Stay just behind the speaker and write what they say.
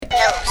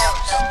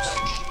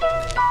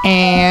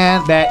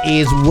And that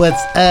is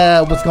what's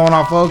up. What's going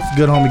on, folks?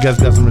 Good homie Gus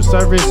Customer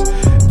Service.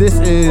 This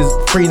is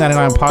Free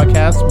 99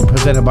 Podcast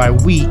presented by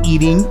We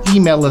Eating.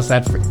 Email us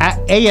at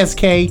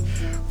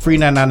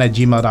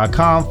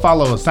askfree99@gmail.com.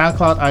 Follow us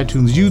SoundCloud,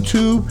 iTunes,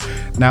 YouTube.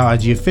 Now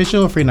IG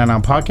official Free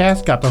 99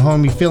 Podcast. Got the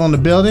homie Phil in the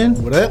building.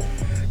 What up?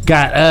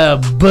 Got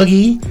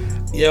Boogie.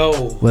 Yo.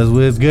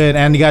 What's good?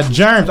 And you got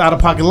Germs Out of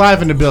Pocket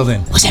Live in the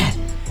building. What's that?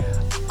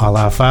 All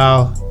Out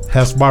Foul.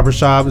 Hef's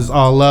Barbershop is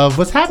all love.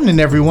 What's happening,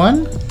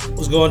 everyone?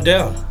 What's going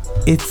down?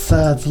 It's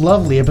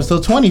lovely.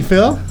 Episode 20,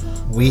 Phil.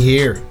 We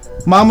here.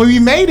 Mama, we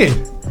made it.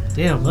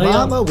 Damn,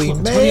 Mama, we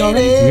made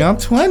already? it. We on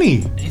 20.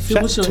 Hey,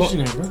 Phil, what's your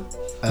name, bro?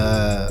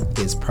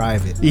 It's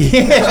private.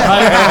 Yeah.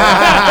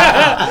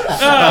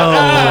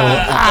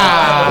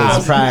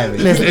 It's private.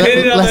 Let's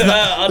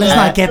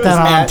not get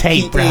that on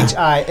tape, bro.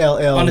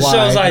 HILLY On the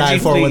show's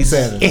IG,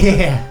 9417.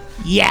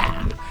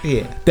 Yeah.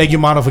 Yeah. Thank you,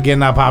 Mono, for getting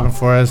that popping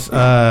for us.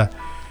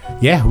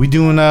 Yeah, we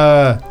doing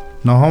no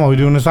homo. We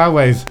doing the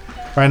sideways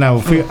right now.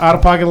 Free Out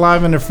of Pocket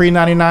Live in the Free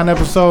 99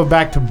 episode,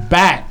 back to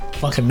back.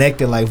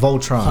 Connected like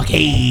Voltron.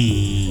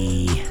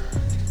 Hey.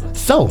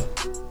 So,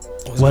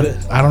 what? good?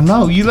 I don't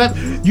know. You let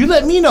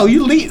me know.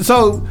 You lead.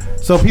 So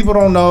people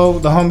don't know.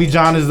 The homie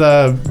John is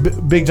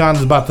Big John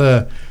is about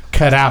to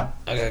cut out.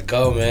 I gotta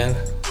go, man.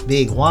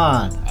 Big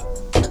Juan.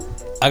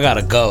 I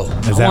gotta go.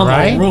 Is that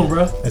right? Room,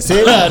 bro. That's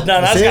it? No, I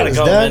just gotta It's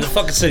go, done? man. The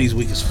fucking city's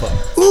weak as fuck.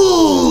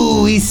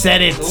 Ooh, he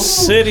said it.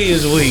 City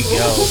is weak,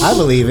 yo. I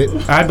believe it.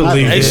 I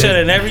believe They it.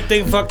 shutting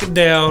everything fucking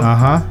down.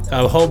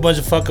 Got a whole bunch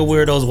of fucking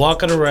weirdos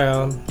walking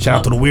around. Shout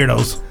out to the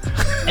weirdos.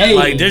 Hey,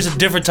 Like, there's a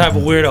different type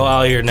of weirdo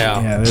out here now.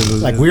 Yeah,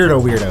 Like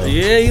weirdo.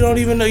 Yeah, you don't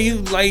even know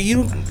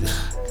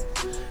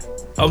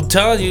I'm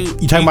telling you.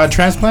 You talking about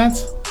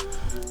transplants?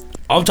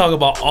 I'm talking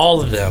about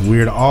all of them.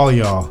 Weird, all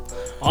y'all.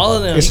 All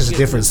of them. It's just a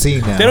different scene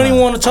now. They don't even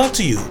want to talk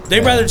to you.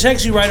 They'd rather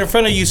text you right in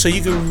front of you so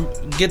you can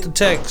get the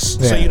text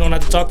so Yeah. you don't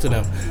have to talk to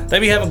them. They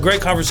be having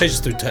great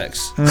conversations through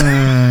text.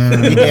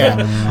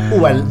 Yeah.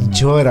 Ooh, I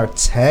enjoyed our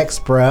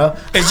text, bro.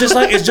 It's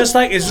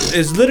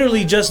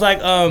literally just like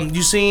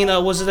you seen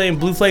what's his name,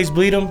 Blueface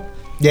Bleed him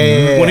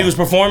Yeah. when he was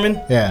performing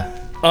Yeah.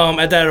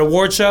 at that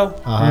award show.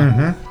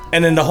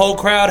 And then the whole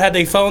crowd had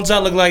their phones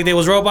out, looked like they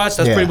was robots.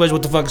 That's Yeah. pretty much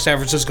what the fucking San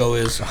Francisco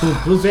is.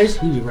 Blueface,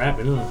 he be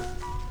rapping, huh?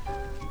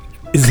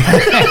 Is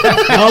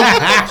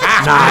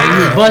that Nah, he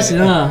be busting,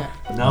 huh?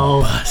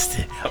 No.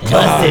 busted,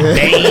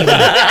 baby?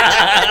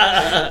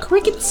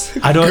 Crickets.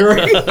 I don't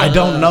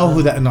know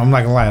who that. No, I'm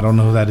not gonna lie. I don't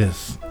know who that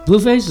is.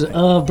 Blueface,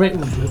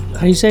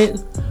 how you say it?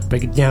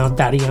 Break it down,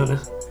 Tatiana.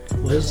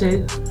 What do you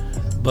say?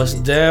 Bust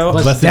it down.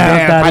 Bust it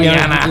down,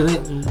 Tatiana.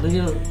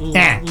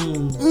 Yeah.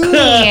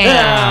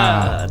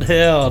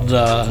 Hell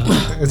no.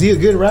 Is he a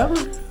good rapper?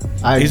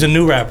 He's a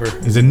new rapper.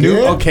 Is it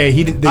new? Yeah. Okay,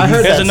 he did. I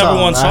heard That's that the number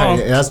one song.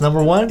 That's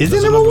number one? Is it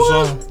That's the number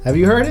one? song. Have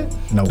you heard it?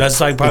 No. That's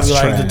like probably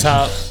It's like the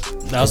trash. top.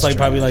 That was like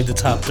probably like the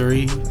top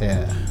three.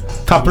 Yeah.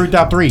 Top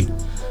three.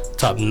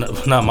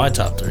 Not my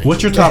top three.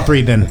 What's your top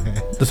three then?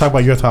 Let's talk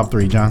about your top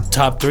three, John.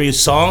 Top three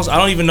songs? I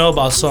don't even know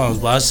about songs,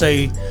 but I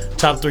say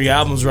top three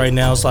albums right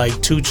now. It's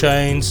like 2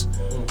 Chainz,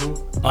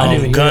 I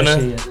didn't even hear that Gunna.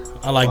 shit yet.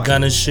 I like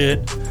Gunna's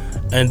shit,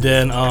 and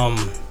then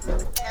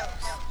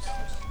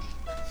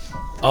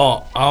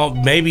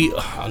maybe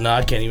no,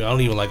 I can't even. I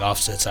don't even like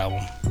Offset's album.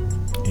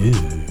 Ew.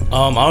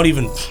 I don't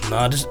even.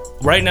 Nah, just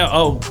right now.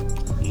 Oh,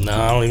 no,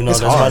 I don't even know. It's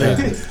That's hard, about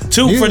man. it.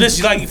 Two for this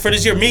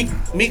year. Meek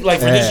like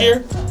for this Yeah.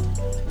 year.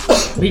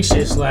 Big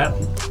shit slap.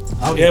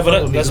 Yeah,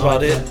 but that's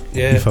about it.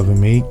 You Yeah. fucking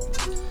me.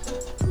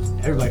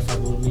 Everybody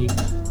fucking with me.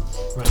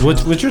 Right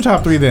What's your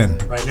top three then?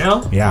 now. Right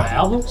now? Yeah. My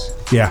albums?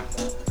 Yeah.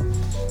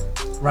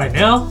 Right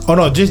now? Oh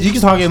no, just you can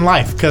talk in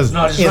life, cause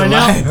No, just In right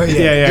now. life.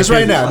 Yeah, Just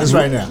right now.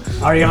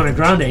 Ariana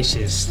Grande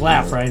shit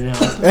slap right now.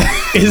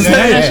 is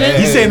that,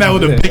 he's saying that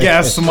with a big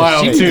ass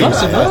smile She too.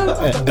 busting,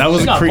 bro. That was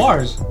She got creep.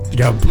 bars.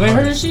 Yeah, You ain't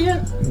heard this shit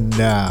yet?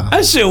 Nah.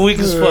 That shit weak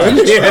as fuck. I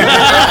See,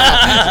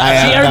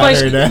 have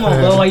everybody's not heard come on, that.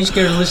 bro. Why you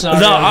scared to listen to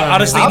No, Ariana Grande?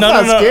 honestly, I'm no.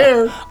 not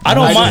scared. I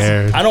don't I'm mind.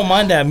 scared. I don't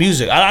mind that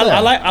music. I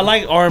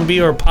like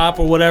R&B or pop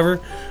or whatever.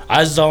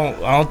 I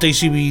don't think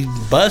she be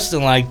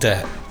busting like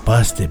that.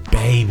 busted,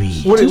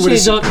 baby. What Two is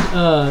Chainz it?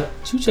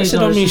 Two That Chainz shit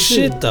don't mean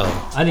shit though.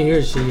 I didn't hear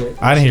this shit yet.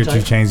 I didn't hear 2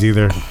 Chainz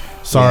either.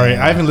 Sorry,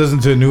 I haven't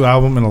listened to a new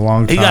album in a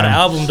long time. He got an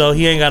album though.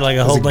 He ain't got like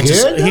a whole it bunch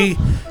good, of.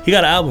 He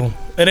got an album.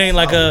 It ain't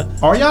like a.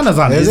 Ariana's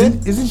on it, Is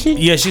isn't she?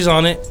 Yeah, she's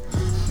on it.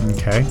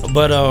 Okay.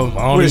 But I don't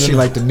What is even. she,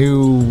 like the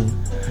new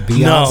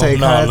Beyonce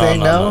kind of thing?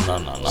 No.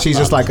 She's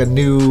just like a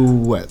new,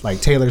 what,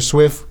 like Taylor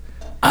Swift?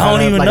 I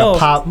don't even like know. A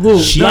pop. Who?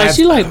 She No, has-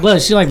 she like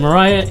Christina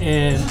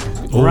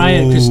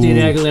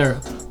Aguilera.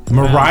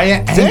 Mariah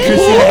and Damn,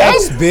 Christina.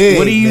 that's big.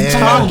 What are you man.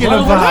 talking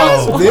Bro, about?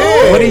 that's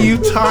big. What are you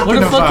talking Where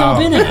the fuck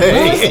about? y'all been at?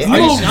 Hey,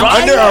 bro?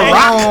 under a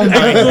rock. Oh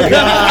my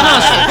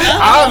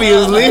God.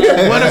 Obviously.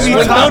 What are we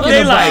No talking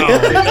daylight.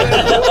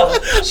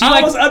 about?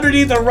 I was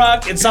underneath a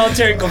rock in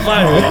solitary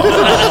confinement.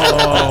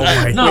 Oh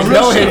my No, God.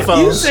 real no shit.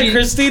 headphones. You said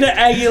Christina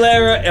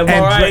Aguilera and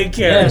Mariah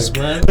Carey. Yes,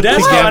 bud.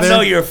 That's how I Together.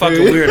 know you're a fucking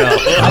weirdo.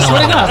 I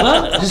swear to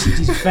God, bud.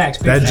 These facts.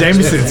 Big That facts.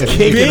 Jameson's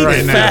kicking Big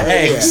right now.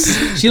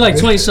 facts. She like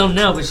 20 something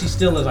now, but she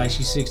still looks like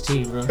she's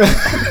 16, bro.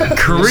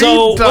 Creep,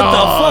 So what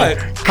dog.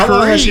 the fuck? How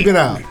long has she Creep. been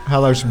out? How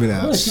long has she been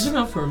Oh, out? she's been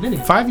out for a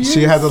minute. 5 years?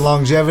 She had the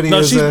longevity No,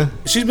 as a.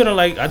 she's been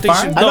like I think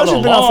Fine. she's I know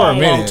she's been out for a long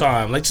minute.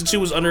 time. Like since she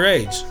was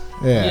underage.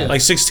 Yeah. Like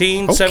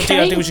 16, 17,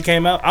 I think when she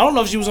came out. I don't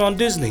know if she was on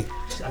Disney.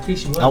 I think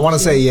she was. I want to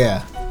say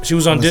yeah. She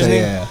was on wanna Disney?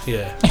 say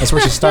Yeah. That's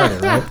where she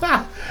started, right?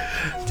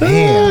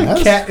 Damn.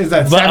 that's- Cat is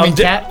that But Sammy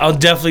Cat? I'm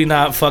definitely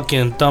not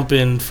fucking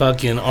thumping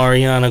fucking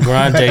Ariana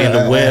Grande in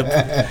the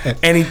whip.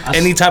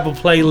 Any type of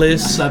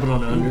playlist. slapping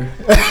on the under.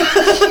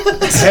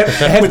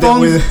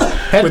 Headphones. with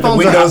Headphones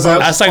windows are up.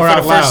 That's like or for out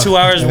the first loud. 2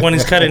 hours when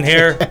he's cutting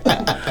hair.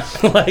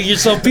 Like you're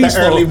so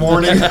peaceful. Early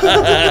morning.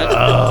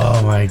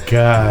 Oh my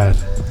God.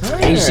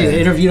 Hey, you see the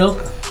interview though?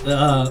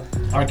 The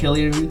R.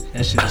 Kelly interview?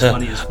 That shit was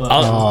funny as fuck.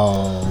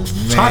 Oh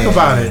man. Talk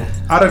about it.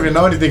 I don't even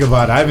know anything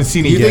about it. I haven't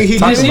seen it You yet. think he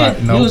Talk did about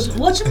it. No. He was,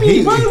 what you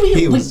mean? Why are we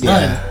he was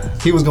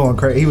he was going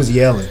crazy. He was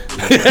yelling.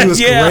 He was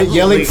Yeah.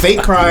 yelling,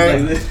 fake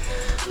crying.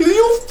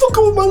 You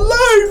fucking with my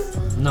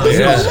life. No, This is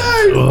Yeah. my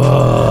life.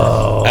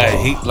 Oh.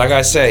 He, like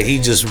I said, he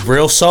just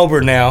real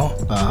sober now,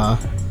 Uh huh.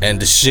 and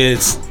the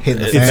shit's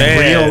Hitting the It's fan.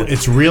 real.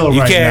 It's real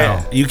You right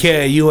can't, now. you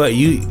can't,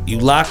 you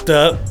locked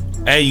up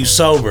and you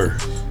sober,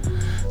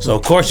 so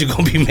of course you're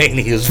gonna be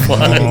mania as fuck.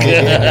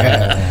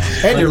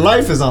 And your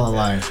life is on the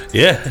line.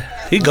 Yeah,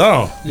 he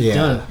gone. Yeah.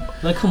 done.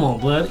 Like, come on,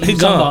 bud. He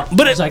was gone. talking about-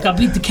 But it's like I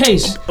beat the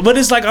case. But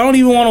it's like I don't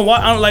even want to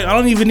watch. I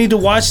don't even need to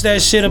watch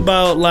that shit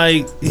about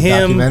like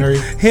him. Documentary?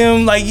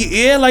 Him like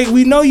yeah, like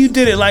we know you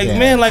did it. Like Yeah.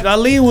 man, like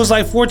Ali was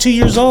like 14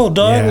 years old,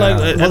 dog. Yeah. Like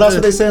Well, that's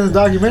what they said in the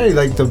documentary.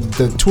 Like the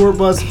tour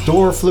bus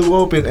door flew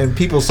open and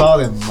people saw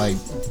them like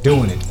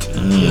doing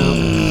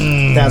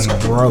it. That's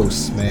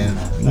gross, man.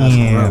 That's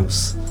Yeah.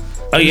 gross.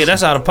 Oh yeah,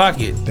 that's out of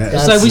pocket.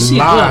 That's like we see-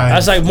 live.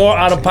 That's like more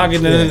out of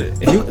pocket than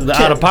the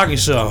out of pocket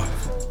show.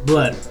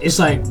 But it's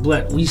like,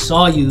 but we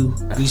saw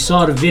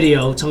the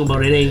video talking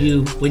about it ain't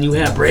you when you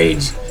had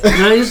braids. You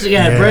know, you used to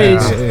have Yeah.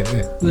 braids.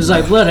 It was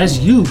like, blood, that's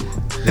you.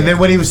 And then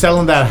when he was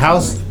selling that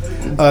house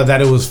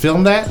that it was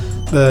filmed at,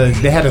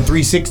 they had a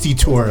 360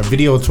 tour, a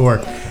video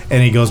tour,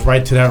 and he goes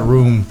right to that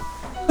room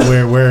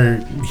where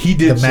he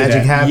did The shit magic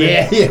at. happened?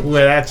 Yeah,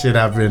 where that shit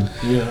happened.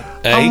 Yeah.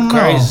 Hey, don't you know.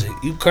 crazy.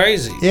 You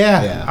crazy.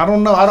 Yeah, Yeah. I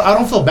don't know. I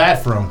don't feel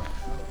bad for him.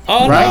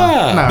 Oh Right?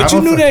 nah. Nah, I But you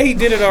don't knew feel- that he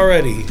did it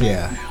already.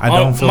 Yeah. I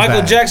don't feel Michael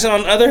bad. Jackson,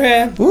 on the other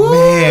hand,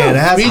 Man,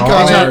 that's speak on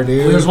hard,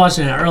 it. We was dude.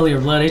 watching that earlier,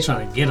 blood. They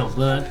trying to get him,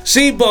 blood.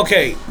 see,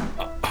 okay,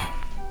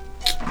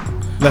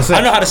 That's it.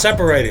 I know how to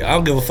separate it. I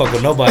don't give a fuck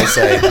what nobody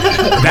say.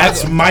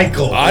 That's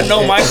Michael. I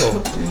know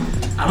Michael.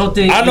 I don't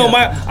think. I know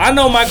yeah. I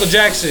know Michael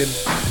Jackson.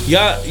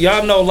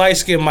 Y'all know light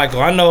skinned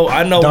Michael. I know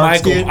Dark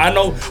Michael. skin? I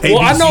know. Well,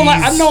 I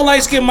ABCs. know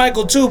light skinned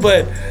Michael too,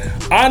 but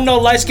I know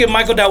light skinned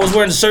Michael that was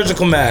wearing the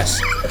surgical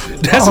mask.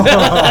 That's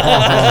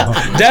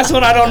that's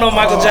what I don't know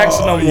Michael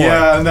Jackson no more.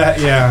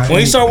 Yeah. When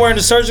he started wearing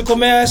the surgical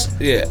mask,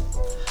 yeah.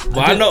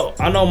 But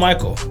I know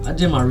Michael. I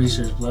did my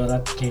research, blood. I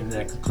came to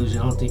that conclusion.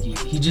 I don't think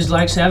he just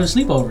likes having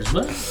sleepovers,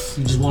 but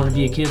he just wanted to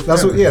be a kid.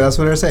 That's what. forever. Yeah, that's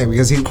what they're saying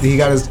because he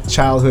got his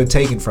childhood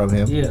taken from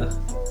him. Yeah.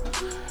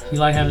 He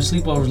like having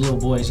sleepovers with little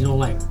boys. He don't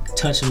like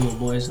touching little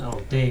boys, I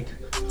don't think.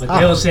 But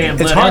they were saying,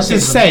 It's blood, hard that's to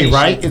just say, some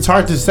right? shit. It's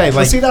hard to say. But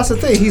Like, see, that's the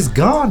thing. He's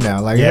gone now.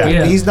 Like, Yeah.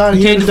 Yeah. he's not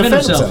He here can't to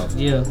defend himself.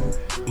 Yeah.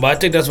 But I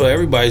think that's what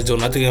everybody's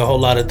doing. I think a whole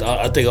lot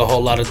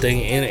of thing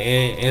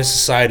in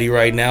society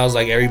right now is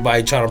like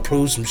everybody trying to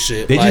prove some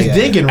shit. they like, just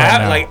digging right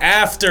now. Like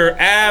after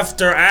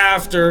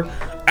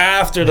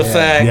the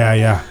fact,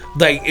 yeah.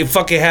 like it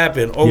fucking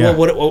happened or Yeah.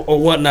 or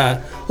whatnot.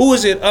 Who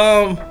is it?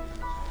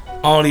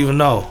 I don't even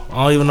know.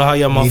 I don't even know how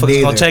y'all motherfuckers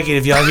neither. gonna take it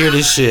if y'all hear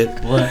this shit.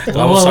 What? I'm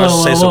gonna start to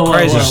say some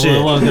crazy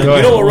shit. Go You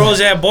ahead. know what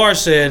Roseanne Barr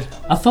said?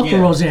 I fuck with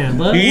Roseanne,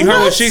 but You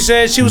heard what she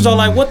said? She was all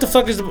like, "What the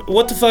fuck is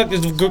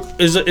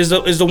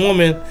the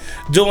woman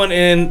doing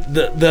in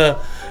the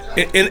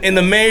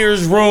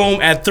mayor's room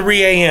at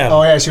 3 a.m.?"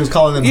 Oh yeah, she was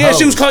calling them. Yeah, hoes.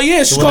 she was calling.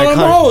 Yeah, she was The one calling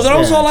that them cut- hoes, and I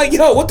was yeah. all like,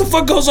 "Yo, what the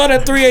fuck goes on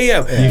at 3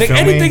 a.m.? Like feel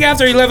anything me?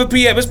 after 11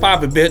 p.m. is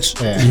popping, bitch."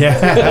 Yeah.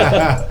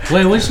 Yeah.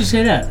 wait, when did she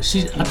say that? I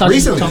thought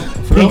Recently. she was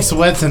talking for real? Pink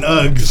sweats and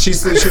Uggs. She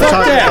was talking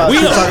that. about We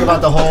she was don't- talking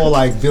about the whole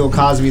like Bill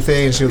Cosby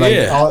thing. And she was like,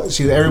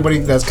 Yeah. everybody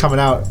that's coming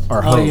out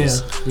are Oh yeah,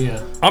 hoes.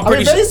 yeah. I'm I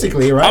mean,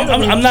 basically, right?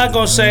 I'm not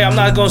gonna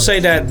say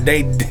that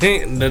they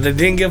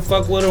didn't get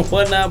fucked with or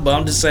whatnot, but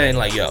I'm just saying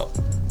like, yo,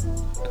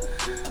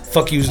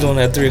 fuck you was doing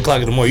that at 3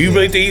 o'clock in the morning. You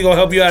really think he gonna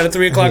help you out at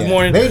 3 o'clock in the Yeah,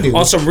 morning they do.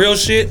 on some real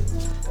shit?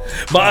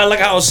 But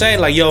like I was saying,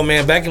 like, yo,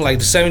 man, back in like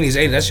the 70s,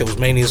 80s, that shit was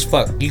mania as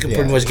fuck. You could Yeah.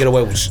 pretty much get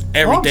away with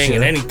everything sure.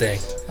 and anything.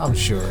 I'm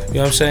sure You know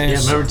what I'm saying? Yeah,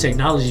 remember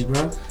technology,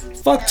 bro?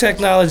 Fuck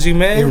technology, it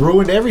man.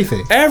 ruined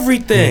everything.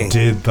 Everything.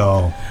 Did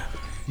though.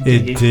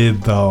 It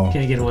did though.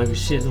 Can't get away with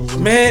shit no more.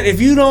 Man,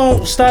 if you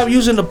don't stop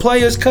using the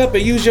Players Cup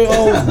and use your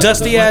old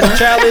dusty ass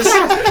chalice,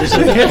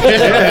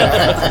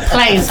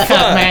 Players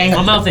Cup, man.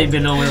 My mouth ain't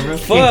been nowhere, bro.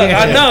 fuck,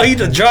 I know he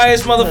the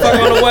driest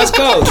motherfucker on the West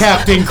Coast.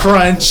 Captain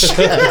Crunch.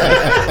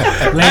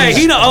 Hey,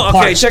 he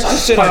okay, check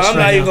this shit out. I'm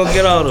not even gonna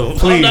get on him.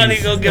 I'm not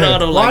even gonna get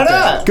on him Why like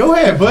that. not? Go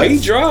ahead, bud. He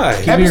dry.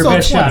 Give me your Episode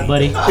best 20. shot,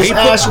 buddy. It's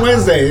Ash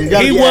Wednesday. You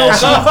gotta He be woke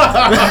Ash.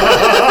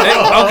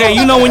 up. Okay,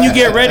 you know when you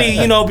get ready,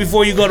 you know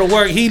before you go to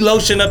work, he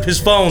lotion up his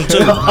phone too.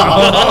 He's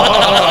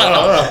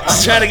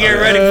trying to get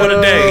ready for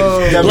the day.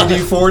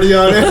 WD-40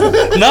 on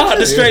it. Nah,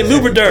 the straight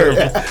Lubriderm,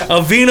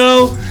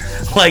 Aveeno.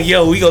 Like,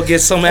 yo, we gonna get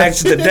some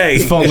action today.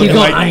 Phone Keep looking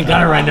going. like I ain't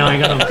got it right now. I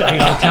ain't got no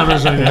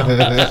counters right now.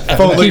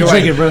 phone Keep looking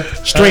drinking, like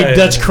bro. straight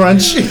Dutch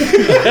Crunch. Hell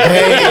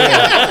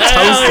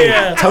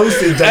yeah.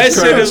 Toasted. That Dutch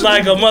shit Crunch. is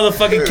like a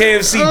motherfucking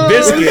KFC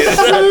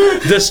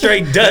biscuit. The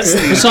straight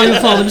dusty. What's on your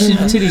phone? Let me see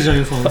the titties on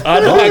your phone. I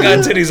know I got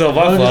titties on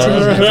my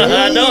phone.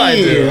 I know I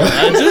do.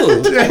 I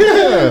do.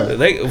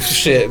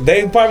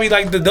 They probably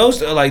like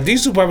those like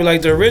these two probably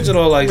like the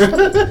original like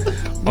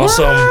on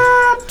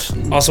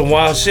some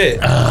wild shit.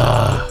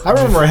 I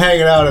remember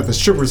hanging out at the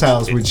stripper's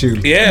house with you.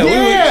 Yeah,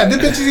 Yeah, the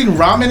bitches eating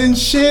ramen and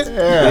shit.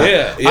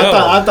 Yeah, yo.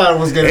 I thought it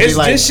was gonna be It's-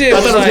 like. this shit I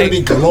thought was it was like-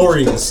 gonna be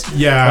glorious.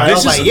 Yeah, Right? I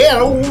This was is- like,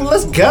 yeah,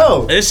 let's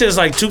go. This shit's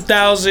like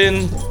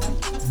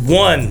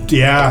 2001.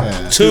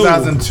 yeah. Two.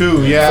 2002.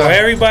 For Yeah.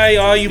 everybody,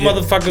 all you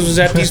motherfuckers was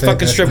at these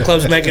fucking strip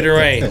clubs making it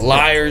rain.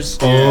 Liars.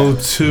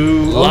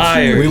 02.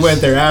 Liars. We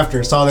went there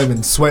after, saw them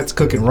in sweats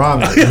cooking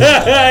ramen,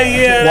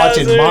 Yeah,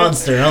 watching that's it.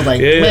 Monster. I was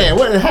like, Yeah. man,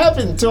 what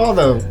happened to all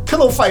the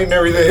pillow fight and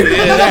everything?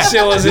 Yeah, that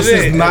shit wasn't This it.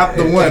 is not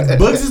the one.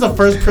 Bugs is the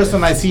first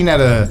person I seen at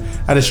a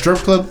strip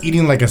club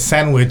eating like a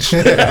sandwich,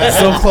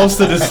 so close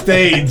to the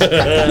stage.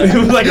 It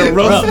was like a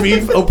roast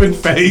beef, open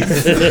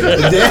face.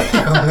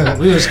 Damn.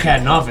 We was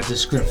catting off at the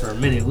script for a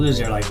minute. We was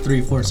there like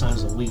 3-4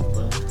 times a week,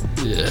 bro.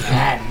 Yeah.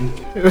 Catting.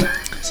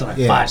 So like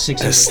Yeah. 5,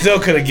 6. Still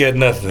couldn't get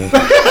nothing. We was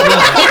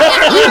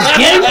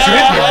getting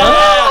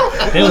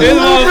tripping, bro.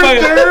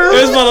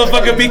 This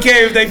motherfucker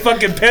became they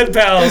fucking pen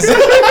pals on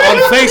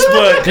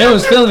Facebook. They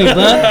was feeling me,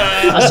 bud.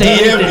 I say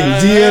DM anything. me,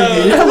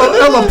 DM me.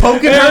 Hella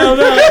poking Hell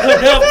her. no.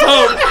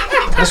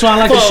 That's why I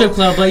like the Fuck. strip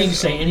club, but you can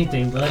say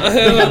anything, bud.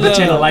 But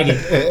you don't like it.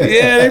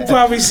 Yeah, they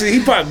probably see.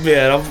 He probably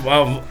man.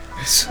 I'm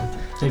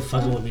They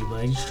fucking with me,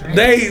 bud. You straight.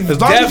 they As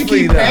long as you definitely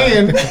keep not.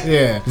 paying.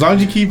 Yeah. As long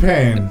as you keep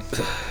paying,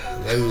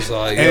 They was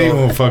like, anyone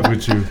yo, will fuck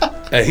with you.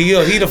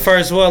 he the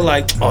first one.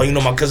 Like, oh, you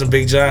know my cousin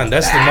Big John.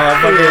 That's the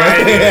motherfucker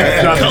right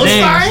there. Drop the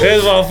name.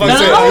 This motherfucker. No,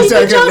 He said,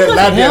 Big John,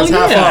 that hell man's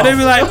half yeah. off. They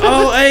be like,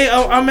 oh, hey,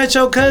 I met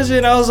your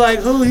cousin. I was like,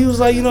 who? He was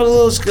like, you know, the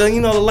little,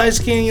 the light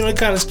skin,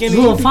 kind of skinny.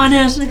 You little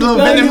finance nigga. Little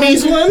bud.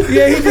 Vietnamese one.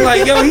 Yeah, he be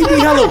like, yo, he be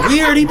hella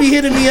weird. He be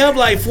hitting me up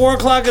like 4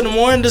 o'clock in the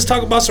morning, just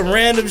talk about some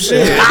random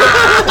shit.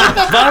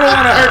 But I don't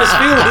want to hurt his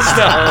feelings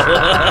though.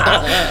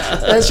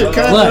 That's your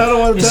cousin. I don't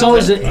want But to it's tell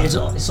always you.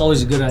 it's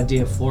always a good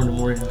idea 4 in the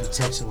morning to be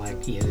texting like,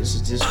 yeah, this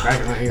is just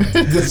cracking right here.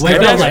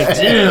 Wake up like,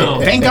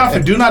 damn. Thank God for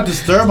Do Not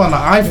Disturb on the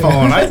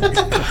iPhone. I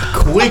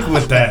quick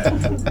with that.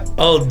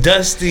 Oh,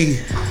 Dusty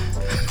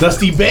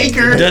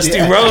Baker. Dusty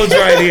Rhodes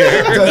right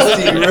here.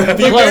 Dusty, right?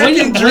 Blood, when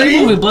you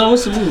moving, blood?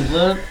 What's the move,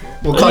 blood?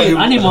 We'll call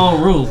I need my own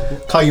room.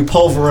 call you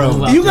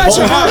Pulverone. You got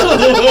your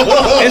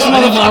this I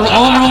need my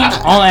own room,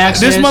 all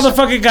access. This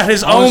motherfucker got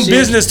his Oh, own shit.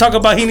 business. Talk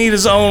about he need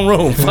his own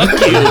room. Fuck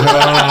you.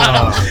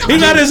 He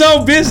got his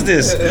own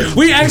business.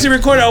 We actually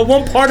recorded on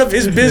one part of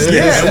his business.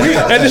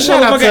 Yeah, and this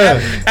shout out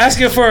motherfucker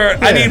asking for,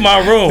 I need my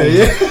room.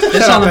 It's Shout out to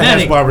Hash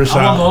automatic. I Barbershop.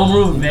 want my own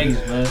room in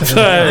Vegas,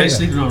 man. I ain't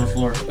sleeping on the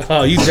floor.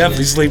 Oh, you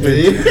definitely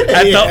sleeping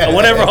at the,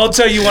 whatever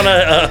hotel you want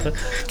to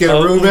Get a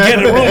room get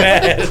a room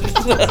at.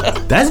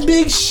 at. That's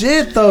big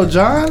shit though,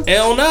 John.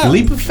 Hell no.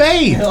 Leap of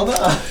faith.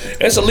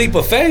 It's a leap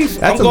of faith.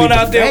 That's I'm a going leap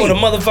out of there faith. with a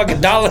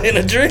motherfucking $1 and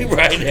a dream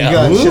right You now.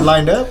 got shit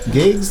lined up?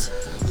 Gigs?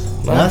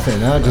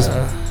 Nothing, huh? Just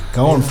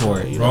going for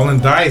it. Rolling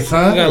dice,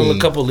 I got huh? a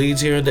couple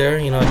leads here and there.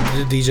 You know, I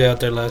did DJ out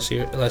there last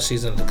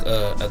season at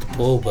the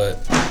pool,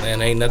 but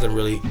man, ain't nothing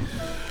really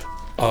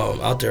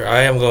out there.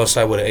 I am going to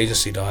side with an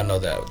agency though. I know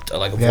that,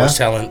 like a Yeah? voice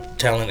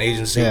talent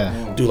agency.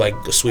 Yeah. Do like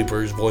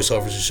sweepers,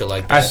 voiceovers, and shit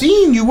like that. I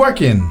seen you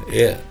working.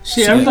 Yeah.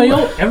 Shit,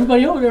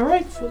 everybody over there,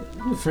 right?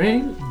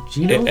 Frank,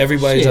 Gino.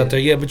 Everybody's Shit. out there,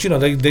 yeah, but you know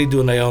they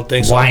doing their own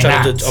thing. So Why I'm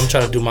trying not? I'm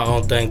trying to do my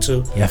own thing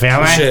too. You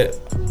feel me? Shit,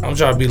 I'm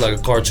trying to be like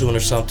a cartoon or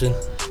something.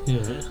 Yeah.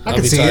 I I'll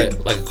can be see tight,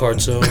 it. like a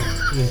cartoon.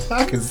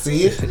 I can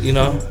see it. You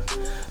know,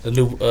 the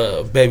new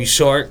Baby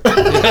Shark. You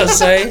know what I'm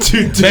saying?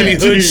 Dude, Baby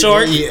Hood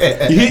Shark.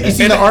 Yeah. You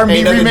seen the R&B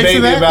Ain't nothing remix baby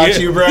of that? about Yeah.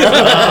 you, bro. You know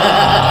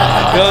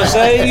what I'm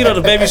saying? You know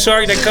the Baby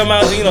Shark that come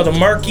out, you know, the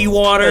murky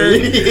water.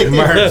 You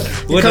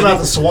With come the- out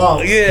the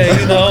swamp. Yeah,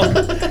 you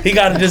know, he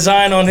got a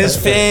design on his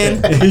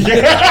fin.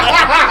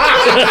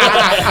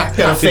 Got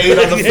a fade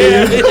on the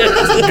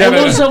field. Hey,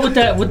 what's up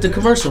with the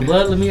commercial,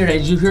 bud? Let me hear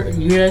that. You hear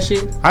that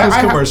shit? What's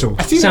commercial?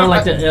 I see Sound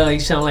that. like you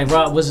sound like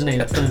Rob. What's his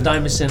name from the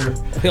Diamond Center?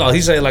 Oh,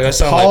 he said like I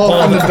sound Paul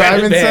like from the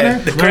credit Diamond man.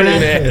 Center? The credit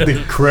man.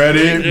 The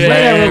credit Yeah. Play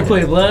that real man.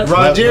 quick, bud.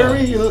 Ron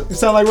Jeremy? You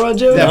sound like Ron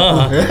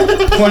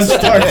Jeremy? Porn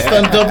star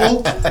stunt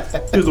double.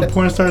 He was a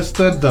porn star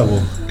stunt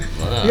double.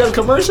 You got a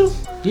commercial?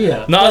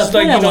 Yeah. No, it's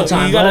Play like that one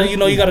time, you gotta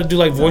bud. you gotta do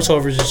like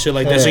voiceovers and shit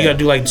like that. So you Yeah. gotta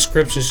do like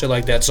scripts and shit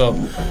like that. So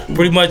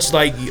pretty much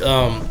like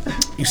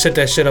you set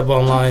that shit up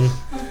online,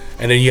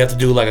 and then you have to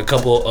do like a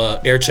couple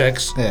air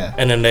checks. Yeah.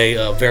 And then they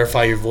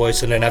verify your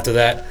voice, and then after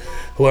that,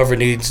 whoever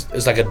needs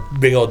it's like a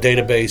big old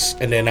database,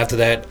 and then after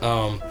that,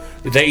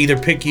 they either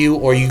pick you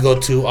or you go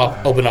to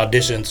open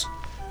auditions.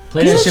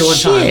 Play that shit one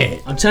shit. time.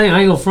 I'm telling you, I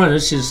ain't gonna front.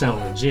 This shit sound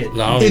legit.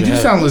 No, I don't It even do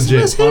have- sound legit.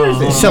 Let's hear it.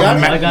 You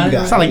selling I got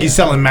it. sound like you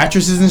selling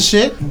mattresses and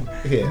shit.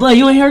 Yeah. But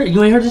you ain't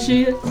heard this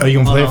shit yet? Are you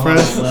gonna play it for Hold on,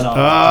 us? hold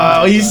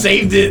on. Oh, you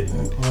saved it.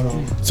 Hold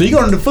on. So you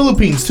going to the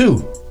Philippines too,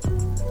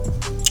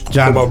 for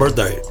John? my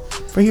birthday.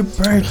 For your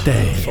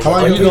birthday. How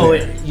long Oh, you you go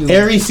been with you.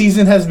 Aries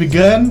season has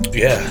begun.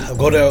 Yeah, I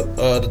go there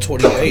the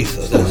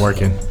 28th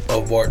Working.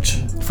 of March.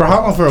 For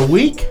how long? For a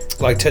week?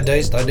 Like 10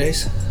 days, 9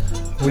 days.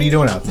 What are you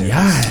doing out there?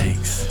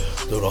 Yikes.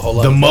 Doing a whole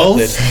lot The of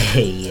most?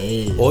 nothing.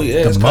 Hey, Oh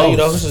yeah, The it's kinda,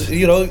 most.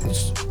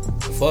 it's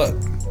fuck.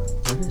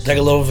 Take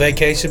a little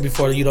vacation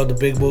before the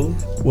big move.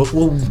 What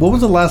was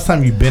the last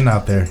time you been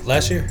out there?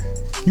 Last year,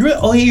 You were,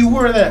 oh, you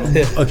were there.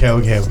 Okay.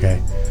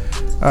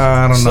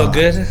 I don't know. so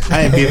good.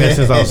 I ain't been there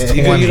since I was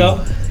 20. You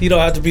don't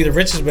have to be the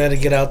richest man to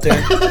get out there.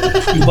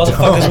 You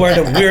motherfuckers wear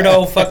the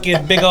weirdo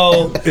fucking big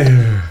old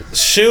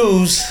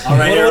shoes. All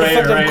right, what the right,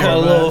 fuck them right,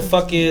 called? right. Little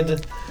fucking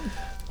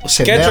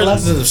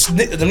Chanelas?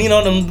 Skechers. You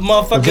know them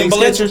motherfucking big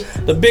Skechers.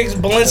 The big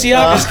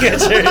Balenciaga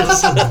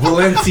Skechers.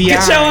 Valencia.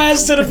 Get your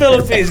ass to the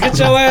Philippines. Get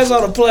your ass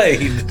on a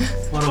plane.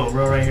 Hold on,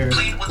 bro, right here.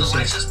 Complete with a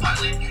licensed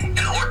pilot and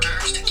hors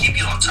d'oeuvres to keep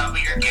you on top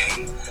of your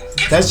game.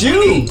 Get That's from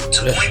you. point A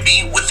to point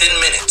B within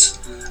minutes.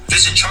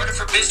 Visit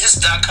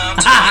charterforbusiness.com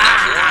to find out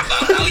more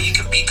about how you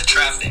can beat the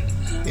traffic.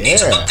 Need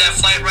to Yeah. book that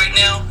flight right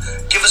now?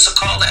 Give us a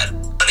call at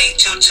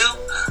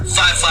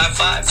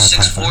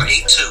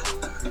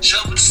 1-822-555-6482. Show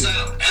up in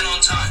style and on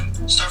time.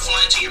 Start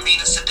flying to your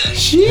meetings today.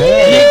 Shit.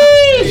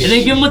 And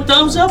then give him a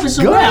thumbs up. It's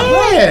a Go wrap, bro.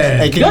 ahead.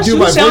 Hey, can Gus, you do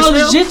you my sound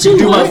voicemail? legit Can you too,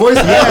 do my huh? voice?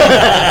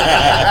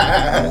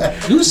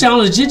 Yeah. You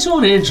sound legit too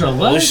on the intro.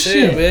 What? Oh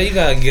shit, man! You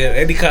gotta get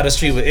any kind of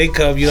stream of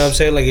income. You know what I'm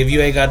saying? Like if you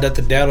ain't got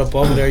nothing down up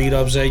over there, you know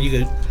what I'm saying? You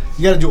could.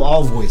 You gotta do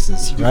all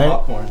voices,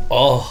 right?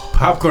 Oh,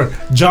 Popcorn.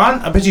 John,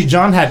 I bet you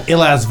John had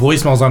ill ass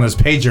voicemails on his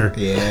pager.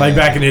 Yeah. Like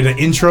back in the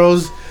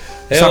intros.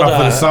 hell Start off nah,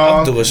 with a I'm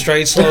song. doing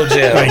straight slow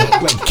jam.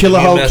 Like kill a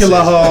hoe, kill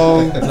a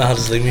hoe. Nah,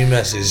 just leave me a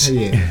message.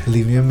 Yeah.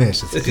 Leave me a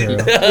message, girl.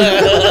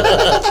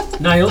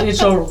 Nah, your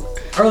intro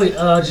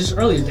just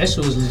earlier. That shit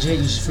was legit.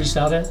 You just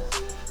freestyle that.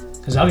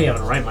 Cause I'll be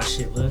having to write my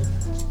shit, bud.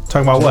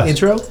 Talking about what?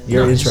 Intro?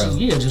 Your Nah, intro.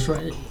 just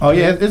write it. Oh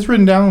yeah, it's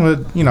written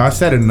down, but I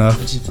said it enough.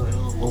 Just like,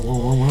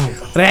 whoa.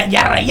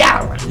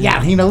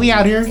 Yeah. We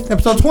out here.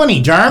 Episode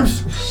 20,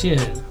 Germs. Shit.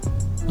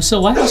 So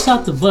why y'all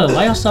stop the bud?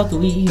 Why y'all stop the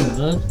weed eating,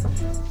 bud?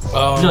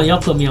 You know, y'all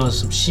put me on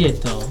some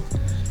shit though.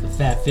 The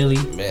Fat Philly.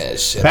 Man,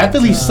 shit. Fat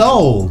Philly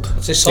sold.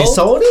 They They sold?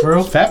 sold it?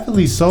 Bro. Fat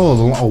Philly sold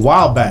a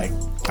while back.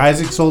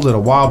 Isaac sold it a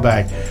while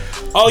back.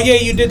 Oh yeah,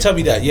 you did tell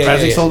me that. Yeah,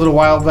 Isaac yeah. sold it a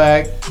while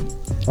back.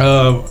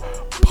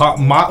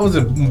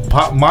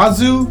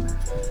 Mazu,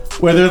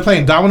 where they were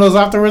playing dominoes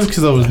afterwards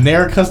because there was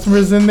Nair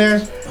customers in there.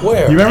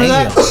 Where? You remember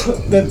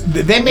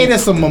that? They made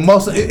us some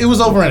mimosa. It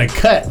was over in a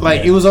cut.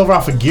 Like, it was over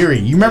off of Geary.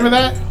 You remember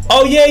that?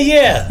 Oh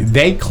yeah.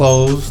 They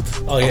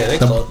closed. Oh yeah, they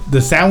closed.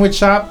 The sandwich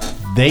shop,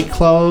 they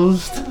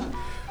closed.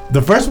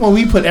 The first one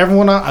we put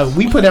everyone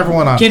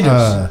on.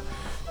 Kindles.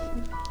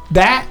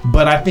 That,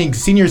 but I think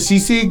Senior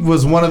CC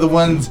was one of the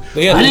ones.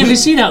 Yeah, I didn't even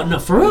see that. No,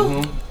 for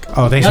real?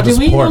 Oh, thanks Y'all for the did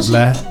we support, use it?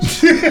 Black.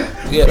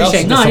 yeah, that Appreciate was,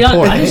 the No, y'all,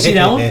 support. I didn't see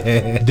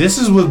that one. This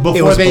is before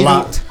It was they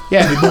blocked.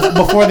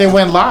 before they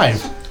went live.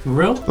 For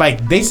real?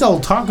 Like, they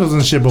sold tacos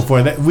and shit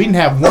before that. We didn't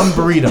have one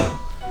burrito.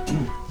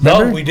 no,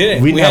 Remember? we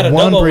didn't. We We, didn't had have a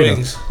one double burrito.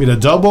 wings, We had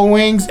double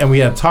wings and we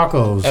had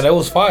tacos. and it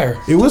was fire.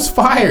 It was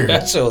fire.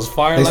 That shit was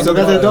fire. They like still a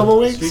got their mother- double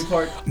wings? Street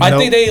Park. I Nope.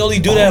 think they only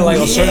do that like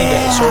on certain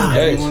days. Certain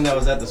days. Everyone that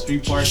was at the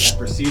Street Park at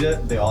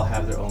Presida, they all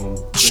have their own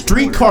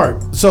Street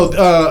cart. So if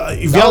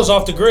That y'all- was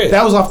off the grid.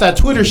 That was off that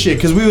Twitter shit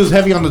because we was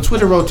heavy on the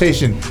Twitter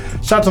rotation.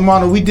 Shout out to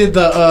Mono. We did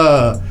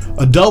the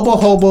Adobo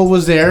Hobo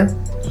was there.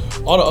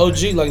 All the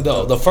OG, like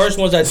the first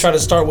ones that tried to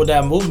start with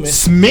that movement.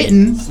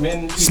 Smitten.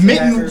 Smitten.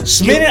 Smitten.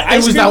 Smitten It ice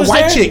was cream that was white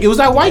there? chick. It was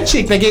that white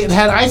chick that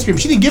had ice cream.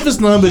 She didn't give us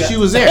none, but she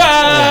was there.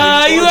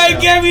 Ah, you ain't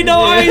give me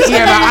no ice cream.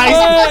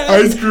 Yeah, the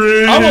ice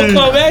cream. I'm gonna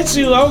come at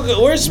you.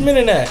 Where's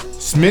Smitten at?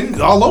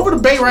 Smitten all over the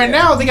bay right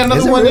now. They got Is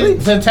another it one really?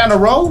 in Santana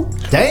Row.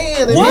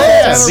 Damn. They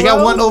Yeah, did they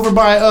got one over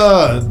by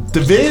the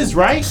Viz,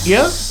 right?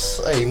 Yeah,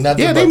 Ain't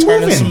nothing yeah, but they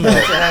turning moving. some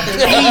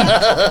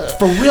milk.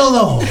 For real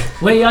though.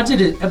 Wait, y'all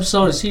did an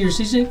episode of Senior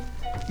CC?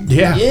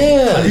 Yeah.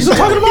 Yeah. You still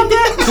talking about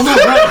that? Come on,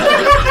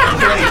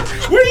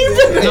 bro. Where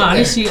you been? No, I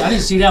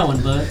didn't see that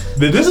one, but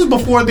This is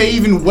before they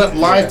even went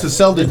live to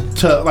sell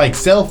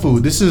sell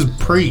food. This is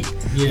pre.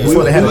 yeah.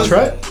 Before they had a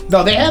truck?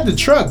 No, they had the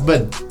truck,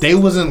 but they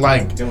wasn't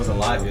like It wasn't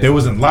live yet. they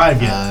wasn't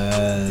live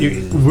yet.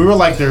 We were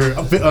like their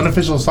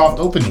unofficial soft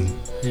opening,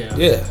 Yeah.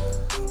 Yeah.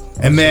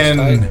 and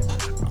then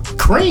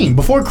Cream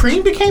before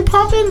Cream became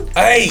poppin'.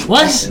 Hey.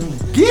 What?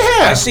 Yeah,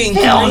 I seen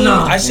Hell Cream. no.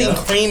 I seen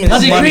Cream in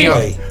How's it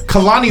Sunday. Cream?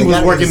 Kalani was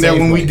got it working the there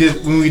same when way. we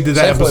did that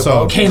Same way,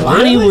 episode. bro.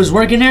 Kaylani was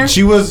working there.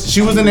 She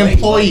was an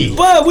employee.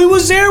 But we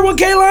was there when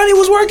Kaylani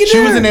was working She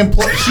there. was an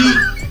employee.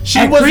 She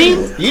At wasn't. Cream?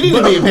 You need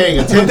to be paying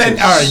But attention. then,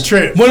 all right,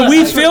 Trip. When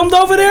we filmed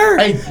over there,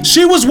 Hey.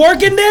 she was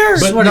working there.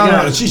 But Swear to no,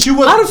 God. she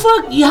was. How the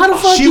fuck? How the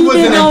fuck She you was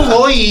didn't an know?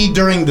 employee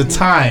during the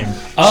time.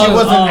 She Oh,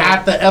 wasn't oh.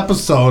 at the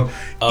episode.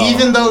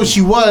 Even though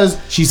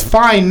she's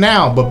fine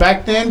now. But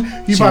back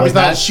then, you probably was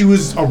thought not? she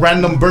was a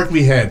random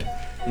Berkeley head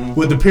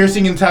with the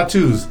piercing and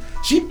tattoos.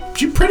 She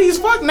pretty as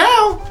fuck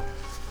now.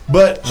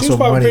 But she was what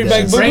probably money pretty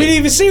back, does. but we didn't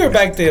even see her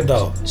back then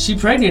though. She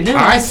pregnant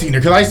now. I seen her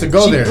because I used to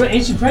go there.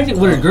 Ain't she pregnant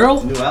with a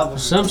girl? New album.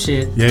 Some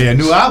shit. Yeah,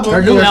 new album.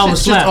 Her new Yeah, album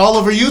it's slap. just all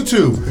over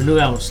YouTube. Her new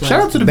album slap.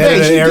 Shout out to the Better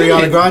babe. than She did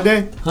Ariana it.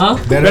 Grande? Huh?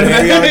 Better than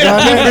Ariana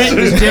Grande?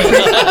 It's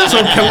different. So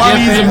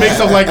Kalani's a mix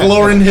of like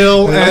Lauryn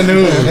Hill and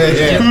who? Yeah.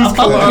 I Who's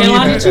fuck with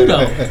Kalani? Kaylani too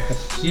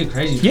though. She a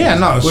crazy. Yeah,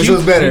 no. Which she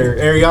was better,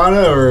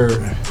 Ariana or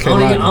I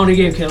only Kaylani?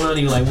 gave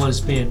Kaylani like one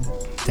spin.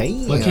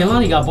 Damn. But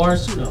Kaylani got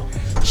bars too though.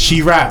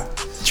 She rap.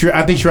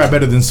 I think she rap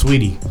better than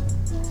Sweetie.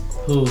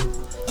 Who?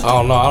 I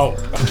don't know.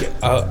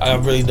 I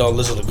really don't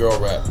listen to girl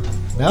rap.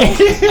 No? I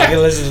can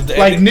listen to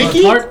Like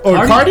Nicki Cardi?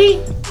 or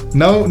Cardi?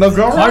 No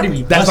girl rap. Cardi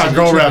be That's not busting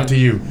girl the rap trigger. to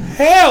you.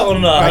 Hell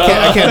no.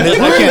 I can't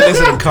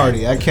listen to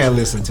Cardi. I can't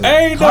listen to it.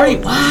 Hey, Cardi?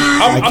 no. What?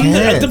 I'm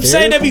can't,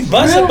 saying dude. they be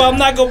busting, but I'm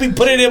not gonna be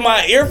putting it in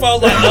my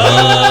earphones like,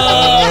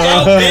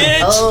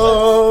 bitch.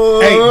 Oh.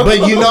 Hey,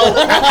 but you know,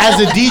 as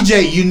a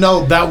DJ, you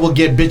know that will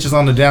get bitches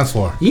on the dance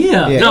floor.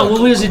 Yeah. Yeah. No,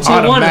 when we was in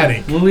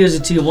Automatic.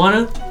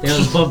 Tijuana, they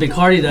was bumping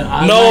Cardi.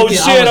 I No liked it.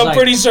 I shit, was I'm like-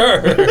 pretty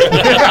sure.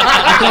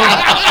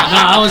 No,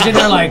 I was in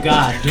there like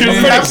God. Can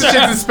you rap the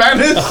shit in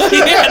Spanish?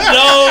 Yeah,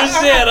 no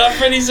shit, I'm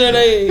pretty sure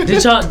they.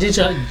 Did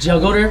y'all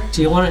go there?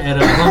 Tijuana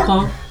at Hong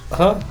Kong?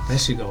 Huh? That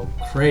shit go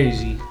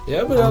crazy.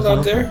 Yeah, but I was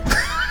out there.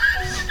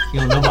 You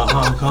don't know about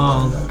Hong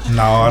Kong.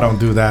 No, I don't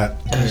do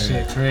that. That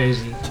shit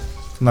crazy.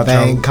 I'm not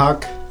trying,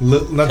 Bangkok.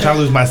 not trying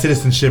to lose my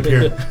citizenship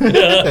here.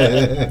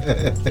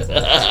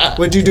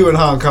 What'd you do in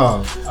Hong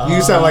Kong?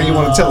 You sound like you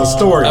want to tell a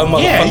story. That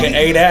motherfucking Yeah,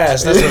 ate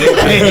ass. That's what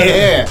it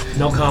Yeah.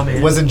 No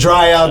comment. Wasn't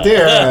dry out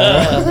there.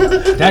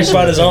 That He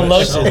brought his own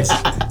was- lotions.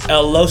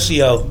 El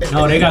Locio.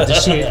 No, they got the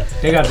shit.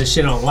 They got the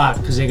shit on lock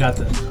because they got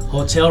the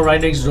hotel right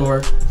next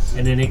door,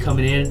 and then they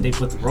coming in. They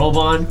put the robe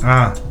on.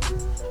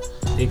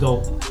 They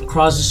go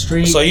across the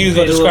street. So you pay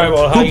gonna the describe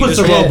little- all how Who you puts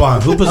the describe- robe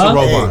on? Who puts the Huh?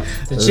 robe on?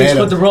 The chicks Let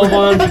put 'em. the robe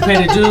on. You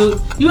pay the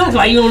dude. You act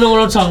like you don't know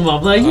what I'm talking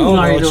about, but I you don't know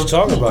already what know. you're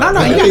talking about.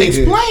 No, you gotta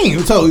explain.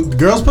 So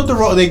girls put the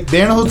robe.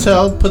 They're in a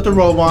hotel. Put the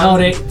robe on.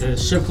 No, the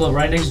strip club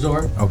right next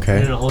door. Okay.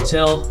 And then a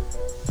hotel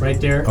right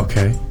there.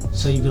 Okay.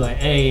 So you be like,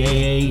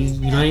 hey, you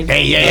know what I mean?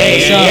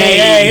 Hey, So,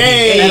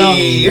 they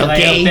don't,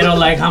 okay. they don't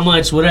like how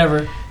much,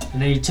 whatever.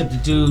 And then you tip the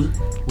dude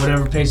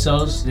whatever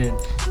pesos. Then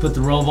put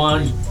the robe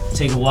on. You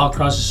take a walk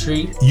across the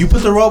street. You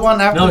put the robe on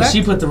after No, that?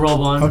 she put the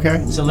robe on.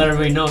 Okay. So let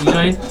everybody know, you know what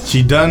I mean?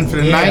 She done for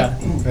the night?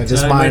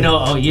 Just So mine. everybody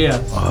know, oh yeah.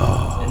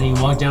 And then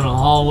you walk down the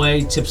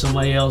hallway, tip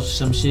somebody else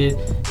some shit.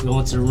 You go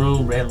into the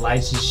room, red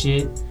lights and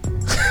shit.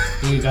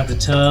 Then you got the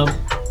tub.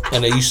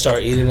 And then you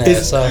start eating that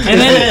Is- stuff.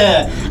 And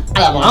then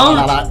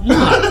I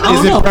don't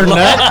Is it know. per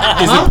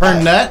nut? Is it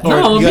per nut? Or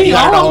No, you me,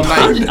 got it all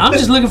night? I'm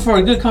just looking for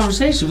a good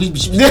conversation. We be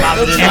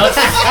popping it up.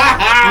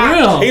 For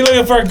real. He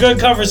looking for a good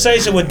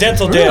conversation with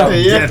dental dam.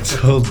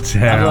 Dental I'm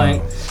down.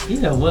 like,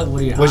 yeah, what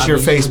are your What's your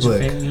hobbies?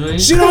 Facebook? You know what I mean?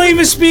 She don't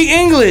even speak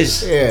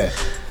English. Yeah.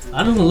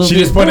 I don't know a little She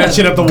bit. just put that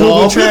shit up the Google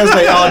wall.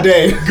 Translate all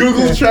day.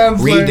 Google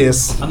Translate. Read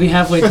this. I'll be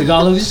halfway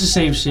Tagalog. It's the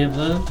same shit,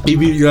 man. You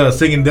be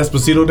singing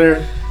Despacito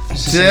there?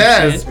 It's the same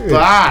Yes, shit.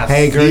 boss.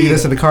 Hey girl, you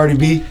listen to Cardi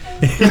B?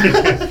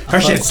 Her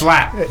shit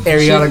slap.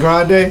 Ariana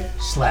Grande?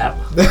 Slap.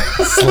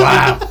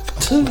 Slap.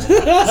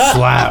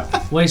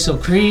 Slap. Wait, so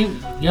Cream,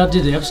 y'all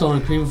did the episode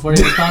on Cream before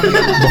they was popping?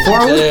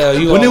 Before Yeah,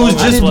 you when it all was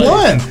over just the place.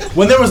 one.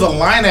 When there was a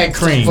line at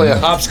Cream. Play a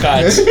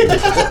hopscotch.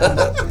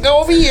 Go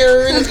over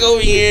here. Let's go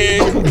over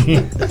here.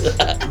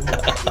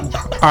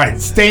 All right,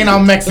 staying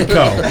on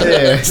Mexico.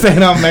 Yeah.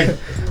 Staying on Mexico.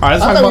 All right,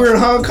 let's I talk thought we about. were in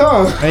Hong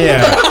Kong.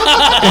 Yeah.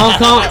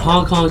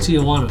 Hong Kong,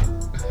 Tijuana.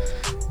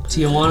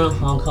 Tijuana,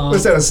 Hong Kong.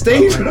 Was that a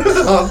state?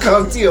 Hong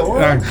Kong,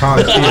 Tijuana. Hong Kong,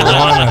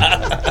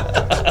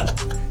 Tijuana.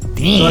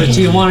 Go to Damn.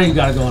 Tijuana, you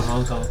gotta go in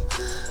Hong Kong.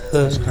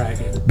 It's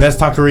cracking. Best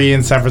taqueria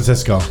in San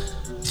Francisco.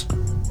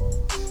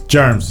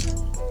 Germs.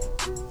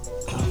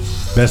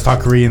 Best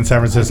taqueria in San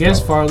Francisco. I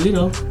guess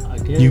Farolito. I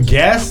guess. You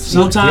guess?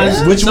 Sometimes,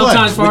 Which one?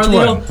 sometimes Which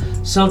Farolito. one?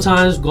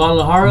 sometimes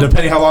Guadalajara.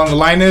 Depending how long the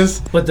line is.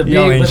 But the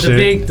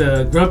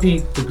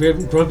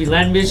grumpy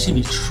Latin bitch, she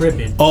be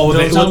tripping. Oh, you know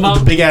what I'm talking with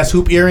the big ass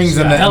hoop earrings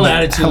and the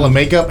hella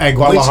makeup at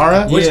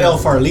Guadalajara. Which El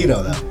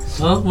Farolito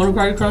though? Huh? One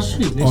right across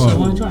the street. Next to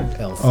one drive.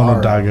 El Oh no,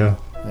 Faro. Dago.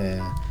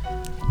 Yeah.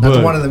 Not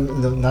the one of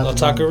them. La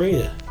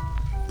Taqueria.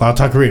 La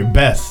Taqueria,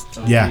 best.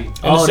 Yeah.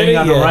 Oh, they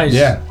got no rice.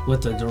 Yeah.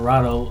 With the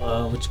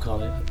Dorado, what you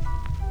call it?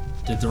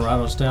 The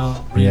Dorado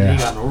style. Yeah. They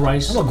got no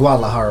rice. I'm a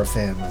Guadalajara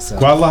fan myself.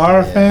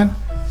 Guadalajara fan.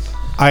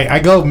 I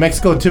go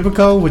Mexico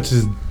Typico, which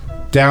is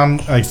down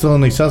like still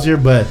in Excelsior,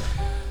 but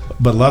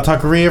La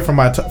Taqueria for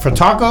for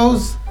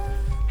tacos,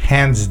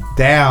 hands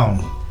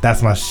down,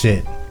 that's my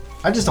shit.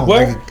 I just don't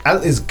think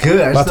it's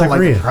good. I just don't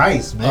like the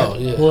price, man. Oh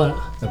yeah. What?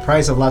 The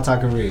price of La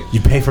Taqueria. You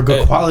pay for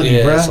good quality,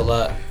 yeah, bruh. that's a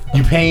lot.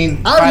 You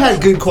paying? I've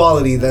had good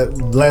quality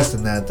less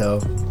than that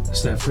though.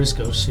 It's that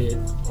Frisco shit.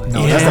 Like,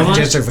 No, that's that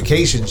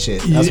gentrification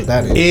shit. That's what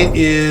that is. It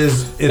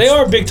is. They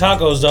are big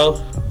tacos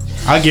though.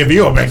 I'll give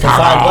you a big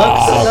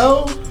taco. $5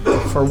 though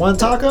for one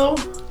taco.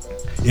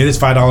 It is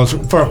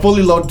 $5 for a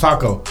fully loaded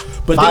taco.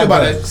 But think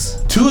about it.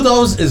 2 of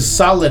those is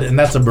solid, and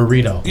that's a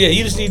burrito. Yeah,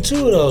 you just need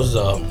 2 of those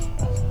though.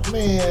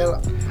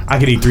 Man, I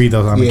could eat 3 of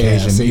those on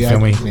occasion. You feel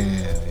me? I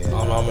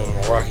don't know, I'm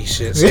in Rocky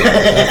shit. So I'm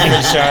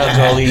pretty sure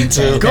I'll go eat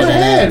too. Go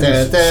ahead.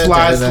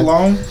 Slice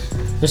along.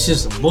 It's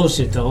just some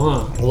bullshit though, huh?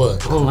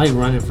 What? I don't like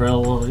running for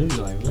L long. You be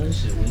like, what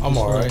this shit? I'm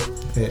alright.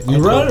 You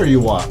run or you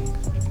walk?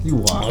 You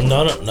walk.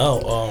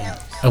 No.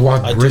 I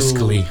walk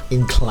briskly.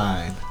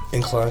 Incline.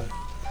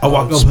 I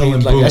walk uphill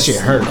and that shit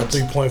hurt. A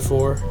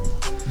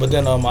 3.4. But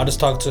then I just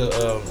talked to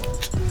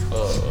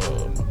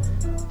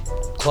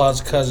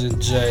Claude's cousin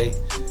Jay.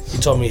 He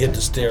told me hit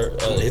the stair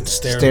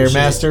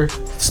Stairmaster.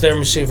 Stair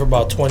machine for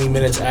about 20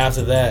 minutes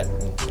after that,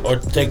 or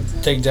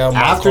take down my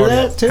After cardio.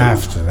 that too.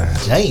 After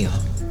that. Damn.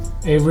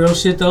 Hey, real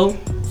shit though.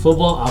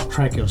 Football, I'll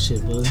crack your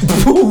shit, bud.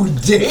 Ooh,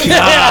 damn.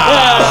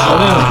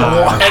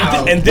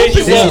 And then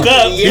you woke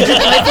up.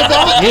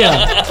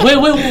 Yeah. Wait.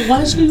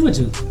 What school you went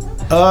to?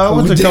 I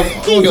went to a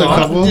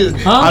couple.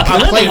 Huh?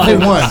 I played for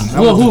one. I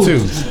went to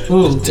 2.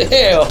 Who?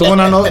 Damn. The one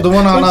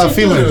on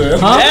Feeling.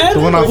 Huh? The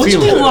one on What you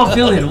Feeling. mean I'm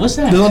feeling? What's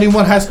that? There's only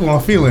one high school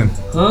on Feeling.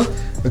 Huh?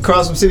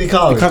 Across from City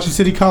College. Compton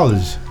City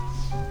College.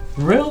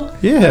 Real?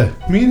 Yeah,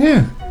 me and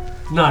him.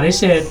 They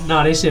said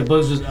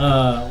Bugs was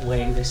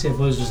they said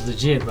Bugs was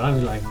legit, but I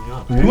was like,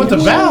 no. We went to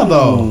Val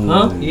though.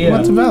 Huh? We Yeah.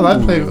 went to Val. I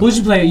played. Who'd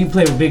you play? You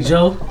played with Big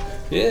Joe?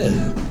 Yeah.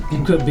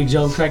 You could Big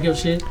Joe crack your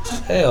shit?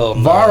 Hell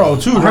no. Varro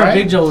too, I heard right?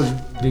 Big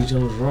Joe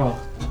was raw.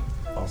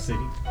 All city.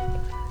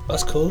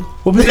 That's cool.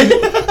 What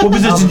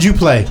position did you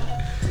play?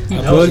 He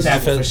knows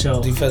that for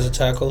sure. Defensive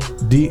tackle.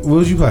 What did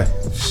you play?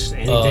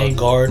 Anything.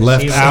 Guard.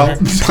 Left Receiver. out.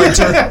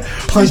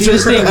 See,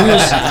 this thing,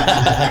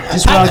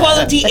 this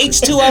Quality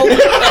H2O.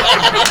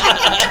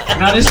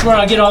 now this is where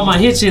I get all my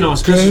hits in on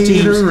special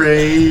teams.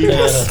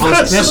 Gatorade.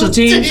 On special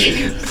teams,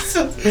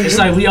 it's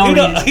like we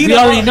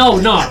already know.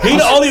 No, He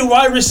the only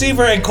wide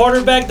receiver and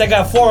quarterback that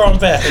got forearm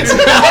pads.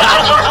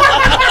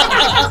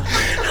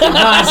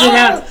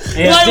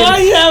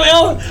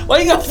 Why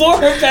you got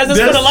forearm pads? That's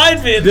for the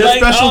linemen. There's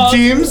special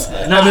teams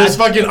and there's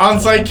fucking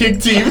onside kick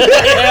team.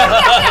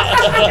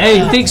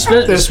 Hey, think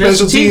There's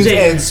special teams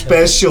and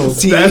special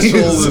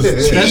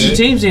teams. Special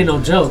teams ain't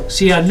no joke.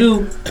 See, I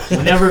knew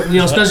whenever we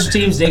on special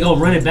teams, they gonna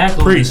run it back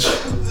on Preach.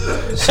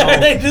 us. So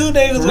They do.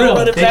 They was for real,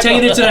 run it they back taking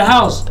on it to the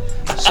house.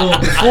 So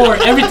before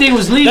everything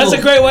was legal. That's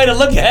a great way to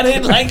look at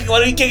it. Like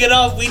when we kick it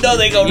off, we know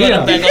they gonna run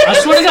Yeah, it back I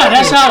swear to God,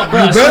 that's how.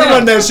 Bro, You better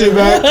run that shit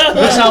back.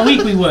 That's how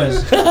weak we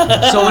was.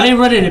 So when they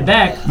running it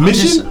back, when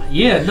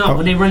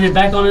they running it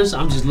back on us,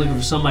 I'm just looking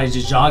for somebody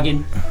just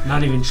jogging,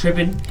 not even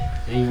tripping,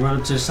 and you run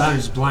up to the side and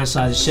just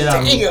blindside the shit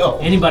out of them.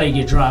 Anybody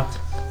get dropped.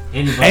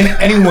 Anybody.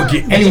 Anyone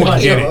can get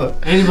it.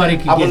 Anybody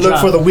can I'm get gonna look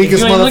dropped. for the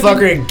weakest If you ain't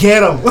motherfucker and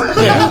get him.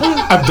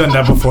 Yeah, I've done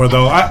that before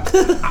though. I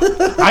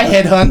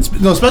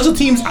headhunt. No, special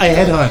teams. I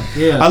headhunt.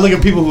 Yeah. I look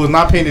at people who are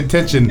not paying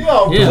attention.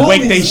 Yeah.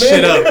 Wake they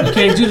shit up. You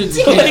can't do that.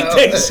 You Wake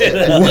they shit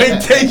up.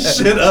 Wake they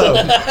shit up.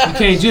 You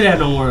can't do that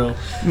no more.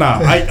 Nah,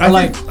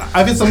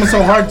 I get someone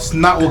so hard,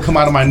 snot will come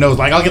out of my nose.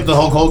 Like I'll get the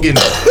Hulk Hogan.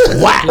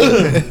 Whack.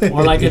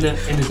 Or like in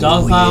the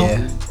dog pile.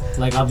 yeah.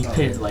 Like I'll be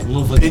like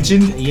motherfucker.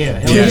 Pigeon? Yeah.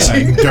 Hell Yeah, yeah.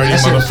 like, dirty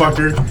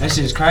motherfucker. That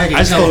shit's cracking.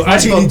 I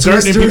just go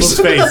dirt in people's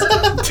face.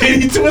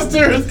 Titty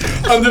twisters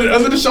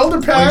under the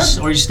shoulder pad.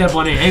 Or you step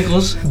on their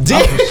ankles.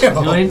 Damn. You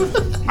know what I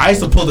mean? I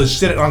used to pull the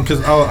shit on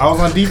because I was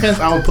on defense.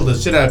 I would pull the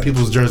shit out of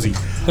people's jersey.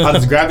 I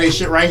just grab their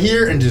shit right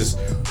here and just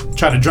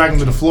try to drag them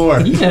to the floor.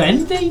 Yeah,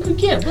 anything you could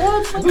get,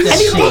 bro. Fuck that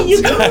Anything shit.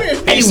 you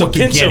can. Anyone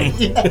can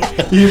get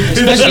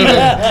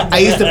it. I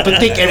used to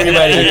protect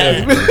everybody.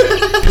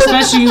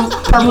 Especially doing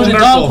the Nurple.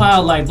 dog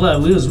pile, like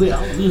blood. We was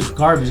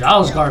garbage. I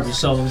was garbage,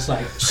 so it's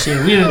like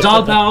shit. We in the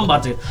dog pile. I'm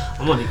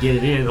gonna get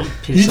it in. I'm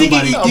pinch You think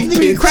somebody. you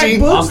think you crack I'll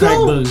books crack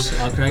though? booze.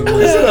 I'll crack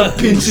booze.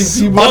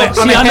 Pinching people. On a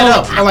See, I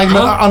head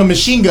know- up, on a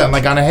machine gun,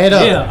 like on a head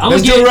up. Yeah, I'm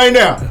Let's gonna do it get. right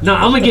now. No,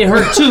 I'm gonna get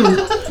hurt too.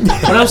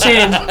 But I'm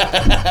saying,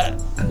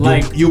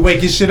 like, You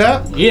wake your shit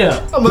up. yeah.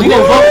 I'm We gonna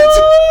gonna get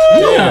both.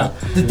 Yeah.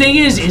 The thing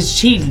is, it's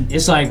cheating.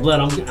 It's like, blood.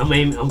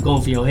 I'm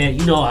going for your head.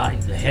 You know,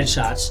 the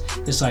headshots.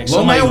 It's like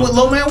Low man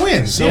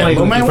wins. Yeah, somebody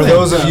low man For wins.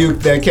 those of you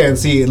that can't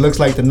see, it looks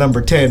like the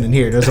number 10 in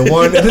here. There's a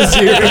 1 and a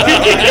 0. No,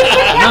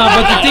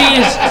 but the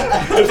thing is,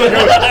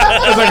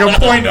 It's like a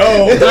 .0.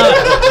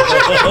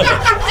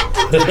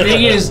 the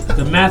thing is,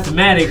 the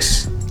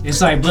mathematics.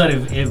 It's like, blood.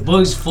 If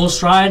Boog's full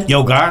stride,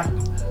 Yo, guy.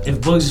 if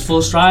Boog's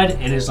full stride,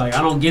 and it's like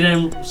I don't get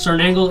him a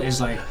certain angle, it's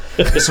like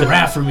it's a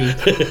wrap for me.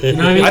 You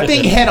know what I mean? I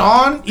think head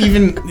on,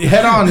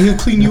 he'll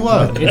clean you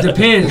up. It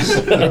depends.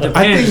 It I think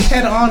depends.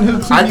 head on, he'll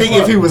clean I you think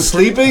up. if he was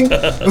sleeping,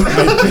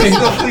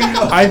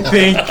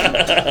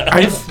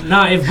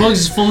 If Bugs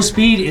is full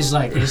speed, it's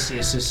like it's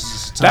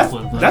a tough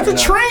one. But, that's a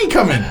train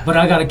coming. but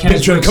I gotta catch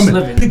Big train Bugs coming.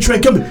 slipping. Big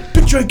train coming.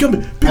 Big train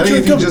coming. I Big think train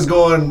if he's coming. just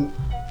going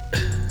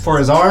for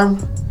his arm,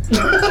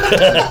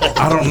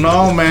 I don't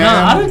know, man.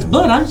 I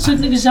took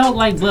niggas out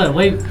like blood.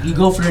 Wait, you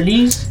go for the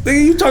knees?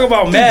 Nigga, you talking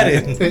about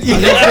Madden?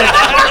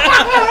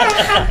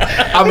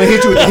 I'm gonna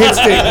hit you with the hit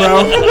stick,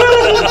 bro.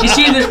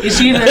 It's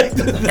either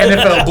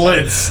NFL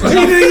blitz. He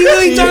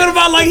really talking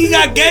about like he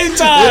got game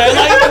time,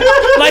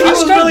 like he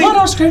was really,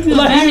 I'll scrape you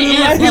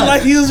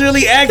like he was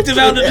really active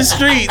out in the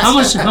streets. How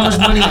much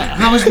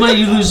money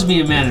you lose to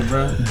me in Madden,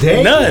 bro?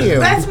 Damn. None.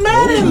 That's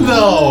Madden,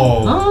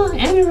 though. Huh?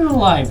 And in real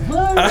life,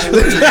 blood.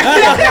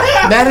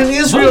 Madden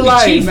is real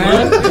life, Chief,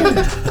 man.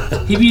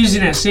 blood. He be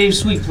using that same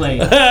sweep play.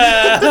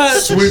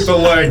 Sweep the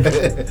leg.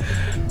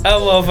 That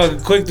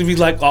motherfucker quick to be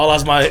like, oh,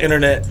 that's my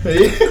internet.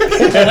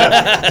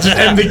 Just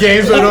end the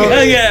game so don't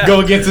Yeah. go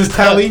against his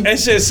tally. That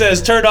shit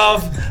says turn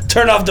off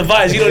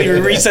device. You don't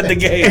even reset the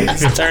game.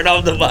 It's turn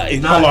off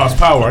device. I lost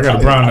power. I got a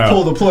brown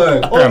Pull out. the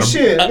plug. Oh Gotta-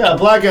 shit, I got a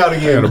blackout I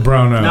got a again.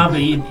 brown out. Nah, but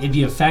it'd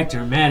be a factor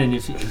in Madden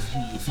if you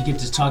get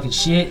to talking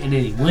shit and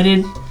then he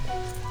winning. You'd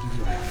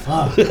be like,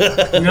 fuck. You know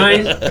what I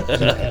mean? You're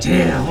like,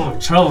 damn, I'm in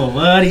trouble,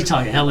 bud. He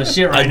talking hella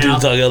shit I right do now.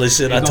 talk hella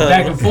shit. I Go tell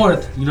back him. and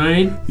forth. You know what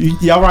I mean?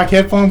 Y'all rock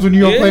headphones when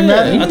you go play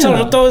Madden? I tell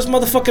him to throw his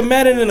motherfucking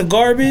Madden in the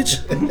garbage.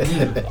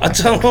 I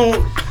tell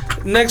him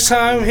next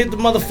time hit the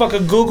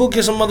motherfucking Google,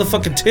 get some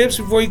motherfucking tips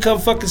before you come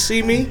fucking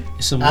see me.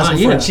 It's a Asking mind,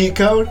 for yeah. a cheat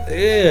code?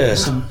 Yeah,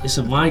 It's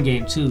a mind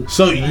game too.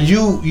 So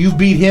you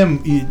beat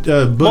him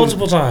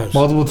multiple times.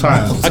 multiple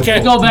times. I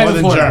can't Go back More and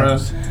than forth, bro.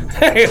 germs.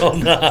 Hell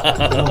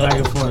nah. Go back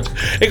and forth.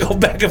 It go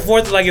back and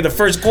forth like in the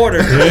first quarter.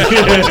 You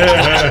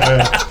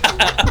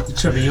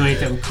tripping? You ain't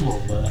that. Come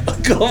on,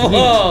 bud. Come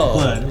on.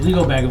 Bud, we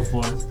go back and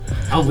forth.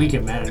 I'm weak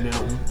at Madden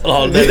now.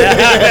 Oh, I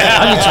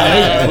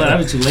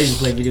be too lazy to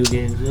play video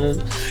games.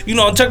 Bud. you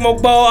know, on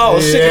Tecmo Bowl, I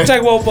was sick of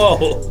Tecmo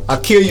Bowl.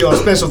 I'll kill you on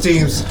special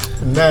teams.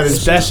 And that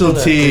is Special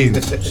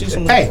teams.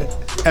 Hey,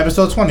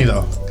 episode 20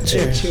 though.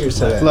 Cheers. cheers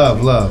to that.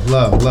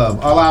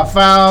 Love. All Out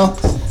Foul.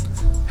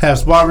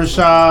 Hef's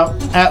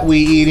Barbershop. At We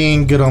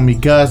Eating. Good on me,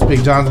 Gus.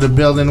 Big John's in the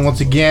building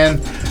once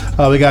again.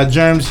 We got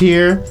Germs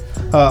here.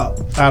 Out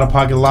of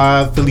Pocket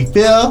Live. Philly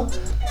Phil.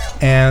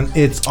 And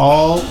it's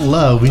all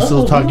love. We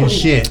still talking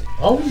shit.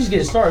 Oh, we just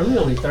getting started. We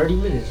only 30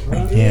 minutes,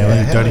 bro. Yeah,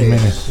 only 30 hell yeah.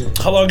 minutes.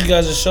 How long you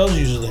guys' shows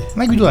usually? I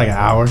think we do like an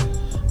hour.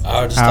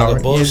 Hour just Hour.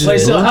 talking bullshit. Wait,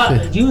 so how,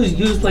 Bullshit. you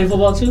was playing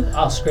football too?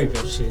 I'll scrape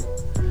your shit.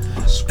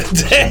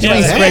 You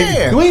ain't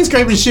scraping, you ain't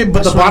scraping shit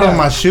but the swear to bottom of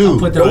God. my shoe.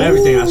 Put that on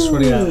everything. I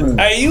swear to God.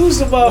 I used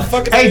the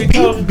motherfucking. Hey,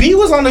 B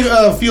was on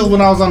the field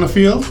when I was on the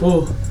field.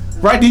 Ooh.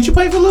 Right? Did you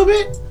play for a little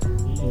bit?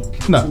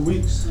 No.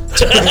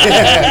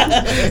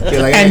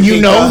 Feel like I And you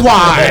kicked know off.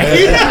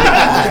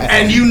 why.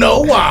 And you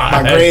know why.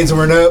 My grades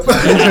weren't up.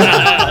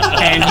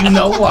 And you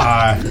know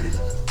why.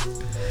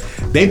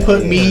 They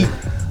put me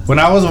when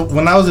I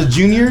was a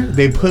junior.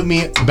 They put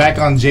me back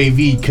on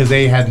JV because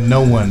they had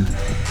no one,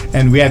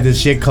 and we had this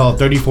shit called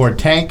 34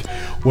 tank,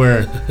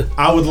 where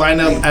I would line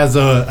up as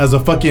a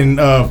fucking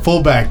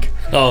fullback.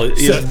 Oh,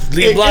 So yeah.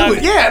 Lead block.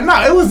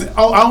 it was.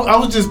 I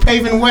was just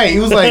paving way.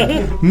 It was like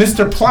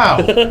Mr. Plow.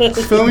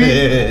 Feel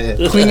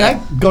me? Clean. I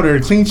go there,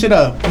 clean shit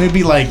up, and it'd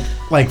be like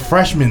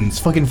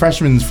fucking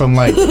freshmen from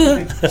like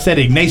St.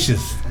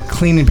 Ignatius,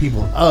 cleaning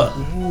people up.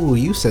 Ooh,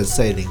 you said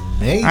St.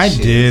 Ignatius. I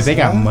did. They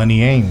got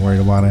money. I ain't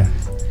worried about it.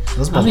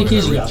 Those How many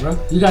kids you motherfuckers got,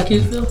 bro? You got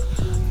kids, Phil?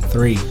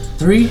 3.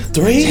 3?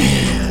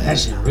 That That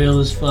shit real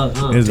as fuck,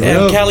 huh? It's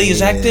Damn, real. Cali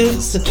is active.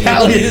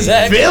 Cali is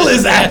active. Phil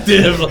is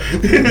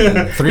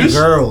active. 3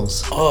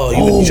 girls. Oh,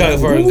 you trying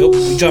for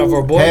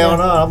a boy? Hell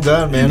no, I'm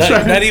done, man.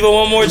 Not even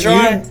one more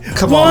try.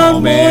 Come One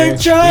on, man. more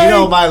try. You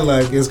know my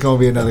luck. It's gonna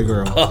be another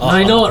girl.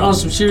 I know it on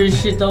some serious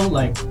shit though.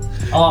 Like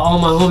all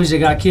my homies that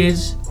got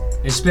kids,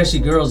 especially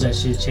girls, that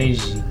shit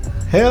changes you.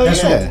 Hell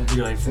That's yeah. what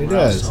you know. For It real,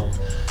 does. So,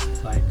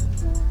 like,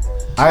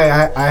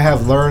 I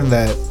have learned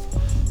that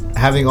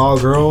having all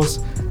girls,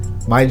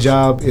 my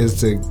job is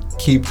to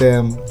keep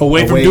them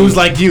Away from dudes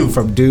like you.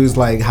 from dudes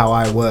like how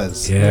I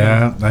was.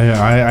 Yeah,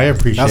 I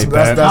appreciate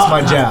that. That's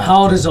my job.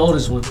 How old is the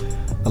oldest one?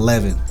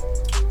 11.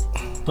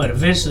 But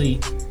eventually,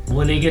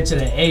 when they get to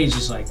the age,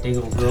 it's like they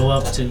gonna grow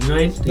up to, you know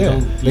what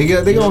I mean?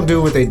 Yeah, they gonna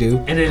do what they do.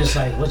 And then it's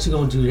like, what you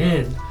gonna do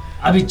then?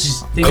 I be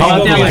just thinking Come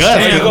about on, that. Like,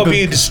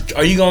 guys.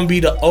 Are you gonna be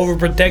the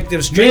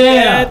overprotective straight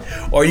Yeah. dad,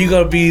 or are you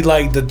gonna be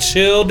like the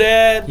chill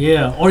dad?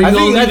 yeah. Or you I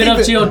gonna think- I leave it think up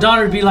the- to your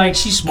daughter to be like,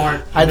 she's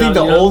smart. I think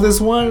the you know?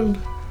 oldest one,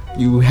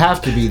 you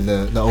have to be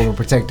the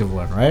overprotective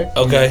one, right?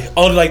 Okay.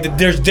 Oh, like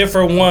there's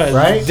different ones,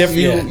 Right?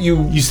 Different.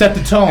 You You set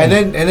the tone. and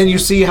then you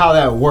see how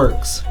that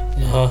works,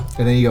 Uh-huh.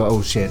 and then you go,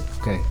 oh shit,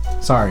 okay,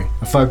 sorry,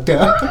 I fucked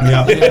up.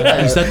 yeah.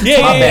 You set the Yeah,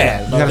 tone. yeah,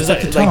 yeah. You gotta It's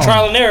set like, the like tone.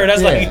 trial and error.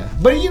 That's Yeah.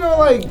 But you know,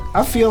 like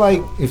I feel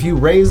like if you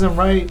raise them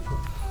right,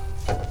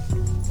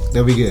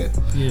 they'll be good.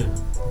 Yeah.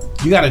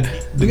 You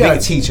gotta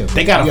teach them.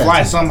 They gotta You fly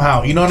teach 'em.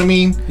 somehow. You know what I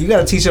mean? You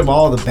gotta teach them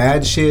all the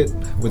bad shit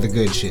with the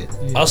good shit.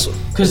 Also,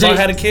 'Cause if I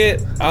they- had a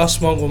kid, I'll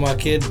smoke with my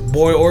kid,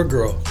 boy or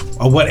girl.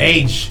 Or what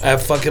age? At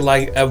fucking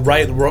like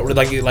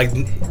like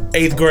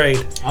 8th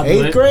grade. I'll do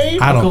 8th it. grade?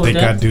 I cool don't with think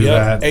that. I'd do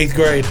Yeah, that. 8th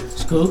grade.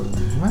 It's cool.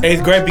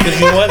 8th grade because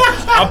you know what?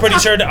 I'm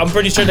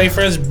pretty sure they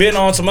friends been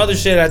on some other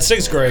shit at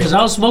 6th grade. Because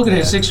I was smoking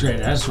in 6th grade.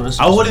 That's what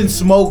I wouldn't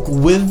smoke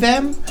with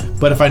them,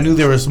 but if I knew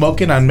they were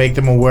smoking, I'd make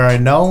them aware I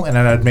know, and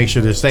then I'd make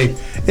sure they're safe.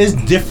 It's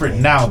different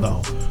now,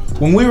 though.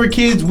 When we were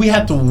kids, we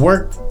had to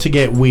work to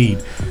get weed.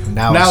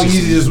 Now Now it's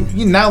just-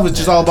 now it's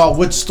just all about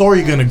which store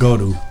you're gonna go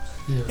to.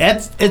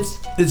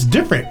 It's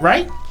different,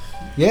 right?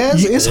 Yeah,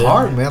 it's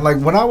hard, man. Like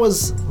when I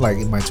was like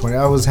in my 20s,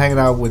 I was hanging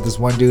out with this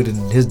one dude,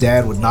 and his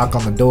dad would knock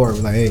on the door and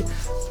be like, "Hey,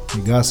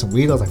 you got some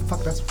weed?" I was like,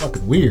 "Fuck, that's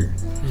fucking weird."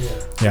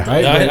 Yeah.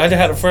 Right? Yeah, But- I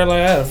had a friend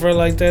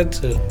like that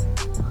too.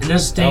 And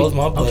that's the That thing. was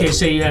my blood. Okay,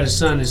 say you had a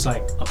son, it's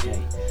like, okay.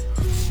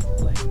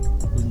 Like,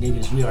 with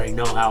niggas, we already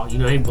know how, you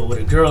know what I mean? But with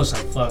a girl, it's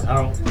like, fuck, I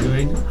don't, you know what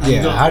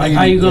I mean?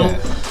 How you go,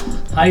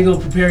 how you gonna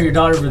prepare your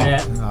daughter for that?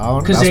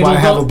 That's why I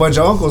have a bunch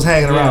of uncles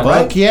hanging around,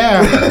 right? Fuck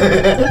yeah.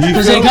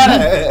 Because they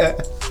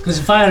gotta, because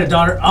if I had a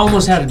daughter, I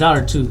almost had a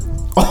daughter too.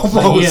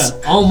 Almost.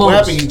 Yeah, almost. What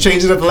happened? You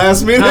changed it at the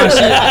last minute? Nah,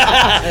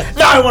 shit.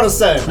 No, I want to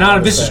say. Nah,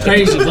 the bitch was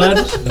crazy, blood.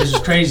 This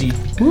was crazy.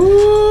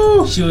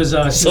 She was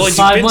So you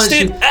 5 bitched months.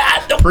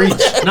 it? Preach.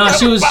 No,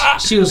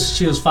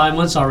 she was 5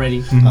 months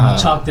already. I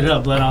chalked it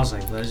up, but I was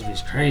like, blood, this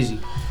bitch crazy.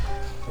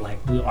 Like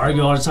we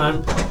argue all the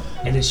time,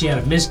 and then she had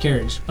a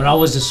miscarriage. But I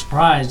wasn't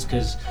surprised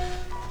because,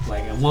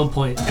 like at one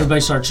point,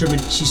 everybody started tripping.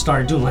 She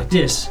started doing like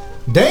this.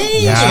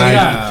 Damn.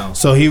 Yeah.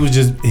 So he was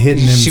just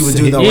hitting him. She was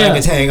doing the Yeah.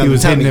 orangutan on He the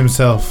was hitting tummy.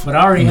 himself. But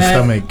I already in the had.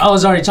 stomach. I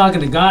was already talking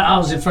to God. I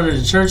was in front of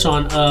the church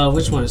on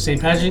which one? St.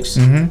 Patrick's.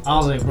 Mm-hmm. I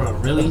was like, bro,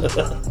 really?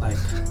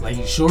 like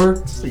you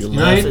sure? You know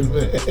what I mean?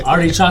 Laughing. I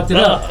already chalked it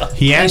up.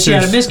 He And she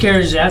had a answers.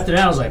 miscarriage. After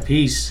that, I was like,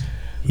 peace.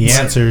 He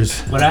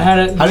answers. But I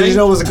had a. How did you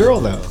know it was a girl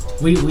though?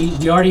 We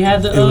already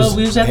had the. was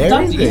We was at the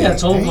doctor. everything. Yeah, I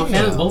told my Damn.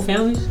 family, both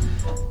families.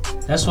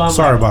 That's why I'm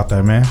Sorry like, about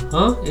that, man.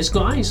 Huh? It's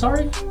cool. I ain't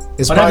sorry.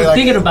 It's But I've probably been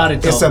thinking about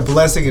it, though. It's a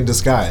blessing in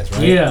disguise,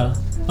 right? Yeah.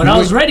 But I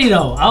was ready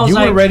though. I was You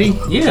like, were ready?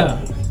 Yeah.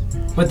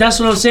 But that's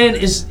what I'm saying.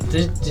 Is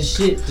this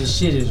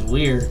shit is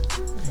weird.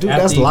 Dude,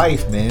 After that's you-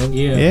 life, man.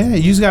 Yeah. Yeah,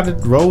 you just got to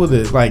roll with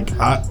it. Like,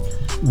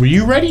 were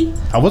you ready?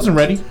 I wasn't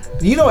ready.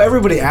 You know,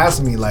 everybody asks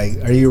me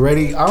like, "Are you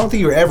ready?" I don't think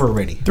you're ever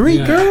ready. 3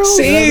 Yeah. girls.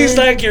 Seems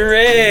like you're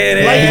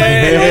ready.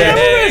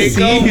 Hey,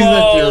 Come seems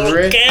like on, you're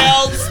ready.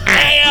 girls,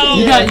 damn.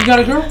 You got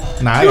a girl?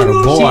 Nah, I got a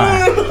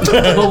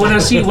boy. But when I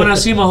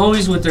see my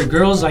homies with their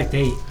girls, like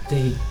they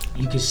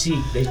you can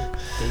see they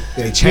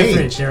They different.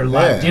 change. They're a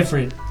lot Yeah.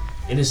 different,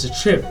 and it's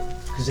a trip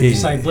because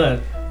it's Yeah. like,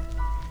 blood.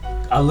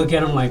 I look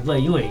at them like,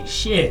 blood, you ain't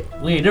shit.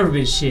 We ain't never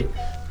been shit.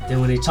 Then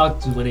when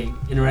they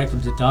interact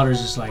with the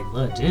daughters, it's like,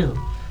 blood, damn,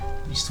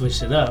 you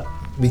switched it up.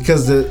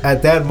 Because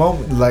at that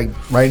moment, like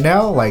right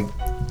now, like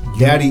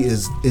daddy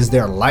is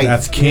their life.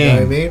 That's You king. know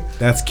what I mean?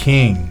 That's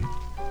king.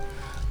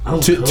 I'm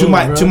To cool,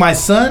 bro. my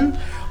son,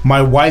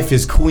 my wife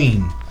is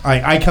queen.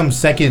 I come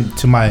second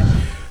to my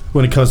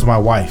when it comes to my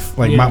wife.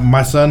 Like Yeah.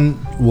 my son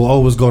will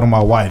always go to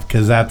my wife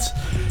because that's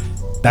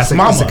It's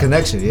mama. a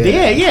connection.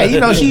 Yeah. Yeah. You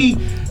know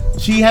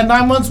she had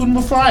 9 months with me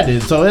before I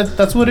did, so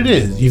that's what it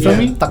is. You feel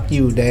me? Fuck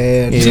you,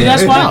 dad. See,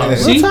 that's why. Real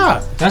See,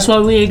 talk. that's why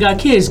we ain't got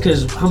kids.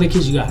 Cause how many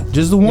kids you got?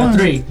 Just the You got one.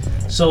 3.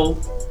 So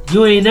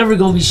you ain't never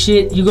gonna be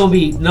shit. You gonna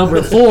be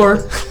number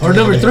 4 or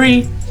number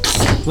 3.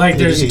 Like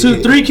there's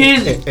 3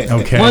 kids.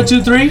 Okay. 1,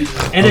 2, 3,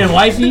 and then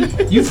wifey.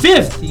 You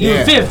 5th. You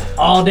Yeah. 5th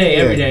all day,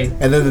 every day.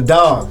 And then the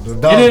dog. The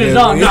dog. And then the is-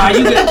 dog.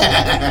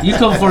 Nah, you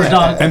come for a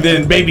dog. And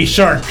then baby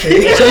shark.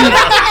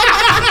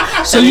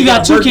 So you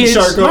got 2 Turkey kids.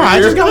 shark No, over I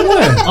here. just got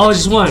one. Oh,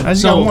 just one. I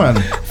just so, got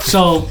one.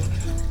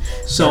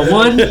 So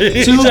 1,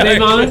 2, baby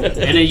mama, and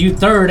then you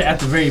 3rd at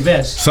the very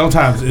best.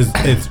 Sometimes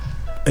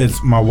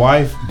it's my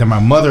wife, then my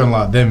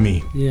mother-in-law, then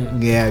me. Yeah.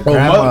 Yeah, Oh,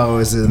 grandma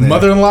was in there.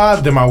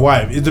 Mother-in-law, then my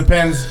wife. It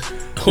depends.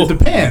 It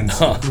depends.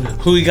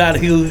 Who get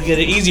it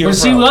easier But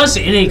see, from? with us,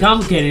 it ain't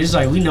complicated. It's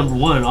like we number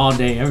 1 all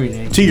day, every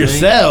day. To You know what I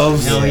mean?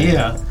 yourselves. Hell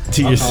yeah.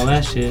 To Fuck your- all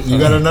that shit. You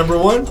got a number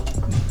 1?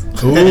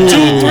 2,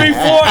 3,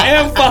 4,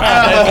 and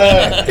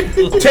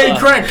 5. 10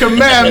 crack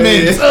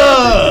commandments.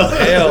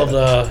 Hell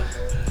no.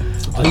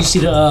 Oh, you see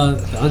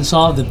the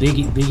Unsolved, the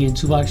Biggie and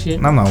Tupac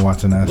shit? I'm not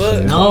watching that But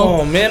shit.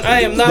 no, man,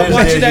 I am not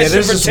watching that shit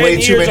there's for just 10 way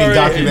years too many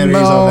already. documentaries No.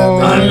 on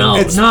that. I man. don't know.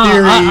 It's No, I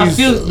theories.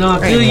 feel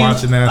I ain't you.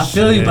 watching that I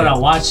feel you, shit. but I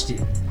watched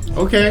it.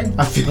 Okay.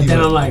 I feel But then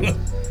I'm like,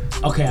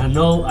 Okay, I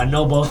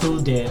know both of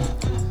them dead.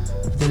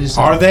 Then it's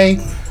Are like, they?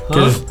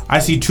 Because I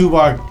see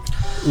Tupac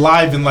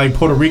live in like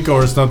Puerto Rico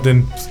or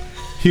something.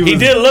 He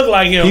did look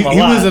like him. He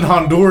was in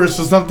Honduras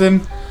or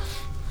something.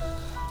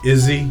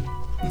 Is he?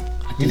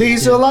 You think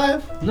he's still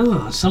alive?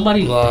 No,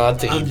 somebody. No, I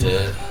think he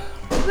dead.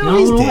 No,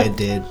 he's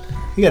dead.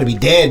 He gotta be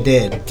dead.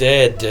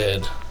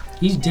 Dead.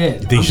 He's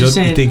dead. You I'm just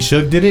saying, think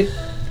Suge did it?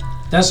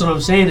 that's what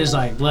I'm saying is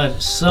like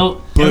blood.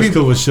 So Bugs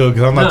cool with Suge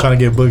because I'm not trying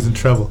to get Bugs in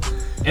trouble.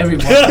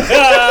 everyone.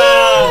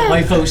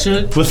 White folks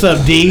should. What's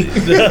up, D?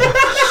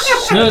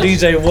 Should.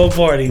 DJ one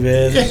party,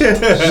 man.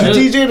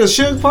 DJ the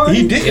Suge party?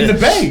 He did in the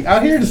Bay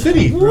out here in the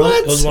city. It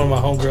was one of my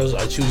homegirls.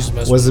 I choose to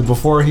mess Was it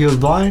before he was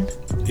blind?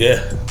 with. Yeah.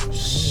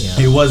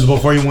 He was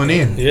before he went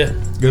in. Yeah.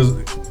 It was,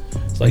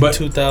 It's like But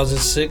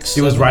 2006.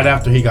 it was right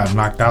after he got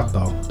knocked out,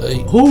 though.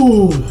 Hey,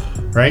 Who?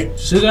 Right?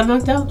 Should got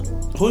knocked out?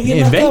 who you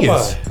In getting Vegas.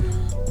 knocked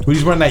out When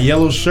he's wearing that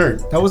yellow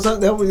shirt. That was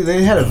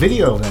they had a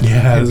video of that. Yeah,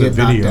 Him there's a getting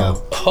knocked video.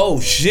 out. by?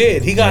 Oh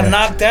shit, he got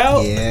knocked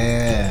out.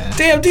 Yeah.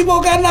 Damn,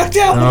 Debo got knocked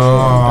out.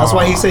 Oh. That's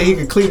why he said he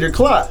could clean your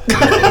clock.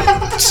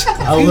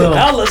 I He will.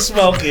 hella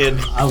smoking.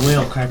 I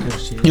will crack that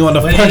shit. You want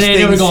the But first it ain't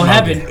thing never gonna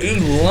happen.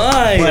 You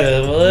lying,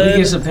 When we bud.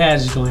 get some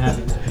pads, it's gonna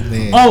happen.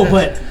 Man. Oh,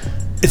 but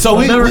So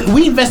Remember-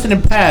 we invested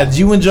in pads.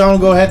 You and John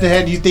go head to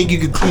head. You think you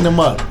could clean them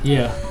up?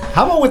 yeah.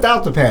 How about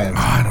without the pads?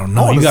 I don't I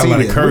know. wanna You got a see lot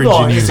of this. courage We're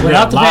going in you. Instagram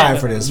Without the live pad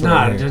for this.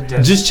 Nah, right here.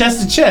 Just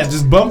chest to chest.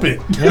 Just bump it.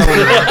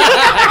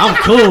 I'm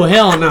cool.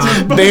 Hell no.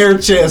 Bare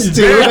chest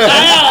too.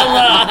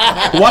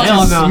 Watch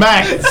Hell it no.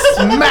 smack.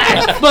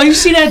 Smack. But you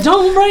see that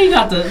dome, bro? He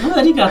got the.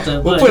 He got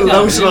the. We'll what, put he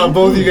got lotion on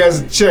both of you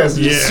guys' chests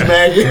and just Yeah.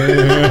 smack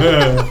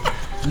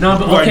it. No,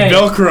 but Or okay.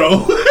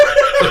 Velcro.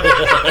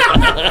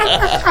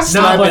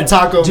 Slapping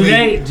taco do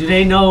meat.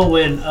 they know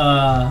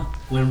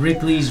when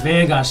Rick Lee's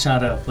van got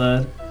shot up,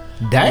 bud?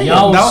 Damn.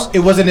 Y'all- No, it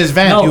wasn't his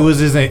van. No. It was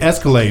his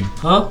Escalade.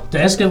 Huh?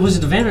 The Escalade was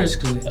it the van or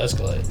Escalade?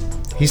 Escalade.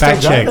 He still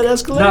Fact got check. that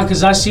Escalade? No,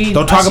 because I seen.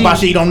 Don't talk I about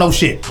seen, shit you don't know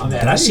shit. My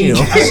bad.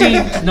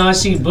 I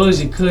seen Bugs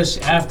and Kush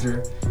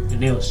after, and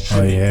they was Oh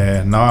tripping.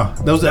 yeah, nah.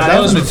 That was Nah,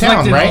 that was in the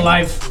town, reflected on right?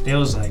 life. They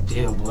was like,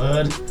 damn,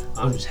 blood.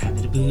 I'm just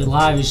happy to be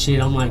alive and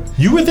shit. I'm like,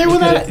 You were there with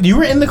that? You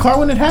were in the car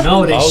when it happened?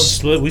 no, I they was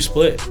split. We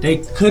split. they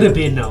could have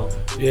been no.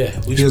 Yeah,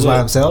 we He was split. by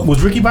himself?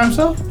 Was Ricky by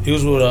himself? He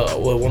was with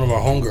one of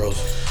our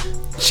homegirls.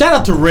 Shout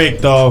out to Rick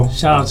though.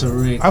 Shout out to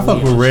Rick. I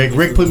fuck with Rick.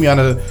 Rick put me on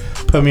a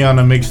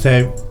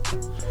mixtape.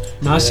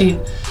 No, I seen.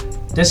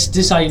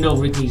 This how you know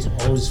Rick Lee's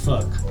old as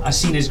fuck. I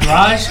seen his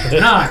garage.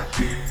 Nah,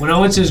 when I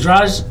went to his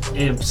garage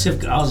in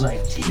Pacific, I was like,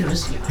 damn,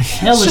 this guy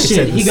hella Shit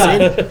shit. in He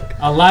the got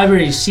a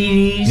library of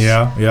CDs,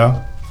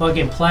 Yeah.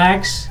 fucking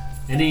plaques,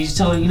 and then he's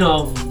telling And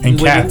when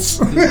cats.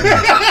 No,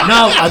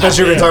 I thought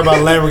you were talking about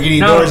Lamborghini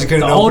no. doors you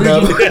couldn't The open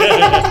older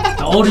up.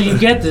 the older you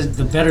get,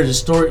 the better the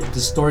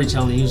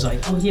storytelling. He was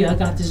like, oh yeah, I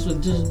got this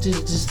with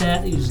this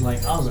that. He was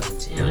like, I was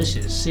like, damn, this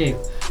shit is sick.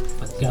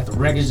 But you got the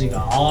records, you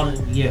got all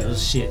the it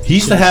was shit. He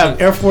used to Shit was have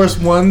sick. Air Force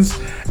Ones,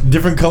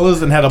 different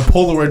colors, and had a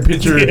Polaroid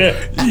picture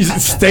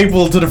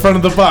stapled to the front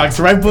of the box.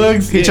 Right,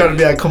 Bugs? He tried to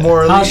be like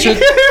Kimura How Lee. shook?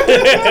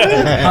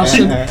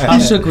 How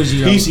shook was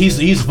you?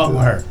 He's fucking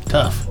with her.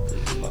 Tough.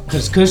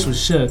 Because Kush was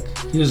shook.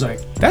 He was like,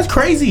 That's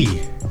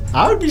crazy.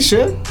 I would be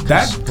shit.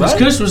 That because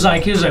Kush was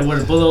like, where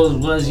the bullet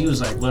was. He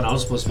was like, well, I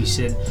was supposed to be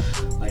sitting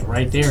like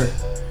right there,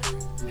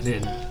 and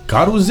then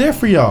God was there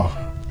for y'all.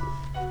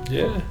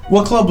 Yeah.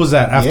 What club was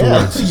that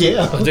afterwards? I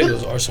Yeah. think it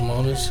was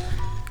Arsemonis.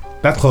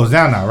 That's closed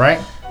down now, right?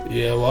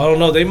 Yeah, well, I don't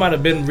know. They might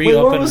have been Wait,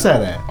 where re-upping. was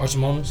that at?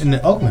 Arsemonis? In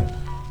the Oakland.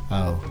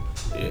 Oh.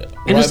 Yeah.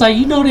 and it's like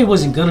they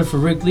wasn't gunning for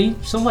Rick Lee.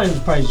 Somebody was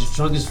probably just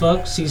drunk as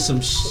fuck, see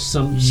some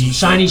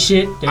shiny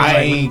shit. They was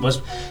I-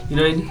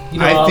 like,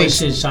 I all think- this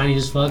shit shiny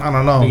as fuck. I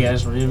don't know. Big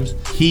ass rims.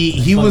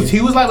 He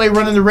was like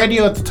running the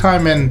radio at the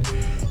time, and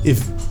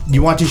if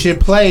you want your shit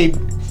played,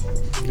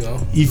 You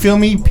know? you feel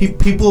me?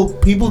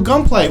 People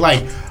gunplay.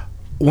 Like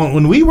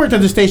when we worked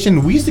at the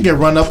station, we used to get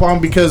run up on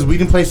because we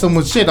didn't play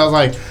someone's shit. I was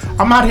like,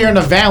 I'm out here in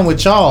a van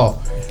with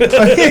y'all. You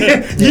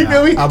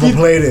feel me? I'm gonna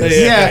play this.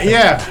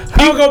 Yeah.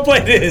 I'm gonna play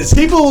this.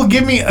 People will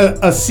give me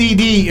a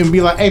CD and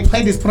be like, "Hey,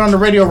 play this. Put on the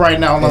radio right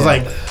now." And I was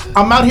like,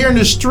 "I'm out here in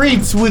the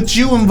streets with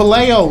you and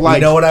Vallejo." Like,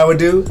 You know what I would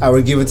do? I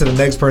would give it to the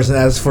next person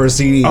that asks for a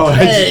CD. Oh,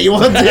 hey, you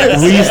want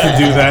this? we used to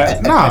do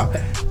that. Nah,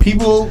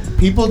 people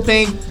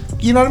think,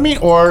 you know what I mean?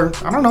 Or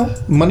I don't know,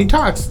 money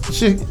talks.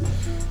 Shit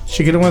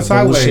get it went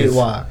sideways. Bullshit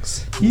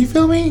walks. You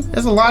feel me?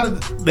 There's a lot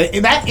of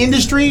that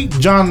industry.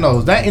 John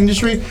knows that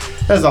industry.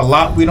 There's a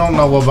lot we don't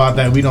know about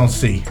that we don't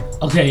see.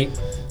 Okay,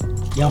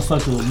 y'all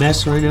fucking with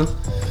Mess right now.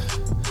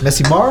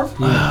 Messy Marv?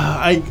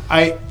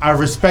 I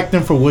respect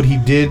him for what he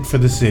did for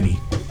the city,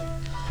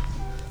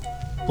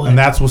 But, and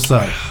that's what's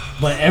up.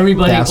 but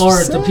everybody That's or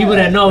what's the up. people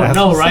that know That's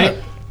know, what's right?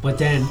 up. But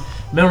then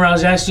remember I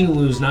was asking you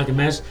when we was knocking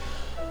Mess.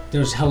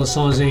 There's hella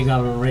songs they ain't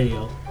got on the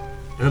radio,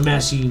 and I'm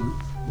asking you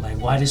like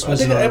why this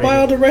wasn't on the Am I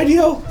radio. on the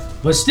radio?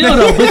 But still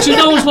though, but you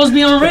know it's supposed to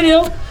be on the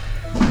radio.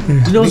 You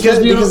know what's supposed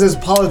to be because on? there's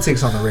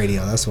politics on the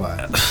radio. That's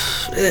why.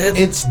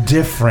 It's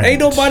different. Ain't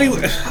nobody. I'm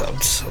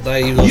not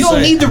even gonna You don't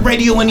say. need the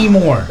radio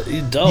anymore.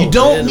 You don't. You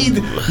don't man. need.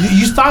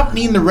 You stopped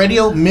needing the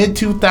radio mid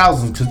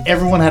 2000s because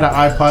everyone had an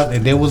iPod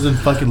and they wasn't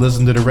fucking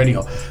listening to the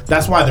radio.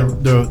 That's why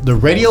the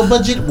radio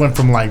budget went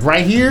from like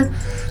right here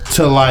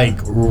to like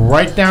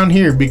right down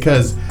here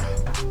because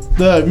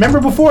remember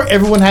before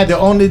everyone had their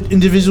own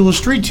individual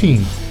street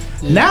team.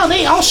 Now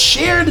they all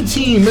share the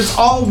team. It's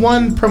all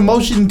one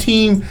promotion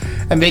team,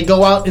 and they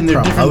go out in their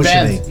different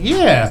bands.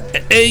 Yeah.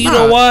 Hey, you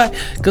know why?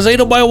 Because ain't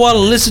nobody want to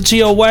listen to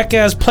your whack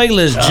ass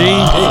playlist, G.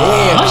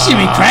 My shit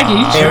be cracking.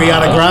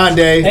 Ariana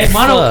Grande. Hey,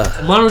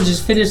 Mono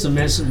just finished the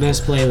mess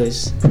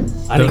playlist.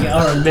 I think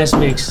or a mess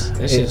mix.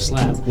 That shit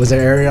slap. Was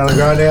there Ariana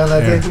Grande on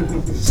that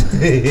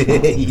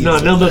thing? No,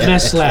 number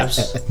mess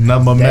slaps.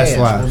 Number mess Damn.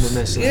 lives. Number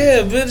mess slaps.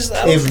 Yeah,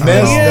 bitch. If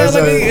Mess does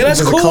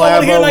that's a cool. I collabo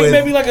want to hear like with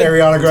maybe like a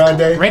Ariana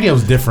Grande.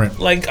 Radio's different.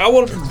 like I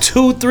want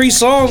 2-3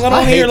 songs. I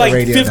don't hate hear the like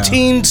radio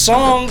 15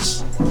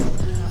 songs.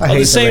 I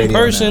the same radio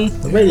person. now.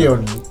 The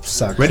radio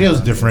sucks. Radio's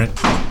different.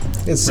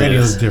 It's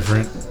Radio's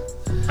different.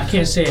 I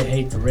can't say I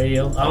hate the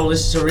radio. I don't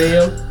listen to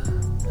radio,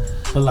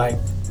 but like,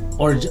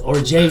 or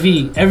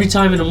JV. Every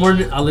time in the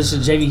morning I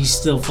listen to JV. He's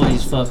still funny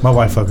as fuck. My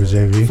wife fuck with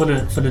JV.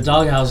 For the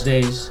Doghouse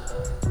days,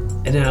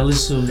 and then I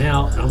listen to him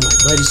now. And I'm like,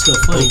 but he's still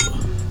funny.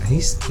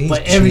 He's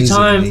But every cheesy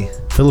time- to me.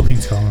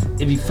 Philippines calling.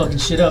 It be fucking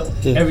shit up.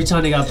 Every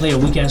time they gotta play a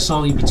weak ass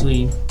song in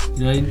between.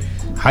 You know.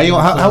 How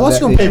else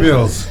you gonna pay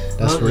bills?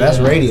 That's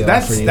radio.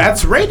 for you.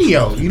 That's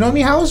radio. You know what I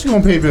mean? How else you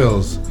gonna pay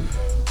bills?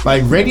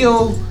 Like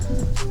radio.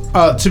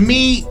 To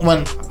me,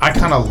 when I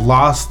kind of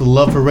lost the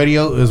love for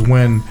radio is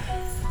when.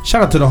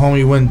 Shout out to the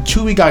homie when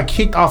Chewy got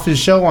kicked off his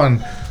show on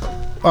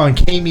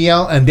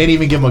KML and they didn't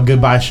even give him a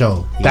goodbye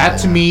show. That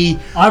to me,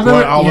 I remember-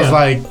 where I was yeah.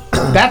 like,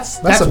 that's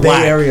a Bay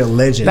whack. Area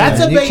legend. That's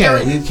man. a Bay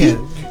Area. You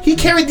can't. He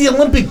carried the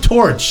Olympic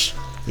torch.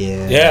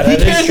 Yeah. Yeah, He that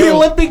is carried the true.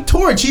 Olympic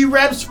torch. He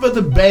raps for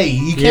the Bay.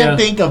 You can't Yeah.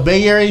 think of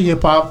Bay Area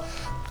hip hop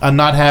and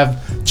not have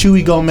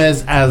Chewy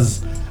Gomez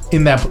as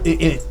in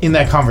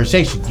that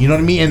conversation. You know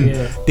what I mean? And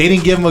Yeah. they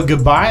didn't give him a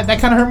goodbye. That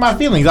kind of hurt my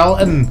feelings. I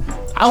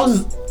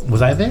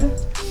was I there?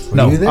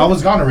 No, you there? I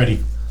was gone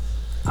already.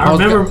 I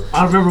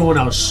remember when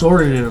I was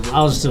shorter than him.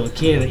 I was still a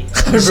kid. He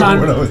was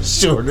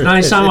shorter. No,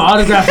 he signed my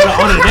autograph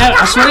on the net.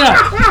 I swear to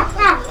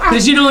God.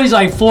 Because you know he's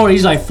like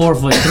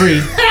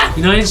 4'3".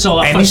 You know, and so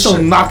And for he's still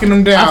sure, knocking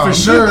him down. I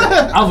was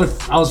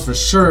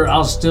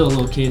still a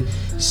little kid.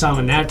 He signed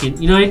my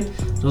napkin. You know,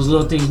 those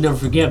little things you never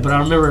forget. But I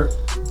remember,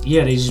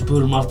 yeah, they just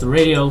booed him off the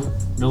radio.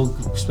 No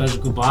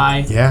special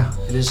goodbye. Yeah.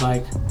 And it's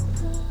like,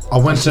 I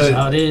went this is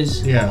how to it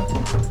is. yeah.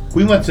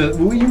 We went to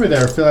you were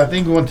there, Phil. I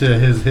think we went to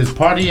his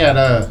party at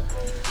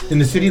in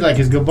the city, like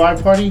his goodbye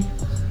party.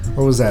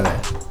 Where was that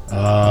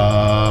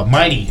at?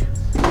 Mighty.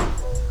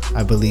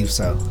 I believe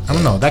so. I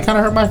don't know. That kind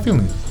of hurt my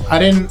feelings. I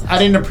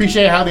didn't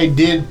appreciate how they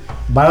did.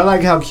 But I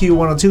like how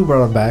Q102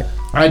 brought him back.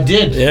 I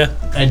did. Yeah.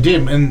 I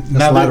did. And That's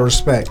now a lot of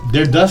respect.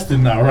 they're dusted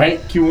now, right?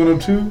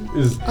 Q102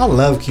 is. I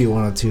love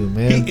Q102,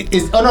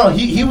 man.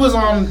 He was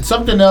on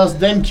something else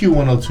than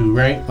Q102,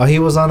 right? He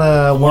was on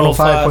a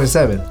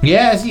 105.7.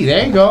 Yeah. See,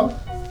 there you go.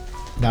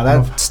 Now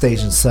that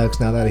station sucks.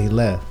 Now that he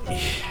left.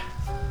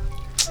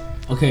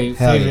 Okay,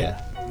 Hell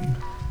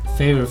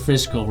favorite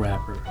Frisco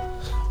rapper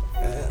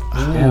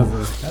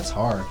ever. That's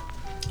hard.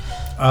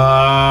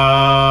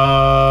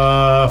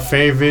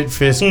 Favorite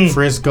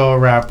Frisco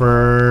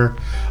rapper.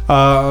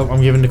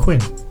 I'm giving to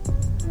Quinn.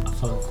 I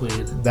fuck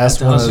Quinn. That's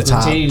The one of hustle the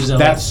top. continues, though.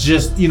 That's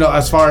just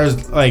as far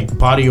as like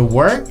body of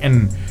work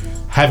and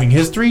having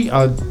history.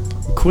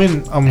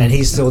 Quinn. And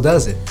he still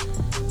does it.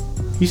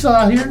 He's still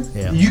out here.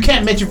 Yeah. You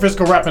can't mention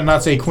Frisco rap and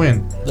not say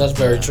Quinn. That's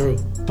very true.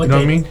 But You know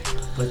what I mean?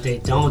 But they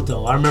don't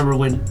though. I remember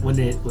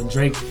when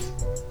Drake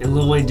and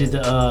Lil Wayne did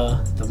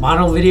the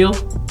Mono video.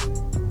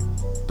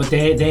 But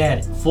they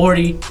had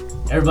 40.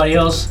 Everybody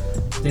else,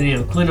 they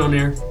didn't have Quinn on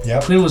there.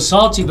 Yep. Quinn was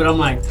salty, but I'm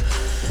like,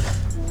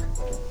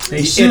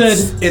 they should.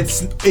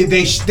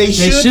 They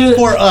should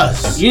for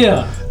us.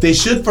 Yeah. They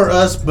should for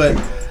us, but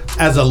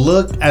as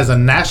a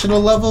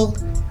national level,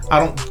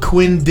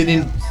 Quinn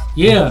didn't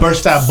Yeah.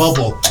 burst that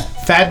bubble.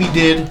 Fabi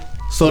did,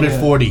 so did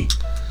 40.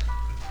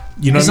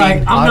 You know It's what I like,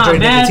 mean? I'm Andre not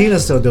mad.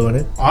 Nicotina's still doing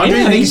it. Andre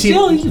Yeah, he's Nicotina- still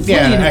fully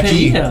independent,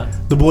 actually, yeah.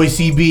 the boy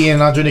CB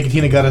and Andre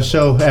Nicotina got a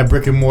show at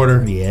Brick and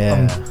Mortar.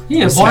 Yeah.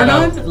 Yeah, What's bar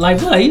that none.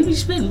 Like what? He be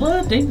spitting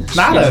what? They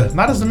Not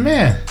as a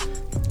man.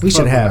 We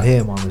should have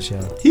him on the show.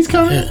 He's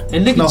coming.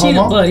 And No Nicotina,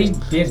 homo? but he's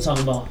been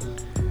talking about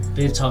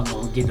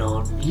getting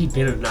on. He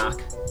been a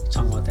knock.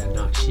 Talking about that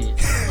knock shit.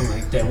 I'm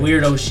like that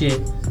weirdo shit.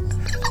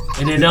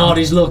 And then all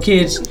these little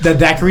kids, The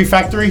Daiquiri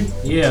Factory.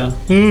 yeah.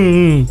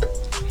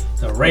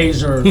 The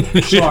razor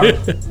sharp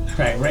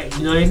crack, right?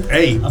 You know what I mean?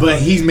 Hey,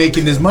 but he's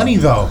making his money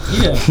though.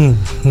 Yeah.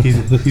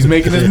 He's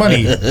making his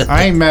money.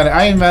 I ain't mad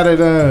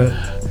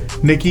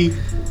at Nikki.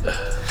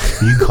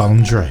 You call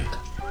him Dre.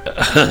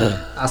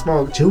 I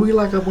smoke Chewy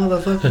like a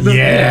motherfucker.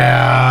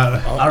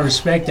 Yeah. I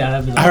respect that.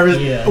 I'd be like,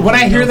 yeah. When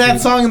I hear that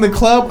song in the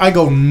club, I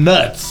go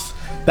nuts.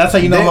 That's how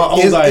you know how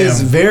old I It's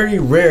am. very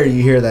rare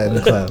you hear that in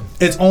the club.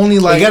 It's only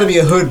It like got to be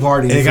a hood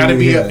party. it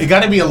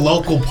got to be a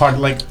local party.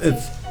 Like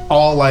it's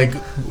all like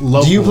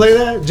local. Do you play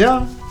that,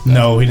 John?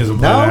 No, he doesn't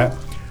play No? that.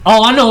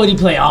 Oh, I know what he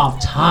play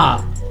off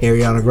top.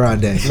 Ariana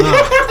Grande.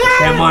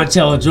 That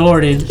Montel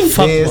Jordan.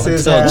 Fuck This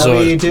is Montel how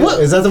Jordan. we do.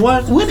 Is that the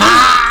one?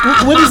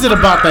 What is it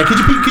about that?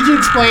 Could you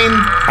explain?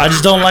 I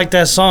just don't like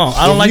that song.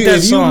 I don't like that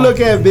If song. you look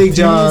at Big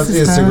John's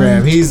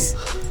Instagram, he's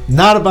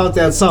not about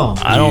that song.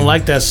 I don't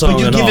like that song But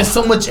you at give all. it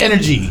so much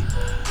energy.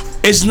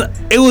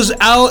 It was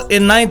out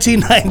in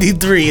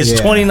 1993. It's Yeah.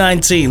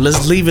 2019.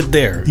 Let's leave it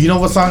there. You know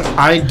what song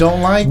I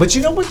don't like? But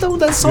you know what though?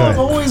 That song ahead.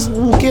 always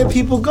will get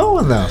people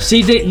going though.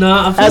 See,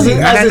 I As feel a,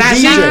 you. as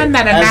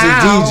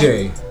a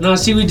DJ, No,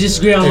 see, we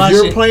disagree on a lot if of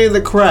you're shit. playing the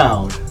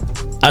crowd,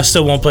 I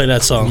still won't play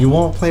that song. you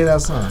won't play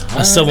that song.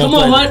 I still won't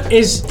Come on, play. what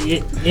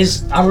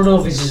is? I don't know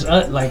if it's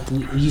just like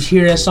you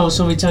hear that song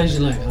so many times,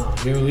 you're like, oh,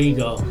 here we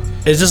go.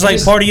 It's just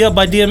like "Party Up"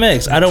 by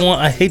DMX.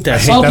 I hate that I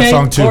hate song. that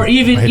song too. Or I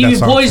hate that even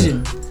song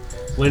Poison.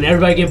 When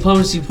everybody get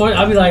pumped to see Poison,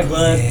 I'll be like,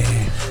 but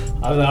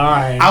I'll be like, all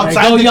right,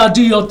 Outside go, the- y'all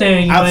do your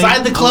thing. you Outside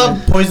ain't- the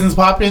club, Poison's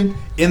popping.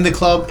 In the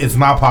club, it's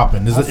not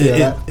popping. I feel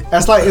that.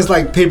 That's like it's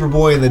like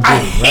Paperboy in the I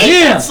gym, hate right?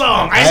 Yeah. that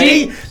song. I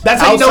See? hate.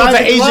 That's how you know it's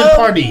an the Asian club,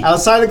 party.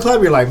 Outside the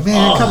club, you're like,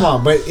 man, come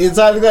on. But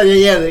inside the club,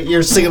 yeah,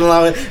 you're singing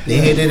along.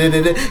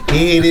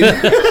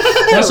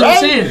 That's what I'm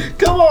saying.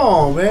 Come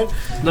on, man.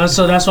 No,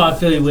 so that's why I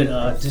feel you with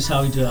just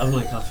how we do it. I'm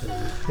like, I feel you.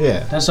 Yeah.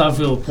 That's how I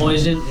feel with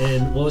Poison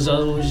and what was the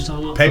other one you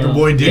talking about?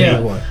 Paperboy Diddy. Yeah.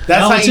 That's That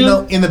how one you too?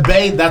 know in the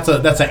Bay. That's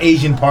an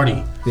Asian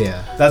party.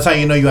 Yeah. That's how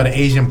you know you got an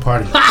Asian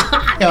party.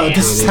 Yo,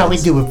 this is how we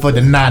do it for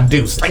the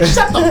non-deuce. Like,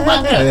 shut the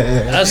fuck up.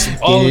 That's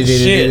old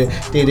shit.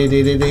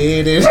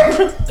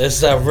 It's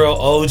that real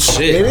old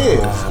shit. It is.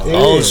 It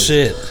Old is.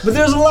 shit. But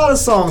there's a lot of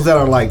songs that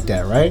are like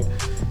that, right?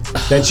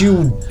 That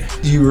you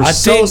were I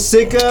so think-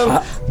 sick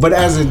of, but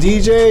as a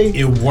DJ,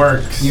 It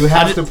works. you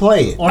have to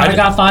play it. Or I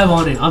got 5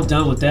 on it. I'm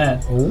done with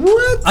that.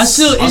 What? I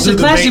still, it's do a the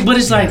classic, bait. but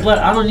it's like, Yeah. what?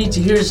 I don't need to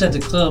hear this at the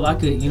club. I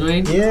could, you know what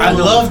I mean? Yeah. I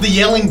love the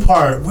yelling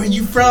part. Where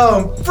you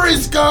from?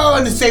 Frisco,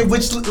 and to say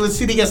which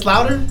city gets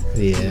louder.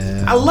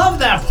 Yeah. I love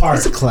that part.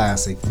 It's a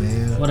classic,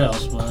 man. What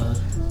else, man?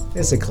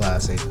 It's a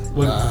classic.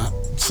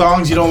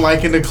 Songs you don't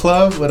like in the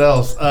club. What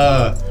else?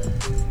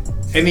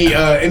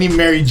 Any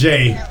Mary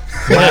J.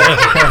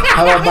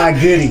 How about My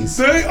Goodies?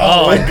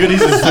 Oh my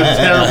goodness, it's a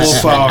terrible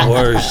song.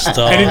 Worst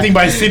dog. Anything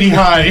by City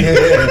High.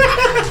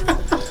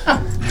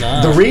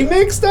 The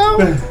remix,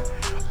 though?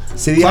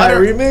 City High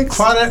remix?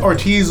 Claudette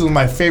Ortiz was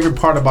my favorite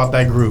part about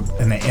that group,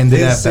 and they ended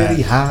This at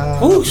City that.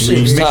 High. Ooh,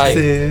 she was tight.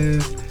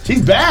 Remixes.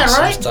 She's bad,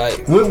 She right? was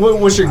tight. What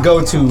was your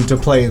go-to to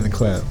play in the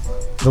club?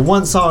 The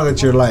one song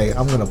that you're like,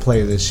 I'm gonna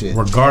play this shit.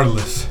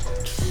 Regardless.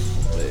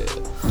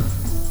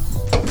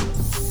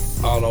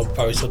 I don't know.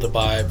 Probably something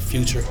by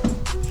Future.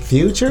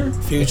 Future?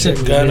 Future,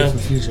 Except Gunna. for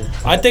Future.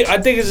 I think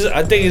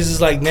it's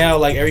just like now,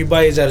 like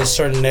everybody's at a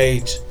certain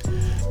age,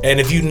 and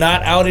if you're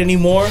not out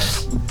anymore,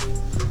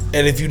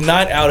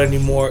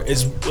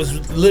 it's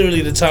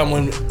literally the time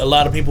when a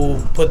lot of people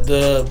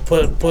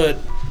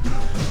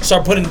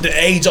start putting the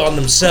age on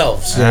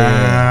themselves.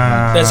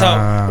 That's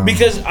how,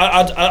 because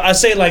I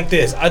say it like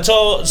this. I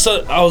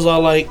was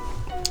all like,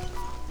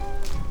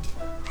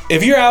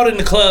 if you're out in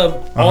the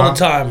club all the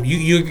time,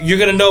 you're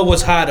gonna know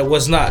what's hot and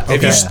what's not. If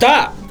Okay. you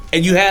stop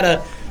and you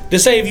had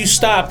if you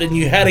stopped and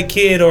you had a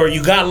kid or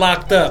you got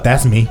locked up,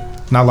 That's me.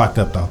 Not locked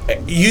up though.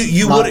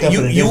 you Locked up in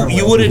a wouldn't different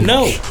way. wouldn't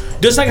know.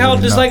 Just like how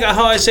Wouldn't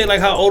know. I say like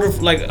how older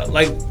like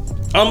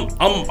I'm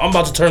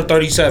about to turn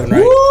 37,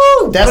 right?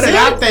 Woo! That's Put it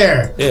out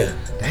there. Yeah.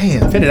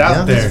 Damn. Put it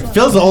out there.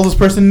 Phil's the oldest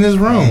person in this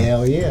room.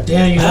 Hell yeah.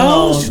 Damn, you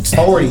Oh, know.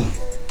 40.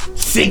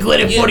 Sick with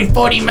it,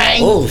 40, man.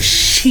 Oh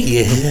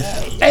shit.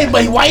 Hey,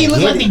 but why you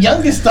look like the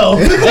youngest though?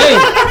 Hey,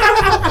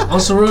 on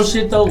some real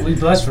shit though, we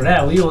blessed for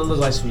that. We don't look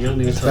like some young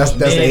niggas. That's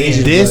Man,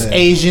 Asian. This But-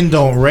 Asian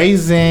don't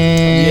raisin.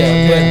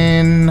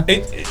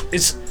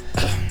 It's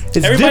It's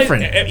everybody,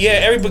 different.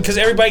 Yeah, because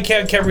everybody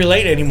can't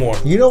relate anymore.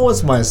 You know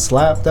what's my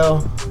slap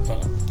though?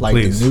 Like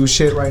Please. the new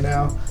shit right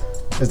now?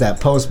 Is that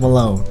Post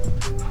Malone.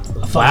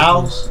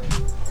 Wow.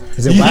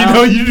 Is it You Wow?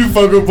 know you do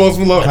fuck with Post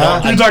Malone.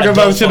 Huh? You talking I about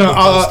don't shit fuck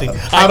on with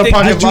Posty. out of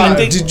pocket Did you-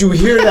 vibe. Did you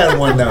hear that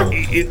one though?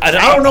 I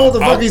don't know what the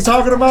fuck he's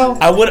talking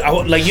about. I would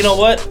like, you know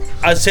what?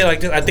 I'd say like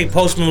this. I think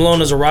Post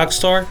Malone is a rock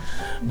star,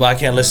 but I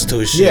can't listen to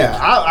his shit. Yeah,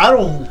 I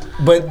don't.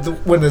 But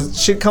when the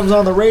shit comes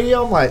on the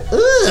radio, I'm like,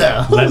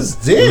 ugh, who's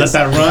this? let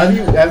that run.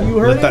 Have you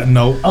heard Let that it?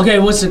 no. Okay,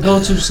 what's the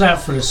go-to slap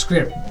for the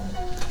script?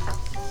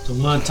 The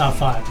one top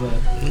 5, but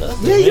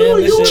Yeah,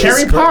 you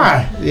Cherry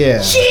pie.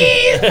 Yeah.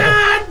 Cheese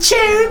pie,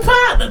 cherry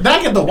pie.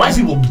 Back at the white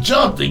people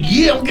jumped.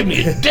 Yeah, give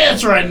me a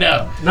dance right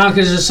now. no,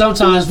 because there's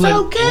sometimes It's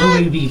okay.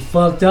 when we be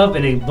fucked up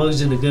and ain't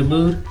Bugs in a good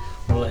mood,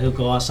 or like he'll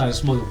go outside and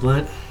smoke a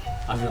blunt.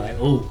 I'll be like,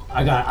 oh,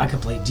 I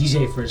could play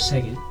DJ for a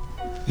second.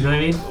 You know what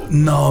I mean?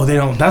 No, they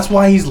don't. That's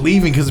why he's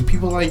leaving, because of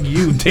people like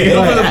you.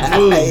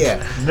 Damn.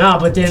 Yeah. Nah,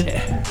 but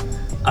then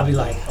I'll be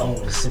like,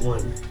 oh, it's the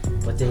one.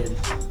 But then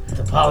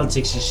the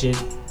politics and shit.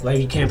 Like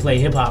you can't play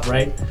hip hop,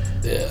 right?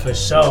 Yeah. For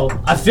sure.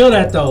 I feel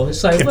that though.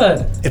 It's like,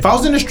 what? If I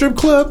was in a strip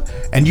club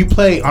and you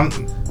play on,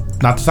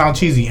 not to sound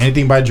cheesy,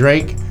 anything by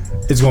Drake,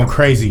 it's going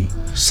crazy.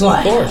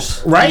 Slap. Of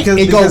course. Right?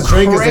 Because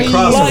Drake is the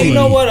crossover. Well, you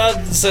know what?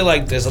 I'd say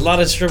like there's a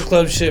lot of strip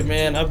club shit,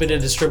 man. I've been in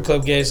the strip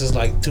club game since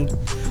like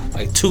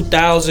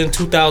 2000,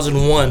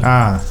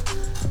 2001.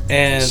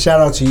 And shout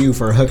out to you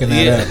for hooking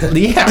that up.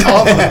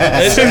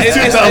 It's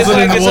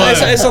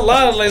a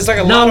lot of it's like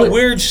a lot of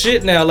weird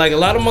shit now. Like a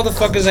lot of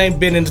motherfuckers ain't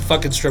been in the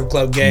fucking strip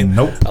club game.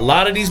 Nope. A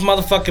lot of these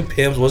motherfucking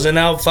pimps wasn't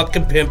out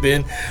fucking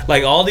pimping.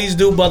 Like all these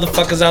new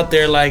motherfuckers out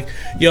there. Like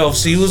yo,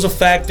 see who's a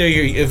factor.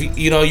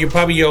 You're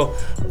probably your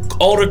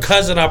older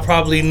cousin I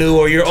probably knew,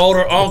 or your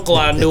older uncle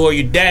I knew, or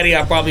your daddy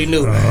I probably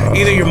knew.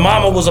 Either your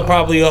mama was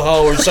probably a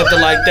hoe or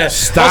something like that.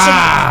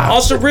 Stop.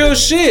 On some real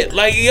shit.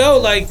 Like yo,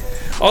 like.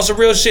 On some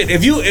real shit.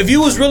 If you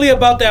was really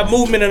about that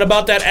movement and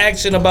about that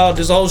action, about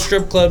this whole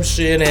strip club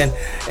shit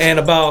and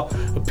about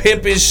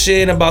pimping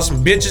shit and about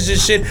some bitches and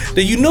shit,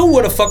 then you knew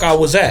where the fuck I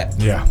was at.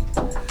 Yeah.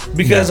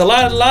 Because a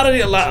lot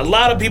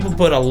of people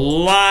put a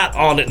lot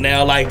on it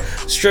now, like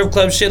strip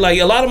club shit. Like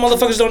a lot of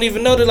motherfuckers don't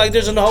even know that like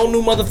there's a whole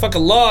new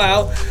motherfucking law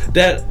out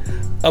that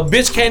a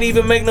bitch can't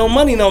even make no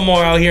money no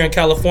more out here in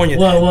California.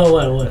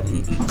 What?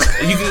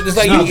 It's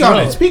like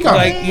Speak on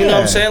it. You know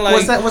what I'm saying?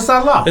 Like what's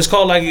that law? It's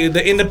called like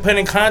the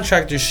independent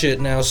contractor shit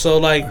now. So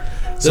like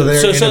So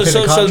they're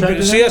independent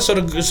contractors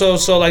now?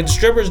 So like the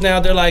strippers now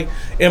they're like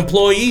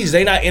employees.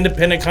 They not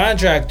independent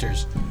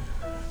contractors.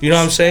 You know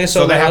what I'm saying?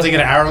 So they have to get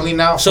an hourly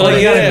now? So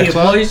They yeah, gotta be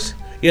employees?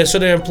 yeah, so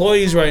they're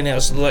employees right now,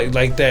 so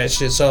like that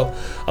shit. So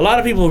a lot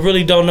of people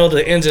really don't know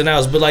the ins and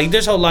outs, but like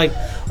there's a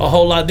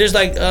whole lot. There's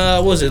like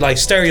what was it like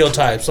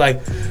stereotypes?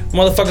 Like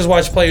motherfuckers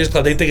watch Players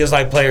Club, they think it's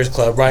like Players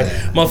Club, right?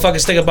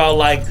 Motherfuckers think about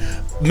like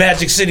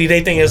Magic City,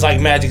 they think it's like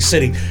Magic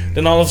City.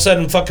 Then all of a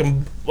sudden,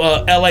 fucking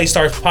LA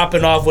starts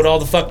popping off with all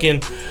the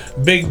fucking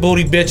big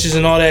booty bitches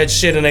and all that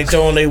shit, and they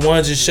throwing their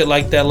ones and shit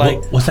like that.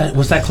 Like What's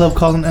that club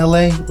called in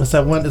LA? What's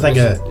that one?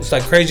 It's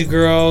like Crazy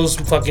Girls,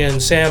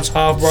 fucking Sam's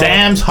Hofbra.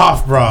 Sam's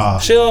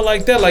Hofbra. Shit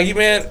like that. Like you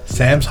man.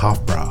 Sam's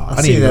Hofbra.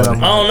 I see that on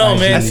I don't know,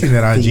 man. I seen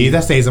that on G.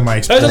 That stays on my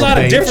There's a lot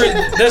of page.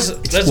 different. There's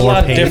a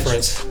lot of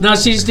difference. No,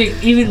 see,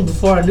 even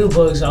before I knew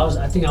Bugs,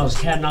 I think I was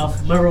catting off.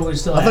 Remember when we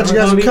still I thought you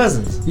guys were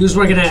cousins. He was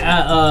working at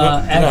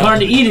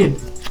Garden Eden,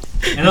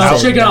 and I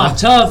was tricking off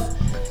tough.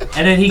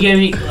 And then he gave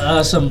me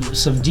some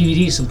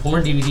DVDs, some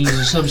porn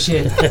DVDs or some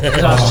shit.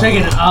 Cause I was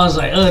tricking. I was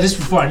like, this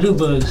before I knew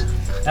Bugs.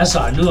 That's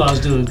how I knew I was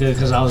doing good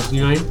because I was,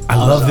 you know what I mean? I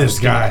love this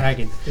guy.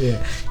 Cracking.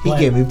 Yeah, he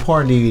gave me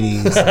porn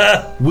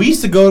DVDs. We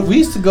used to go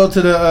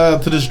to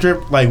the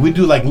strip, like we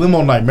do like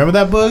limo night. Remember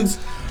that, Bugs?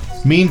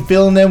 Me and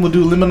Phil and them would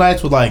do limo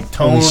nights with like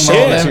Tone and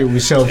all that. We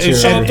show up to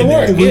Show up to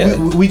work. Yeah.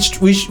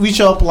 We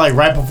show up like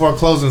right before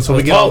closing, so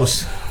we get all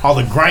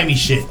the grimy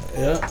shit.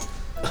 Yeah.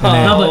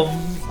 No,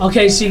 but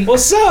okay, see,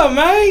 What's up,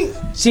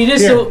 man? see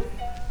this. Here.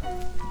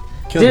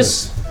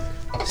 This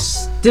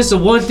is the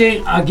one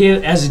thing I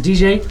give as a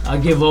DJ. I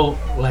give out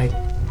like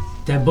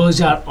that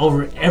Bugs out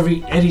over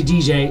any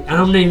DJ, and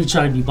I'm not even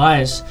trying to be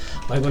biased.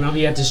 Like when I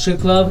be at the strip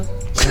club,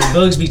 and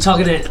Bugs be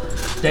talking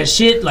that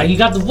shit. Like he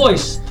got the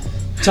voice,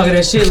 talking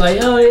that shit. Like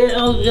oh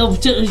yeah,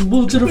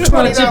 move to the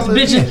front, tip the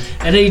bitches,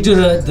 and then you do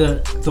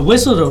the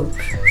whistle.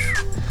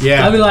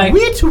 Yeah. I'll be like,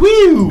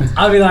 woo.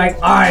 I'll be like,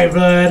 all right,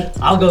 bud,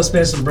 I'll go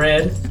spend some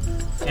bread.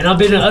 And I've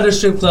been to other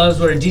strip clubs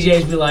where the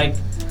DJs be like,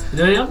 you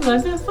know what I mean? I'm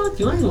like, man, fuck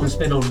you, I ain't gonna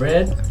spend no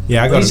bread.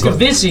 Yeah, But he's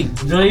convincing,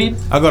 you know what I mean?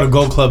 I go to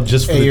Gold Club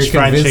just for Hey, the you're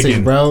fried convincing,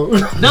 chicken, bro.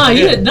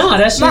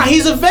 That's Nah,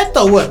 he's a vet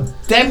though. What?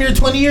 Damn near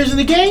 20 years in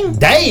the game,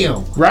 Damn.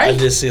 I right?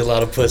 just see a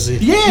lot of pussy.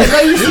 Yeah,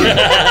 like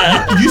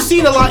you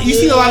seen a lot. You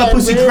seen a lot of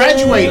pussy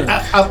graduate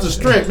out the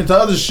strip into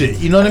other shit.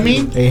 You know what I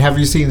mean? Hey, have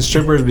you seen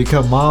strippers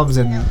become moms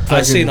and?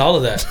 I seen all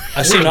of that.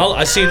 I seen all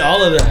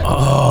of that.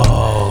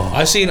 Oh,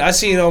 I seen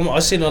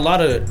a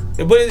lot of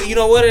it. But you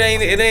know what?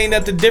 It ain't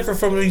nothing different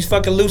from these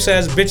fucking loose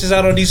ass bitches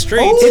out on these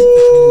streets.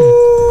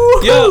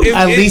 Yo,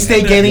 at least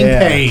they getting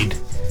paid,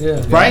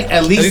 Yeah. right?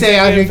 At least they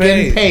out here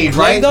getting paid,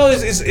 right? Like, no,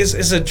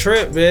 it's a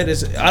trip, man.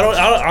 I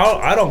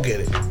don't get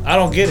it. I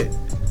don't get it.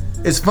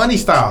 It's funny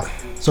style.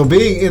 So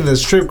being in the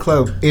strip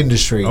club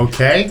industry,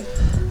 Okay.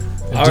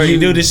 I already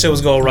knew this shit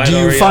was going right. do you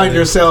already. find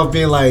yourself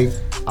being like,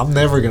 I'm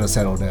never gonna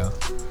settle down?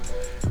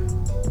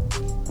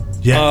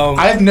 Yeah,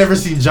 I've never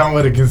seen John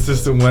with a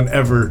consistent one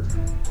ever.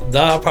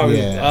 Nah, probably.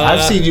 Yeah,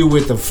 I've seen you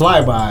with the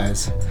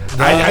flybys.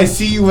 I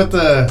see you with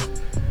the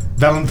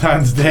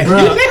Valentine's Day.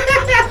 Bruh,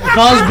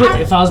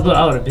 if I was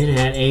I would have been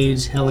had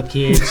AIDS, hella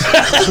kids.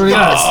 Swear to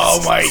God.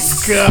 Oh my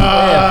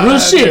god! Real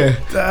shit.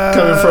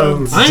 Coming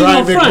from I ain't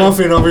Dry no front.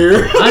 McMuffin over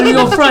here. I ain't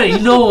no front. You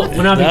know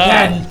when I be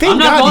catting. Thank I'm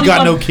not the God you only got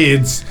one. no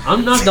kids.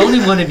 I'm not the only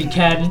one to be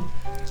catting.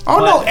 Oh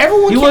no,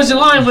 everyone. He can- wasn't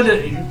lying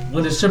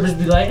when the strippers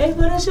be like, "Hey,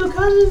 but that's your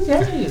cousin.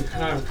 Hey,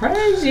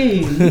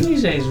 crazy. You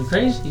saying some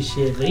crazy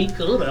shit, but he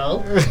cool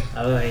though."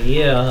 I'm like,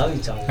 "Yeah, I'll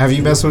be talking." Have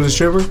you messed with a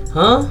stripper?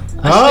 Huh?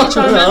 I stay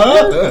trying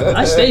to.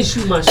 I stay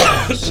shoot my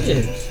shots.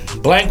 Shit.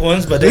 blank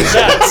ones, but they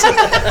shots.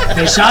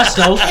 They shots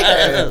though.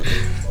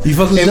 You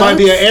fuck with It ducks? might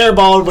be an air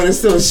ball, but it's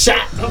still a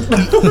shot.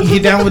 You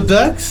down with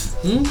ducks?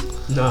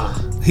 Nah.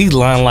 He's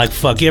lying like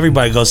fuck.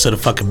 Everybody goes to the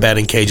fucking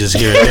batting cages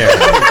here and there.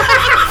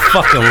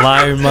 Fucking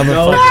liar,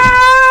 motherfucker.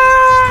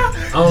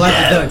 I don't like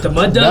the duck. The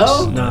mud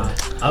ducks? Nah.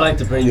 I like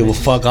the brain. Give a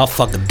fuck. I'll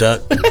fuck a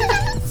duck.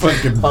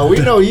 Oh, we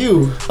know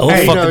you. I'll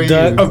Hey, fuck know a you.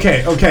 duck.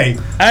 Okay.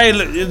 Hey,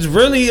 look, it's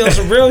really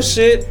some real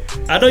shit.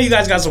 I know you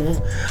guys got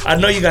some. I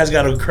know you guys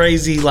got a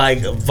crazy like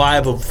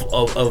vibe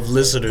of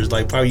listeners.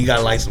 Like probably you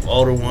got like some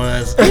older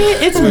ones.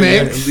 It's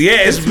mixed.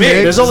 Yeah, it's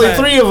mixed. There's only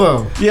 3 of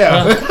them.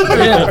 Yeah.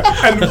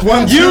 Yeah. And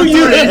one, You.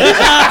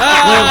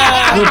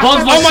 Well,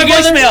 both of us Oh my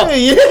together,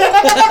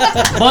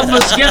 voicemail. both of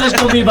us together, it's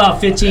gonna be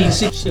about 15,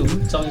 16. Shit,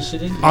 we talking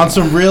shit in. on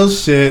some real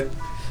shit.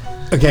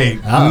 Okay.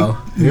 Uh-oh.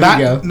 Here we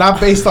go. Not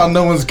based on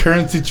no one's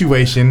current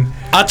situation.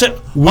 I'll tell.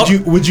 Would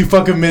you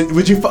fuck a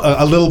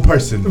little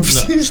person?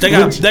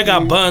 They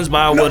got buns, but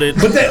I wouldn't.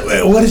 But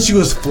what if she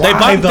was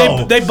fly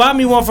though? They bought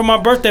me one for my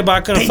birthday, but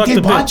I couldn't fuck They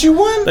the bought bitch. you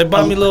one? They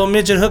bought me a little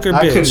midget hooker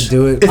I bitch. couldn't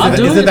do it. Is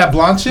it that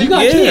blonde chick? You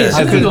got Yeah. kids. I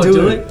You can couldn't go do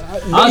do it. it.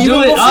 I'll Even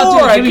do it. I'll before,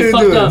 do I it. Get me couldn't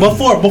fucked do it. up.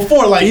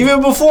 Before, like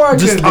Even before I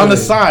just couldn't on do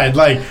the it. side,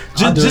 like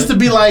I'll do just it. to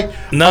be like,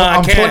 Nah, I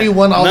I'm can't.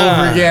 21 all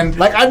Nah. over again.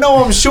 Like, I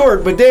know I'm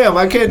short, but damn,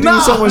 I can't do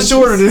Nah, someone it's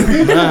shorter than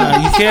me.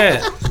 Nah, you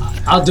can't.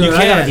 I'll do You it.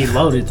 I gotta can't. be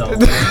loaded though.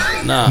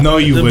 Nah. No,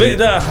 you The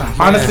wouldn't.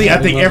 Honestly, I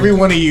think love every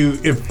one of you,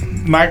 if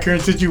my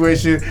current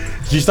situation,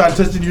 you start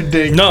touching your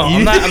dick. No, you,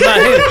 I'm not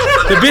here.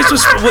 The bitch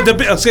was with the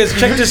bitch.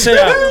 Check this shit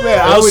out. Man,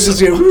 I would just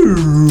get.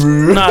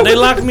 Nah, they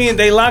locked me in.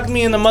 They locked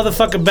me in the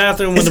motherfucking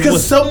bathroom It's with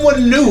because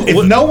someone knew. If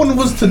no one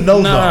was to know,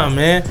 Nah, though,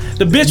 man.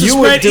 The bitch was You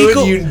would spread do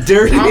eagle. it, you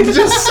dirty. I'm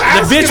just The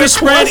asking bitch was a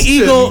spread question.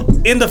 eagle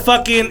in the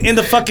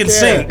fucking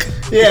sink.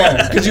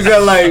 Yeah, because you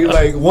got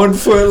like 1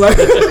 foot. Like,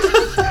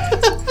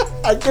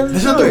 I couldn't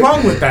There's do nothing it.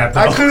 wrong with that.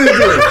 Though. I couldn't do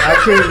it. I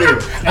couldn't do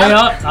it. Hey,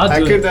 I'll I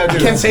do could it. not I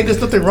do can't it. say there's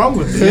nothing wrong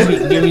with Get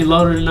it. me, get me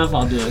loaded enough.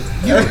 I'll do it.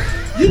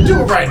 You do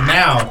it right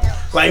now.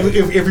 Like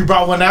if we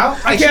brought one out,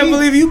 I can't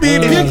believe you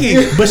being picky.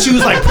 But she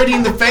was like pretty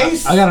in the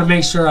face. I gotta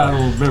make sure I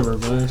don't remember,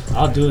 but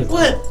I'll do it.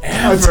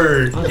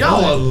 Whatever.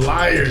 Y'all are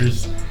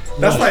liars.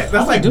 That's like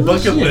do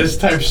bucket shit. list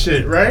type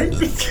shit, right?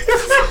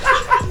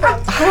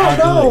 I don't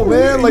know,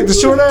 man. Like the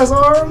short ass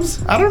arms.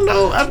 I don't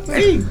know.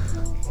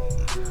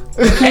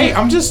 Hey,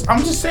 I'm just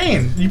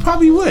saying. You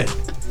probably would.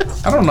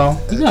 I don't know.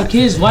 You got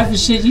kids, wife and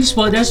shit. You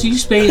supposed that's what you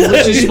saying.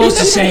 What you're supposed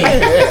to say.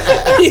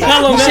 You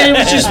saying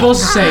what you're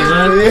supposed to say,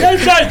 man.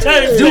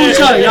 Do what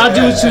y'all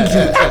do what you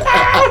do.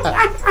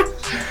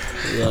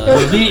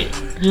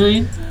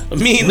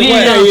 Me in the Me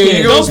way. and your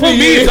kids.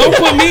 Don't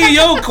put me in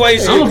your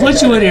equation. I'm gonna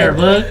put you in there,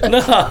 bud.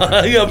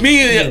 Nah, yeah,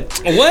 me.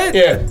 What?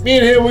 Yeah, me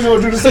and him, we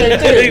gonna do the same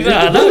thing.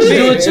 Nah, not You do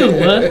me. it too,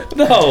 bud.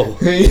 No,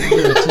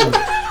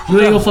 You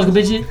ain't gonna fuck a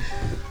bitch yet?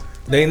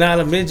 they not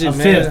a midget, A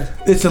man.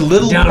 fifth. It's a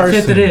little Down a person.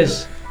 fifth of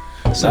this.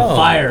 It's No. a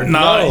fire.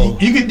 No,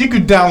 you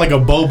could down like a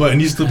boba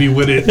and you still be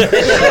with it. She's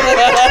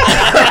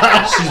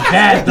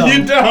bad though.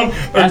 You down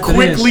a After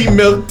quickly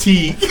milk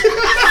tea.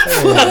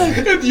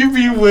 And you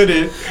be with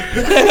it.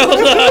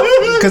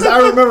 Because I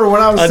remember when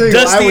I was A single,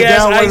 I dusty would ass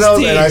down one of iced those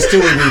tea. and I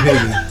still would be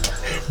picky.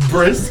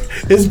 Brisk.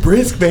 It's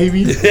brisk,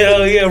 baby.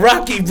 Hell yeah,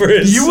 Rocky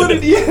Brisk. You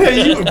wouldn't,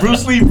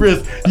 Bruce Lee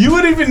brisk. You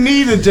wouldn't even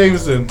need a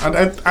Jameson.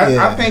 I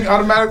think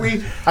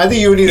automatically. I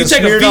think you would need You a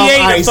take a smeared on V8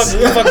 and ice. fuck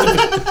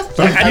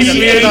A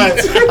smeared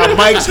on a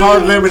Mike's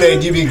Hard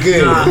Lemonade, you'd be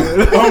good.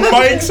 On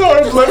Mike's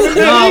Hard Lemonade.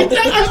 No,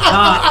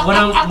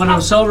 when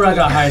I'm sober, I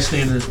got high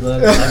standards,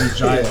 but I be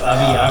dry.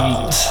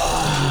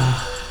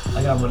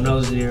 I got my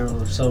nose in the air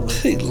when I'm sober.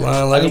 He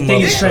lying like I a be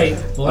thinking motherfucker. straight.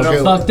 But when Okay.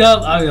 I'm fucked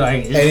up, I be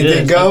like, it's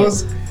Anything good.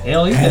 goes?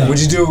 Hell yeah. Would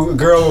you do a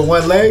girl with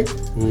one leg?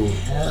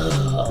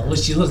 What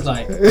she look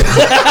like?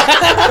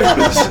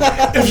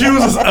 If she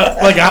was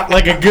like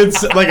a good a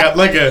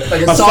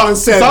solid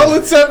 7.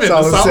 solid 7,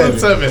 Solid a solid 7.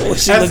 7. What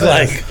she look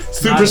like?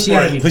 Super She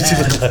gotta sport. be What she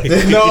bad. look like?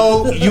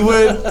 No, you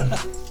would.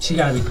 She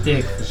gotta be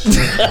thick. For sure. She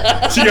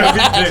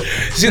gotta be.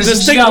 She She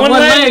just stick got one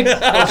leg.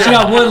 She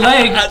got one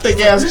leg. Thick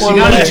ass one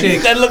got leg. a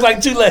chick. That look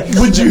like 2 legs.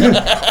 Would you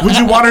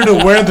want her to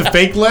wear the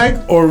fake leg,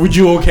 or would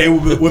you okay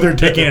with her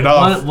taking it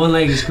off? One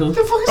leg is cool.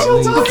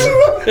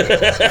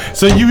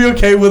 So you be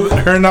okay with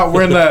her not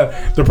wearing the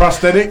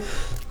prosthetic?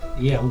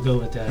 Yeah, we'll go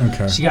with that.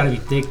 Okay. She gotta be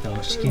thick though.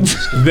 She can't be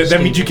skinny.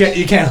 That means you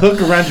can't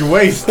hook around your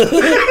waist.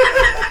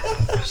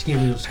 She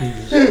can't be no skinny.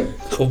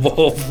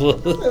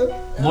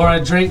 More I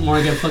drink, more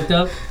I get fucked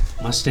up.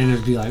 My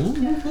standards be like,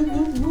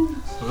 when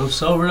I'm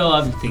sober though,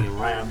 I be thinking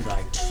right. I be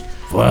like,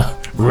 Well,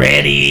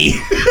 ready.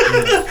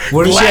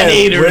 What if she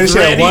Gladiators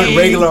had one ready.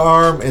 regular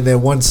arm and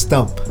then one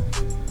stump?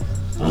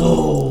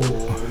 oh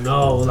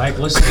no, like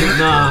what's the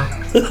nah?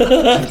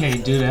 I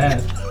can't do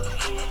that.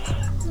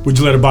 Would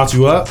you let her box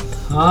you up?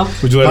 Huh?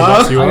 Would you let her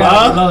box you I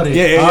up? gotta be loaded.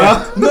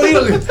 Yeah. No, you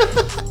don't.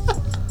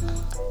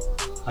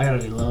 I gotta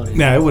be loaded.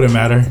 Nah, it wouldn't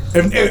matter.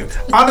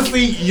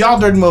 Honestly, y'all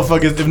dirty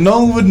motherfuckers. If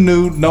no one would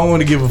knew, no one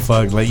would give a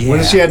fuck. Like, yeah.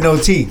 What if she had no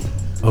teeth?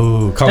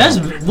 Oh, come That's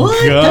on.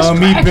 what? That's Gummy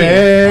cracking.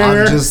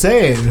 bear. I'm just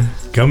saying.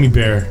 Gummy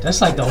bear. That's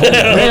like the whole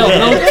grail,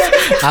 no?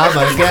 I'm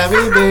a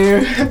gummy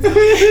bear.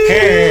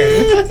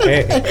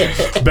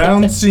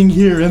 Bouncing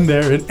here and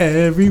there and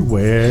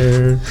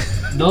everywhere.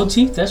 No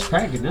teeth, that's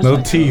cracking. That's No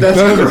like teeth.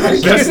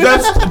 That's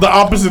That's the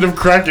opposite of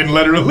cracking,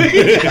 literally.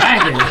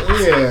 cracking.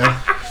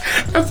 Yeah.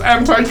 That's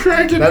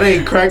anti-cracking. That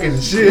ain't cracking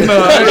shit.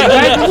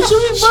 Cracking, what you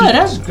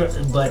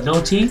mean, bud? But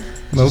no teeth.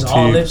 No Just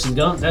all teeth. lips and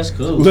gum. That's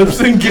cool. Lips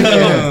and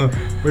gums.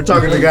 We're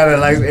talking to the guy that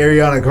likes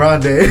Ariana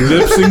Grande.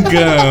 Lips and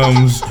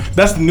gums.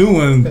 That's the new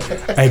one.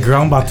 Hey,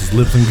 girl, I'm about this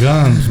lips and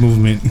gums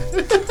movement.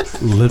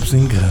 Lips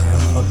and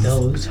gums. Fuck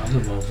no, what you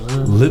talking about,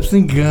 bud? Lips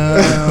and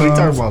gums. We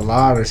talking about a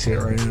lot of shit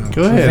right now.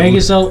 Go ahead.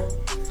 Vegas, so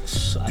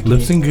I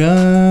Lips and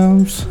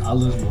gums. I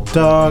lose my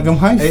Dog, I'm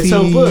hypey. Hey,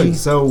 so look,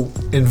 so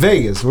in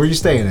Vegas, where you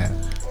staying at?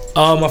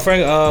 My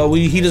friend,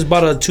 he just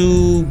bought a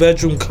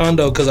 2-bedroom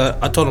condo because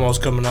I told him I was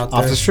coming out there.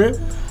 Off the strip?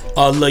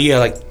 Yeah,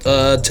 like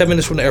 10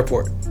 minutes from the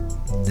airport.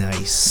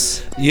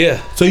 Nice.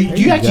 Yeah, So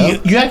you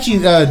actually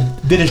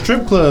did a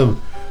strip club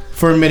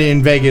for a minute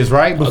in Vegas,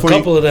 right?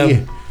 couple of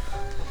them.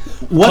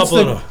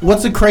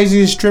 What's the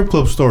craziest strip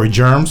club story,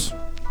 Germs?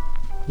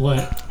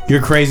 What?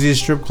 Your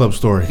craziest strip club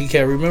story. he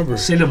can't remember.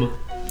 Cinema.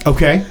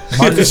 Okay.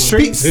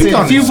 Speak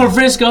on A few it. from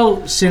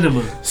Frisco,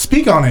 cinema.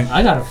 Speak on it.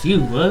 I got a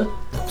few, bud.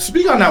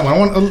 Speak on that one. I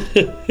want to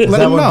let Is that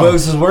them when know.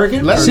 Bugs is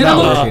working? Let Or him not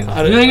know.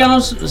 working? You ain't got no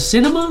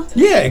cinema?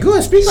 Yeah, go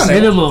ahead. Speak on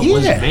Cinema it.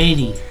 was Yeah.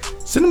 many.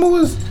 Cinema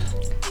was.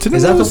 Cinema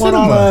Is that the was one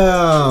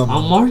cinema.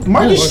 On Market?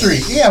 Market Yes.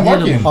 Street? Yeah,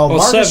 Market. Cinema. Oh,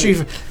 Market 7.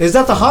 Street. Is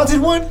that the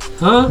haunted one?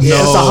 Huh? Yeah,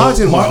 it's the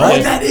haunted one, Oh,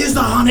 right? that is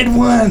the haunted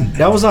one.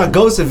 That was on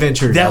Ghost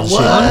Adventures. That and shit.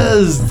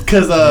 was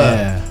because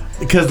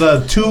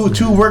Yeah.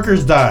 two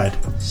workers died.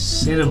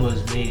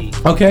 Cinema's many.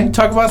 Okay,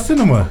 talk about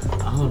cinema.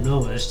 I don't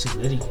know, there's too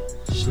many.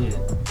 Shit.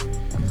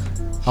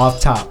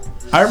 Off top.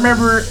 I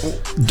remember.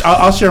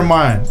 I'll share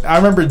mine. I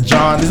remember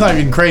John. It's not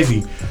even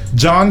crazy.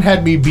 John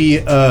had me be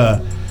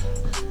a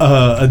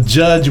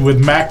judge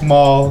with Mac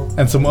Mall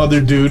and some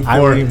other dude I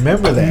for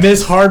remember that.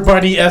 Miss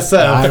Hardbody SF.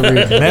 I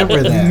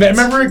remember that.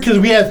 Remember, because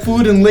we had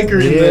food and liquor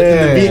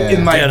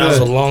in like Yeah, that was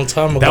a long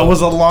time ago. that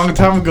was a long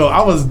time ago.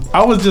 I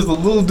was just a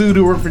little dude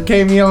who worked for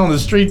KML on the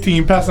street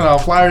team, passing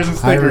out flyers and I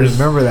stickers.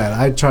 remember that.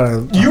 I try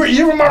to. You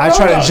remember? I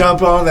try to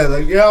jump on that.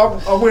 Like, yeah,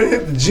 I'm gonna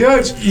hit the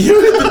judge.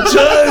 You hit the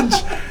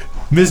judge.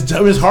 Miss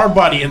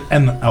Hardbody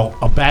and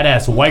a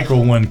badass white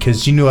girl one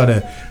because she knew how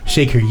to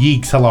shake her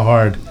yeeks hella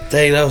hard.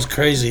 Dang, that was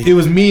crazy. It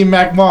was me and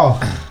Mac Mall.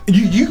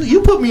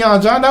 You put me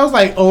on, John. That was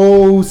like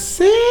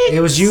 06. It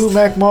was you,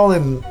 Mac Mall,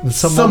 and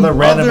some other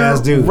random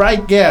ass dude.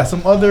 Right? Yeah,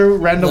 some other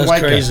random That's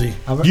white crazy. guy.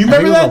 I You think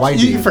remember it was a that? white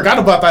You dude. forgot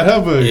about that,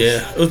 huh, Bugs?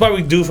 Yeah, it was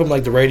probably dude from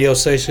like the radio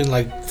station,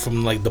 like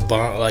from like the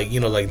bomb, like you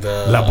know, like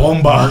the La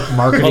Bomba.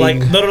 Marketing.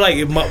 Or like like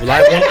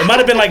it might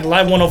have been like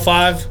Live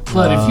 105.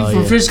 But if you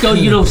from yeah. Frisco,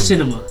 you know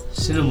cinema.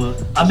 Cinema.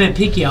 I met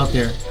Pinky out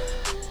there.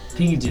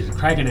 Pinky did a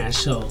cracking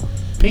ass show.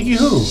 Pinky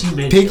who? She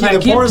made Pinky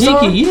clap. the porn star?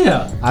 Pinky,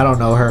 yeah. I don't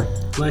know her.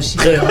 But she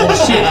made the whole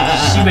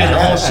shit. She made the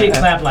whole shit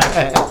clap like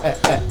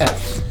that.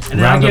 And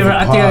then Round of I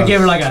think I applause. gave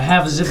her like a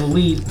half a zip of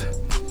weed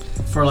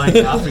for like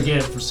I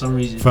forget for some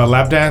reason. For a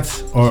lap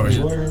dance or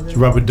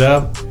rub a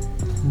dub?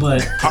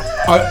 But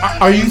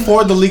Are you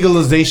for the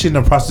legalization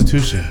of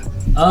prostitution?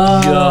 Do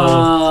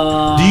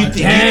you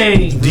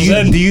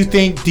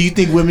dang. do you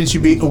think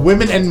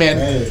women and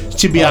men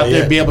should be out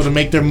there be able to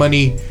make their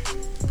money?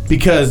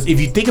 Because if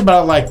you think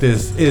about it like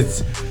this,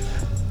 it's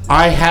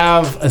I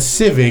have a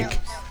Civic,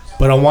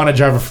 but I want to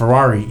drive a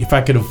Ferrari. If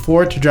I could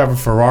afford to drive a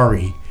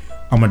Ferrari,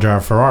 I'm gonna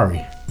drive a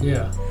Ferrari.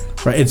 Yeah.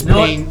 Right? It's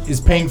know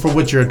paying for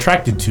what you're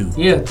attracted to.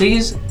 Yeah, thing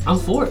is, I'm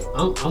for it.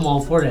 I'm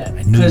all for that.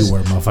 I knew you were,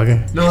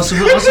 motherfucker. No,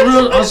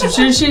 on some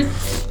serious shit.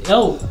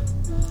 Yo,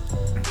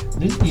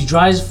 you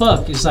dry as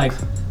fuck. It's like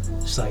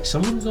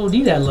someone's gonna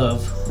need that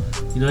love.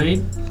 You know what I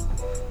mean?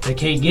 They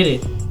can't get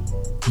it.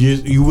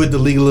 You with the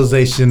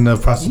legalization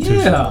of prostitution?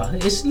 Yeah,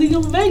 it's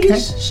legal in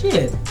Vegas.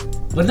 Shit.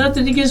 But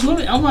nothing against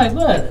women. I'm like,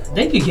 what?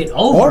 They could get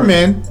over. Or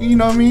men, you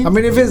know what I mean? I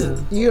mean,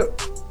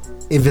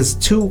 if it's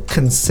two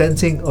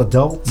consenting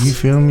adults, You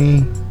feel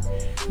me?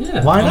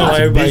 Yeah. why I don't know not? why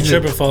everybody business.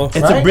 tripping for. It's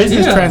a Right?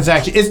 business Yeah.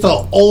 transaction. It's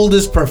the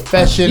oldest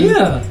profession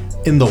Yeah.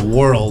 in the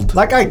world.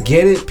 Like, I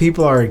get it,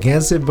 people are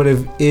against it, but if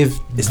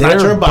It's they're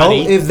not your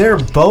body. if they're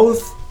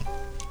both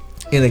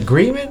in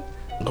agreement,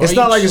 it's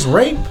not like it's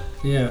rape,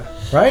 Yeah.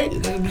 right?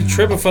 They be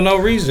tripping for no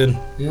reason.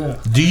 Yeah.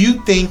 Do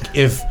you think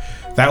if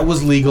that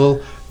was legal,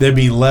 there'd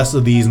be less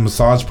of these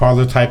massage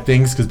parlor type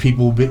things because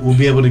people will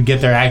be able to get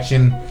their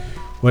action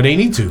where they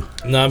need to?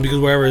 Nah, because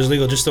wherever it's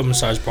legal, just still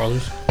massage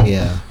parlors.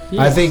 Yeah.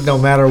 I think no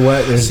matter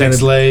what, there's Sex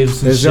slaves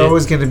and there's shit.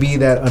 always going to be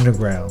that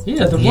underground.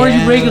 Yeah. The more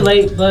Yeah. you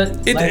regulate, but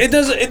It, like,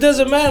 it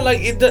doesn't matter. Like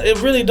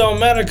it really don't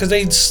matter because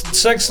they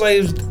sex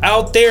slaves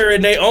out there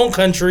in their own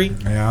country,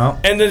 Yeah.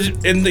 and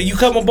you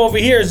come up over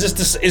here. It's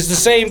just it's the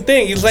same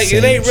thing. It's like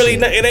it ain't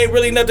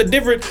really nothing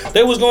different.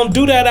 They was gonna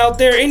do that out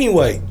there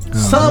anyway.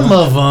 Some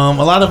of them,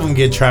 a lot of them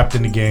get trapped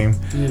in the game.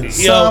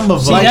 Some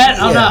of see them. that?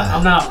 yeah.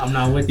 I'm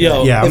not with Yo,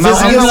 that. Yeah, If I'm not,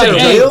 it's I'm not against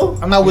with their the- will,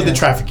 I'm not with the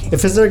trafficking.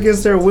 if it's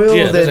against their will,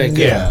 Yeah, that's then like-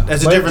 yeah.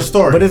 That's a But- different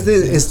story. But if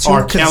it's two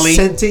R. Kelly.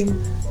 consenting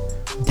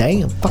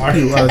Damn, fuck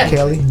you, R.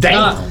 Kelly.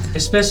 Damn.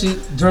 Especially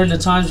during the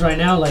times right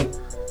now, like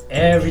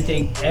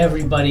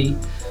everybody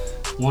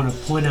want to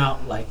point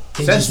out, like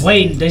they just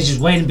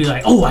waiting to be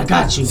like, oh, I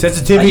got you.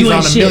 Sensitivity's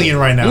like, on a million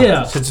right now.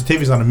 Yeah,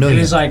 Sensitivity's on a and million.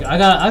 it's like I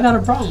got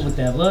a problem with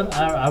that, blood.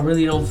 I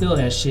really don't feel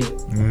that shit.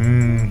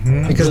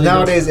 Mm-hmm. Because really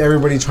nowadays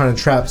everybody trying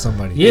to trap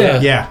somebody.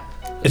 Yeah.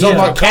 It's all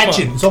about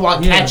catching. It's all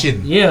about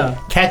catching. Yeah.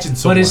 Catching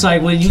someone. But it's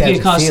like when you Catching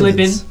get caught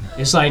feelings. slipping,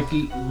 it's like,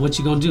 what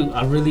you gonna do?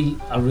 I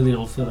really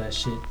don't feel that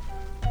shit.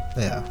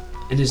 Yeah.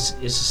 And it's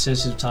a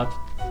sensitive topic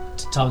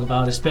to talk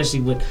about,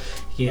 especially with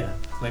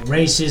like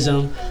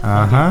racism,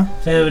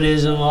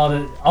 feminism, all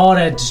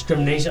that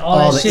discrimination,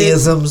 all that shit.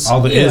 Isms. all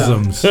the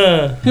isms.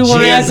 People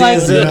want to act like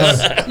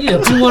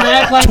people want to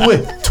act like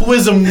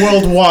Twism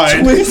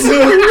worldwide.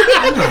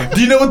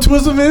 Do you know what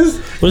Twism is?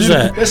 What's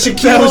that? That's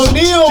Shaquille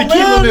O'Neal,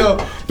 Shaquille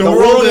O'Neal. The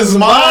world is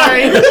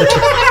mine.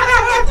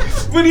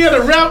 When he had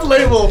a rap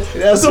label,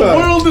 That's the right.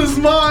 world is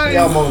mine.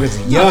 Y'all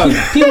motherfuckers young.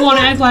 people want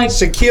to act like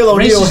Shaquille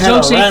O'Neal racist had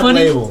jokes a ain't rap funny.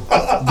 label.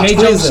 Gay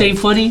jokes Twism. ain't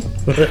funny.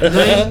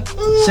 Right?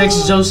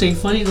 Sexist jokes ain't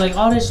funny. Like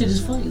all that shit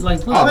is funny.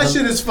 Like All that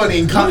shit is funny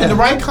in the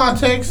right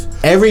context.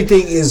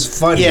 Everything is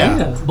funny. Yeah.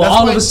 Yeah, but That's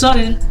all why- of a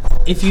sudden,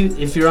 if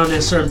you're on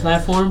that certain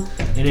platform,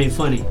 it ain't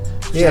funny.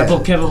 Yeah. Example,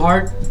 Kevin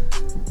Hart.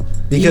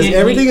 Because He-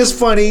 everything is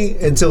funny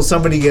until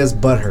somebody gets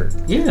butthurt.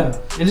 Yeah,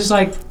 and it's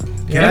like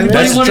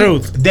That's the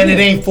truth. Then it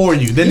ain't for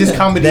you. Then this Yeah.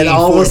 comedy Then ain't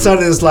all for of a you.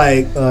 sudden it's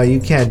like, you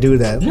can't do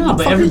that. no,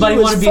 but Fuck everybody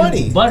you, want to it's be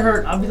funny.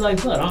 butthurt. I'll be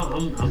like, but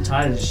I'm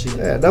tired of this shit.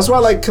 Yeah, that's why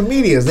like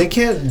comedians, they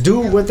can't do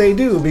what they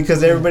do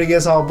because everybody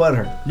gets all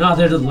butthurt. No,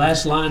 they're the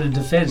last line of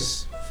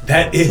defense.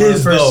 That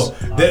is First,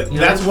 though.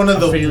 That's one of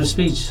the freedom of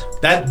speech.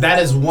 that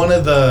is one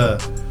of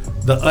the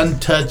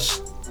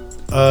untouched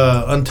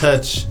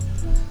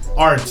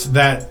arts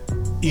that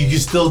you can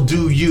still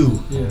do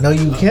you. Yeah. No,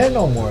 you can't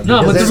no more. No,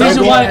 because but the they're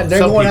reason going- why- they're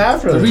some going people-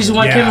 after The them. reason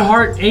why Yeah. Kevin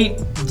Hart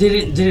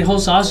didn't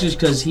host the Oscars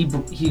because he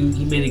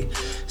made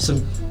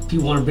some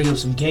people want to bring up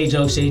some gay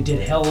jokes that he did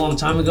hell a long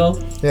time ago.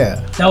 Yeah.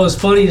 That was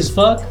funny as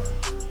fuck,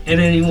 and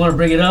then he want to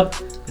bring it up,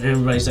 and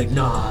everybody's like,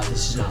 nah,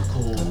 this is not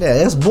cool. Yeah,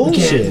 that's We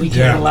bullshit. can't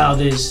Yeah. allow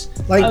this.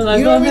 Like, I'm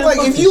you know what I mean? man, Like,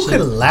 fuck if this you shit.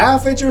 can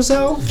laugh at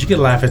yourself, You can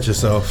laugh at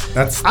yourself.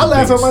 That's I the laugh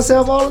at biggest.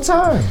 myself all the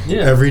time.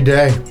 Yeah. every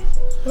day.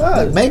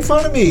 Make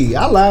fun of me.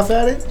 I laugh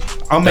at it.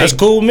 I'll make. That's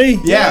cool with me.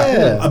 Yeah.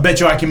 Yeah. I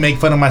bet you I can make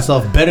fun of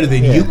myself better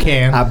than you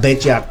can. I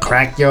bet you I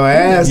crack your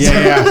ass.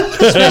 Yeah.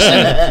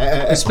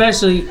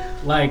 Especially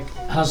like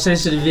how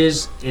sensitive it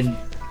is in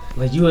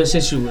like U.S.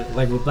 history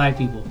with black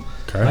people.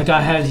 Okay. Like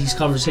I had these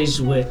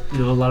conversations with a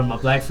lot of my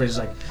black friends.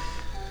 Like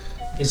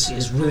it's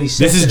really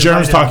sensitive. This is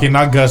Germs right now. talking,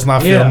 not Gus,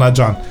 not Phil, Yeah. not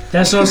John.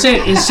 That's what I'm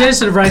saying. It's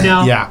sensitive right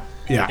now. Yeah.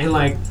 Yeah. And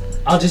like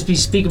I'll just be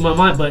speaking my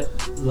mind, but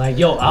like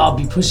I'll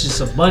be pushing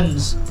some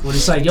buttons when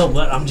it's like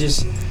but I'm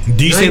just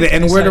Do you say the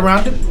N word It's like-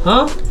 around it?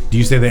 huh? Do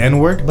you say the N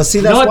word? But see,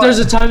 You that's know what? why. There's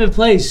a time and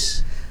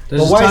place.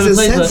 There's But a why time is it and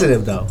place, but-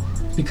 sensitive though?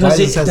 Because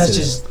Why is it that's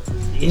sensitive?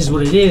 just is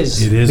what it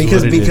is. It is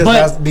Because what it is. because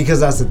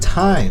But- that's the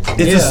time.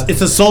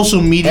 It's a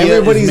social media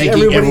Everybody's- is making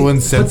everybody- everyone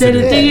But then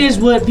sensitive. the thing Yeah. is,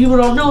 what people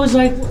don't know is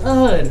like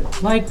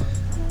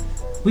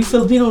we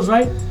Filipinos,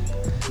 right?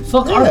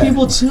 Fuck our Yeah.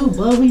 people too,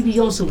 but we be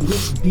on some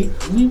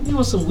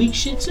weak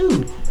shit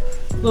too.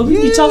 But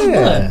we be talking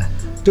blood.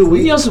 Dude,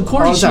 We be on some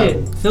corny all the time.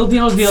 shit.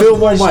 Filipinos be on Phil some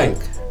corny Mike.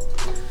 shit.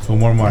 For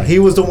more money. He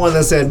was the one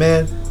that said,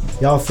 "Man,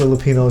 y'all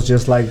Filipinos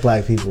just like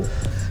black people."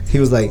 He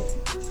was like,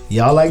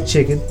 "Y'all like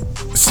chicken,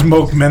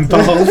 Smoke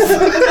menthols.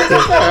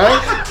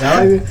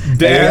 y'all like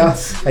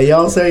Dance. and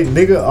y'all say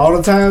nigga all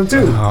the time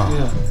too."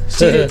 Yeah.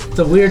 See,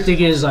 the weird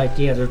thing is there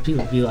are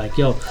people be like,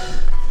 you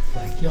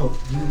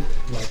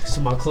like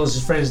some of my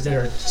closest friends that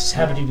are just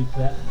happen to be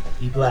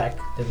black.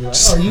 They'll be like,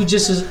 oh, you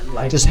just as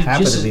like Just you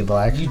happen to as- be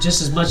black. You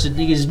just as much a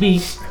nigga as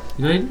me.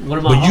 You know what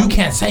am I? But you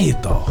can't say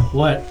it though.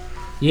 What?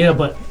 Yeah,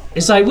 but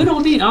it's like we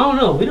don't need. I don't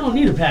know. We don't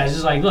need a pass.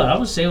 It's like, look, I'm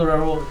gonna say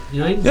whatever.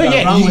 Ain't got a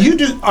Yeah, problem with you it.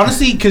 do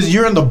honestly because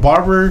you're in the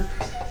barber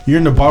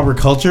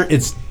culture.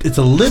 It's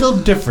a little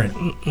different.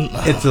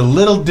 It's a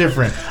little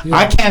different.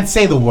 I can't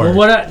say the word. But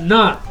what?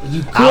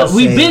 You I'll could.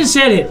 We've say been it.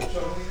 said it.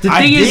 The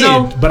I thing did, is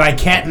though. but I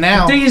can't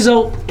now. The thing is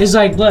though, it's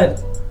like,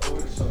 but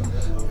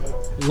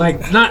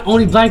like not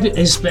only black people,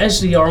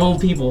 especially our own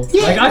people.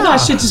 Yeah, like I got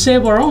shit to say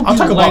about our own I'm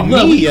people. talking Like, about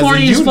look, me we as a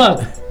corny as unit.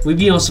 fuck. We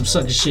be on some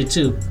sucker shit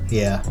too.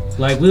 Yeah,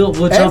 Like we'll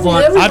jump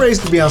on. every race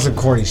could be on some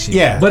corny shit.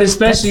 Yeah, But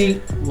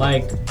especially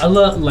like I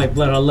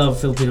love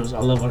Filipinos. I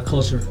love our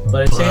culture.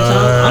 But at the same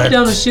time, I'm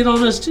down to shit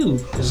on us too.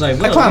 It's like I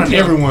look, clown we on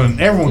can't- everyone.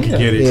 Everyone can Yeah.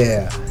 get it,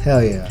 yeah,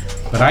 hell yeah.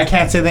 but I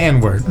can't say the N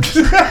word.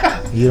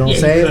 You don't Yeah,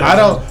 say you it. could. I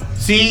don't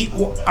see.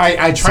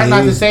 I try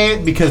not to See? say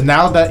it because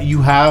now that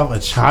you have a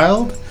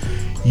child,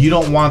 you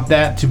don't want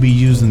that to be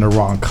used in the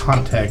wrong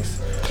context.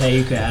 Yeah,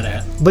 you could have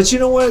that. But you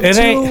know what? It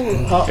too,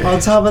 ain't-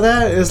 on top of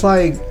that, it's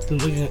like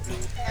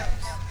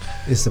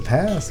It's the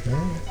past,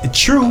 man.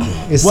 True.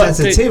 It's What-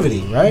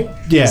 sensitivity, right?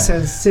 Yeah. It's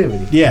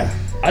sensitivity. Yeah.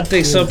 I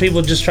think some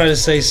people just try to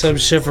say some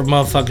shit for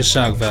motherfucking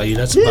shock value.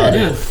 That's about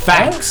it.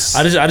 Facts.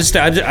 I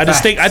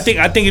just think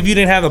if you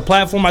didn't have a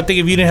platform, I think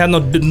if you didn't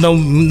have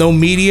no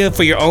media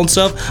for your own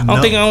self, I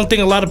don't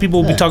think a lot of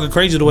people would be talking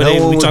crazy the way they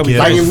would be talking.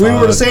 Like if we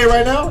were to say it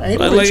right now,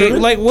 ain't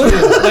Like what?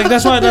 Like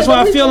that's why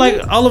I feel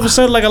like all of a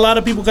sudden like a lot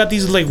of people got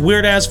these like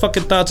weird ass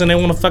fucking thoughts and they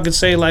want to fucking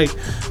say like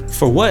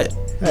for what?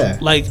 Yeah.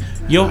 Like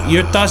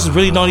your thoughts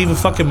really don't even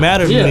fucking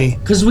matter to me.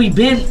 Because we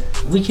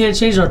can't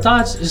change our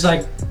thoughts. It's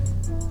like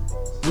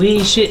we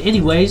ain't shit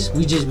anyways.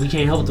 We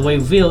can't help the way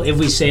we feel. If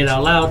we say it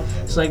out loud,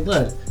 it's like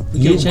blood. We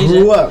You can't change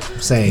grew that. up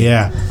saying,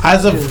 Yeah.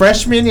 As a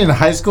freshman in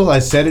high school, I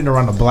said it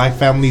around a black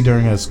family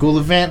during a school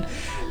event,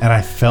 and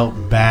I felt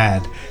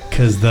bad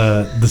because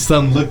the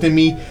son looked at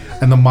me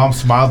and the mom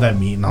smiled at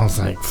me, and I was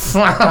like,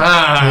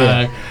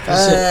 "Fuck."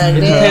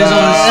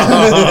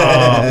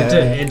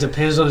 It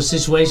depends on the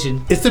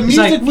situation. It's the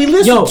music we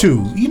listen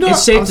to. You know,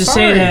 it's safe I'm to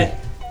sorry. say that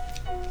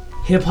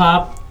hip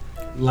hop,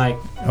 like,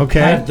 Okay.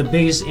 had the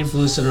biggest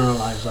influence in our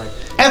lives. Like,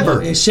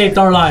 Ever. it shaped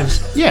our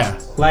lives. Yeah.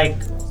 Like,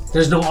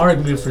 there's no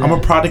argument for that. I'm a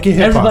product of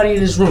hip hop. Everybody in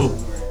this room,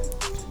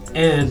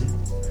 and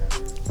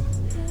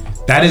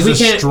That is we a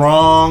can't-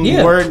 strong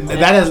yeah. word.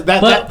 That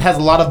But- has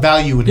a lot of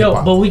value in hip yo,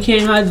 hop. but we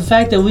can't hide the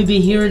fact that we've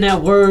been hearing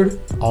that word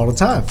all the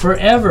time.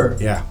 forever.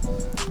 Yeah.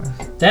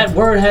 That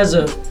word has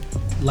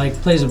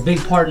plays a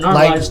big part in our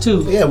lives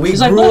too. Yeah, we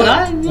It's grew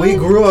like, up. We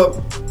grew up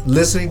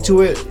listening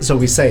to it, so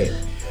we say it.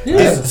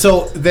 Yeah.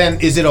 So then,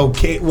 is it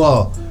okay?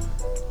 Well,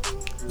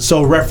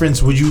 so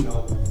reference. Would you?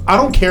 I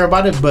don't care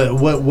about it, but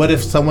what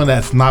if someone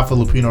that's not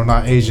Filipino or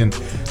not Asian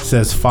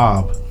says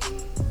fob?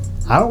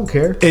 I don't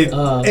care.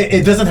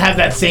 It doesn't have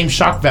that same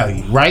shock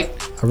value, right?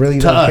 I really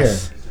To don't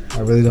us. care. I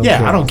really don't care.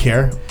 Yeah, I don't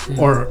care.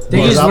 Or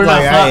Thing is, I'm we're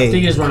not like, five. hey.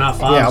 Thing is, we're not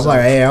five. Yeah, I'm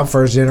like, hey, I'm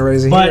first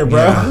generation But- here,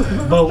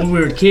 bro. But when we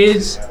were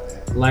kids,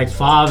 like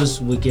fives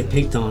would get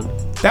picked on.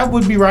 that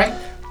would be right.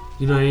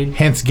 You know what I mean?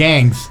 Hence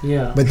gangs.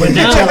 Yeah. But then you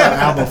now, tell her,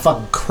 I'm gonna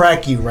fucking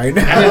crack you right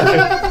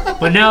now.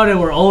 but now that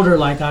we're older,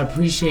 like I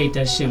appreciate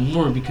that shit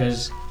more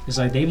because it's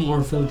like they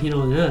more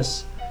Filipino than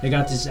us. They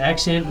got this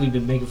accent we've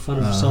been making fun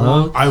of for so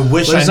long. I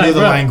wish But I it's knew like, the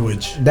bro,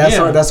 language.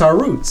 That's our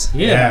roots.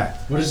 Yeah. Yeah.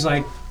 But it's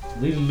like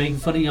we've been making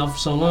fun of y'all for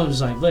so long. It's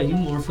like, but you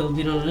more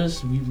Filipino than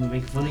us. We've been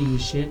making fun of you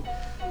and shit.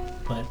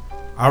 But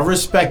I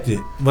respect it.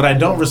 What I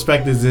don't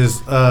respect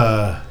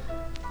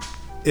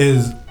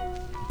is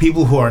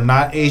people who are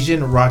not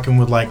Asian rocking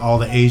with like all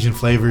the Asian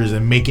flavors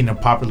and making it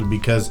popular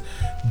because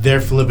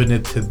they're flipping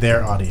it to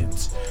their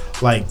audience.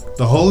 Like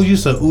the whole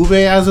use of ube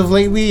as of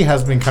lately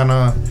has been kind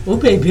of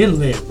Upe been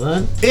lit,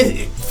 man.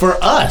 it for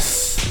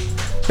us.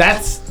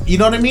 That's, you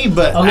know what I mean.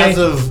 But Okay.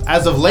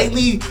 as of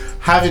lately,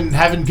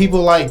 having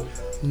people like.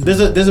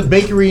 There's a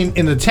bakery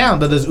in the town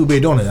that does ube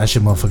donut. That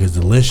shit motherfucker is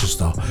delicious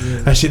though.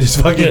 That shit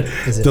is fucking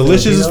Is it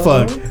delicious as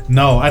Filipino fuck.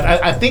 No,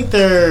 I think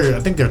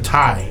they're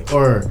Thai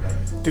or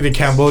I think they're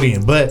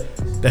Cambodian, but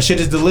that shit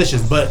is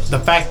delicious. But the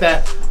fact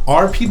that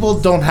our people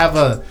don't have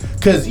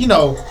cause you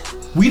know,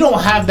 we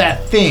don't have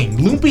that thing.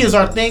 Lumpia is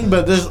our thing,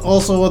 but there's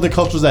also other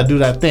cultures that do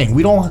that thing.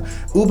 We don't.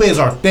 Ube is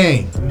our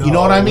thing. You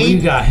know what I mean?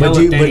 We got But hella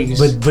do,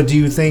 things. but do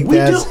you think We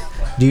that's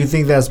do you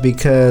think that's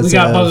because we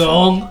got of-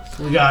 Bagaong.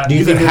 We got. Do you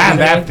You can think have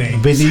it's- that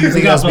thing. But do you We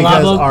think got that's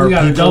because Balabo. our We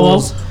got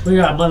peoples Adobo. We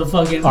got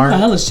motherfucking. We got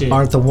hella shit.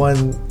 aren't the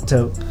one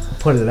to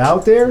put it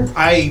out there?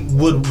 I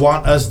would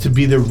want us to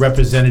be the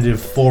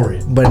representative for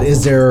it. But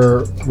is there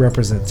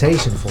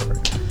representation for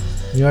it?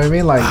 You know what I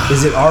mean? Like,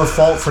 is it our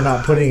fault for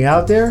not putting it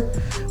out there,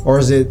 or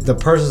is it the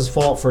person's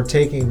fault for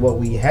taking what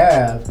we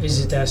have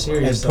Is it that and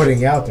serious? though?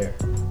 putting it out there?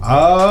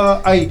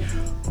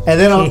 And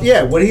then,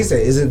 what did he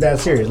say? Is it that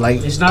serious?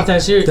 Like, It's not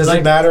that serious. does like,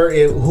 it matter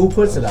who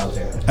puts it out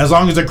there? As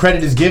long as the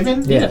credit is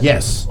given, Yeah.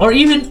 yes. Or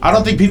even, I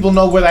don't think people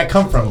know where that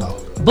come from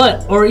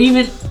though. or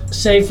even,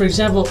 say for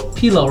example,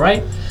 Pilo,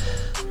 right?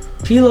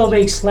 Pilo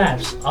makes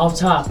slaps off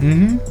top,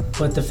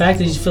 but the fact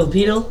that he's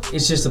Filipino,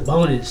 it's just a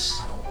bonus.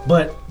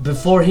 But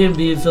before him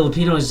being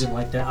Filipino, is just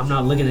like that. I'm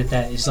not looking at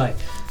that. It's like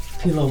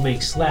Pilo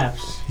makes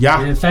slaps. Yeah,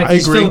 and in fact, I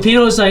he's agree.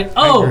 Filipino. It's like, agree.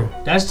 oh,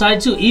 that's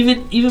tied too.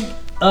 Even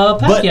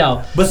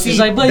Pacquiao. but see, it's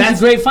like, but he's that's-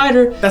 a great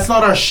fighter. That's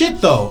not our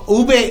shit though.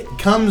 Ube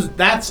comes.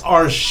 That's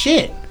our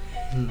shit.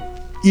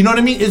 You know what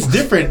I mean? It's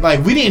different.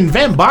 Like we didn't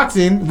invent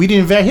boxing. We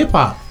didn't invent hip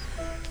hop.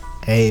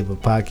 Hey,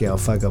 but Pacquiao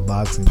fuck up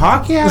boxing.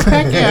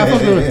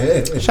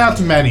 Pacquiao. Shout out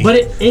to Manny. But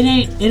it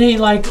ain't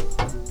like.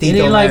 It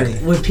Tito ain't like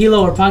Manny. with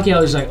Pilo or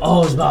Pacquiao. It's like,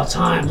 oh, it's about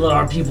time. Let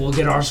our people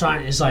get our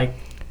shine. It's like,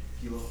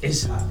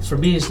 it's for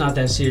me. It's not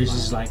that serious.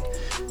 It's like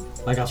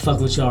I fuck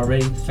with you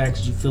already. The fact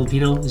that you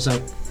Filipino, it's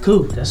like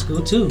cool. That's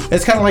cool too.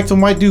 it's kind of like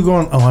some white dude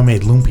going, "Oh, I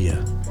made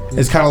lumpia."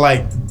 It's kind of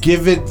like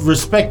give it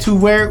respect to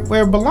where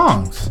it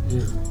belongs.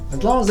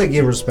 As long as they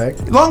give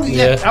respect.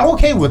 I'm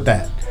okay with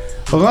that.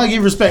 As long as I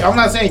give respect. I'm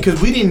not saying because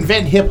we didn't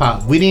invent hip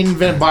hop. We didn't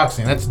invent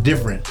boxing. That's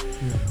different.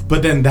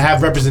 But then to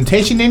have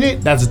representation in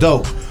it, that's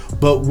dope.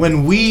 But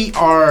when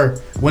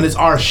it's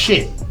our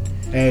shit,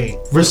 Hey,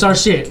 What's our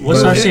shit?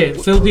 What's our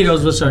shit?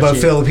 Filipinos, what's our but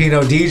shit?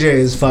 Filipino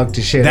DJs fucked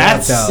the shit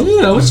That's out though.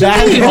 Yeah, what's your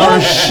that's shit?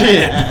 our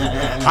shit.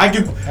 I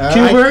can.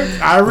 Cuber?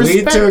 I We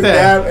respect took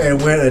that. that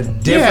and went a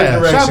different Yeah.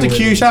 direction. Shout out to with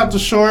Q. it. Shout out to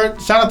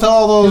Short. Shout out to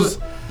all those.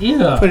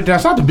 Yeah. Put it down.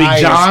 Shout out to Big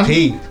John.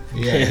 ISP.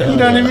 Yeah. You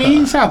know what I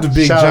mean? Shout out to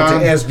Big Shout John. out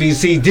to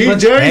SBC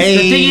DJs.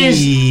 Hey.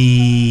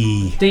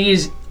 The thing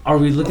is, are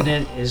we looking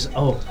at it as,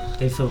 oh,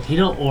 they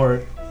Filipino, or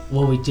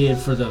what we did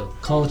for the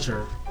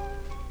culture?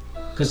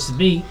 Because to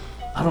me,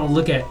 I don't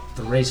look at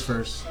the race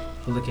first.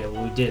 I look at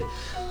what we did.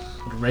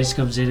 When the race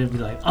comes in and be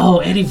like, oh,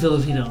 any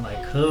Filipino,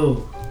 like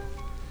who?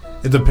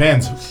 It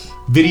depends.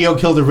 Video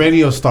killed a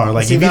radio star.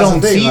 Like See, if you that's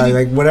don't the thing, see,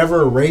 like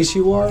whatever race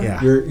you are,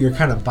 Yeah. you're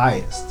kind of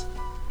biased.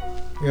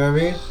 You know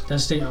what I mean?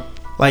 That's the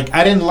like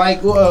I didn't like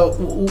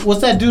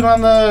what's that dude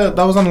on that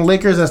was on the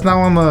Lakers that's now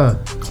on the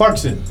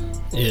Clarkson.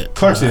 Yeah.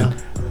 Clarkson.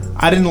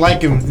 I didn't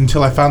like him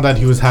until I found out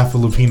he was half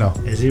Filipino.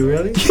 Is he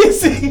really?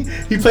 Yes,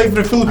 he played for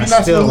the I Philippine still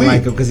National don't League.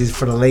 like him because he's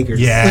for the Lakers.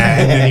 Yeah,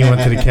 and then he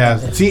went to the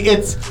Cavs. See,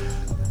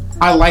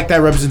 I like that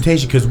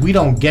representation because we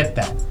don't get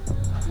that.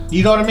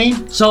 You know what I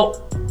mean?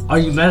 So, are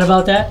you mad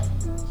about that?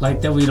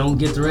 Like that we don't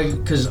get the regular?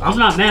 Because I'm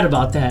not mad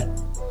about that.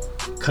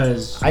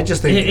 Because I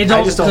just think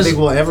I just don't think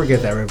we'll ever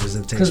get that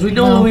representation. because we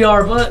know who we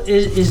are, but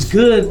it's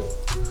good.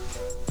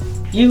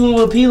 Even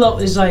with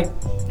Pilo, it's like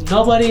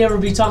nobody ever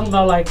be talking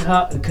about like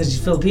how because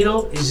he's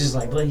Filipino. It's just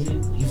like, but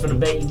you from the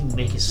Bay, you can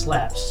make it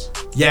slaps.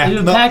 Yeah,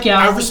 Even Pacquiao-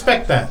 I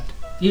respect that.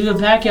 Even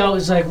Pacquiao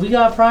is like, we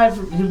got pride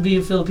for him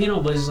being Filipino,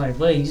 but it's like,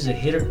 wait, he's a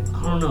hitter.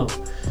 I don't know.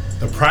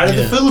 The pride of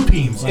the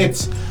Philippines.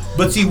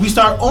 But see, we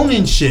start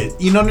owning shit.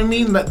 You know what I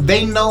mean? Like,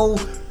 they know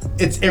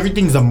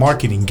everything's a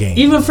marketing game.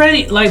 Even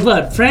Franny, like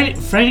what?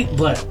 Franny,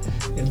 but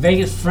in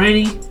Vegas,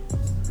 Franny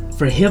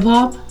for hip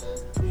hop,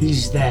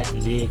 he's that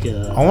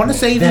nigga. I want to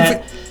say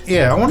that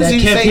I want to that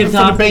say kept even hip for the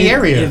hop Bay in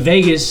Area.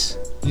 Vegas.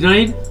 You know what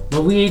I mean?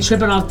 But we ain't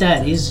tripping off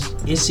that.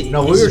 It's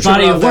No, we were his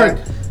body tripping of off work.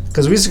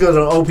 because we used to go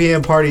to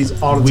OPM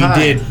parties all the We time.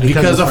 did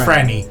because of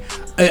Franny.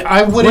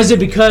 I wouldn't. Was it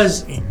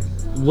because?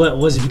 What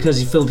was it? Because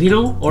he's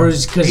Filipino, or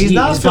is it because He's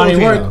not his body of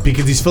Filipino. work?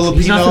 Because he's Filipino.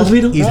 He's not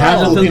Filipino? He's No. half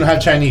He's not Filipino, Filipino.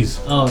 half Chinese.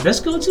 Oh, that's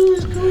cool too.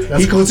 That's cool.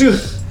 That's cool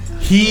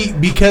too.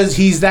 Because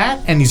he's that,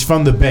 and he's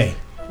from the Bay.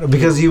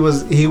 Because he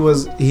was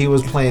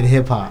playing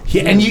hip hop.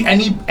 And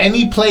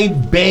he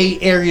played Bay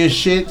Area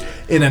shit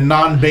in a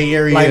non-Bay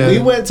Area. Like we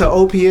went to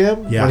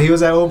OPM Yeah. when he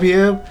was at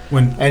OPM,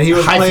 when and he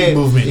was hyphy playing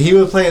movement. He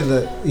was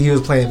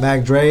playing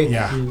Mac Dre.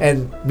 Yeah.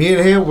 And me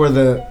and him were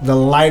the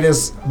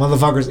lightest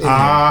motherfuckers in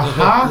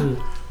there.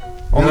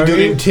 Only know what I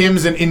doing mean?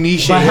 Tim's and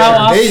Inisha. But how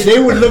often? They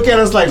would look at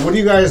us like, "What are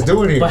you guys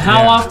doing here?" But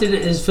how Yeah. often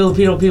as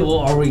Filipino people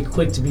are we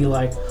quick to be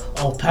like,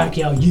 oh,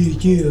 Pacquiao,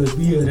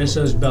 yeah, that's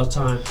us about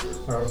time,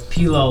 or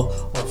Pilo,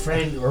 or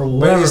Frank, or But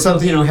whatever. it's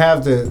something Filipino. you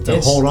have to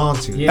It's- hold on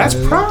to. Yeah, That's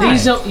pride.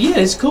 Things don't- yeah,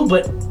 it's cool,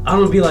 but I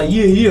don't be like,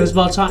 yeah, it's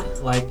about time.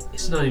 Like,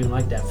 it's not even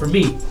like that for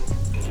me.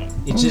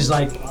 It's just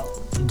like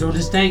doing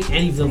this thing.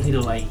 Any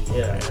Filipino, like,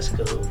 yeah, that's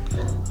cool.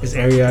 Is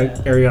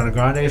Ariana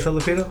Grande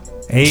Filipino?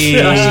 Hey,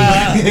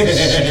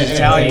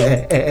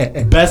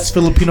 Italian. best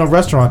Filipino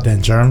restaurant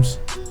then, Germs.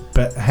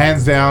 But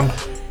hands down,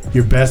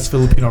 your best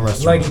Filipino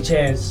restaurant. Lucky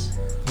Chance.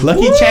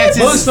 Lucky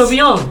Chances. Bugs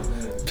Pavilion.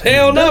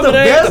 Hell no, but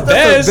they ain't the That's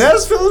best. the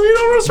best Filipino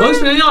Bugs restaurant.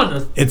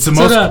 Pavilion. It's the To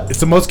most. the- It's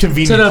the most To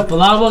convenient. the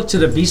palabok, to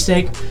the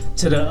beefsteak,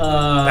 to the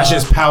That's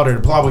just powder.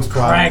 The Palabok's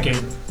powder.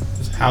 Kraken.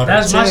 It's powder.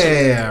 That's my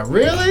shit. Yeah,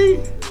 really?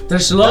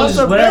 There's slows, That's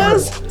the whatever.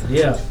 best?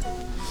 Yeah.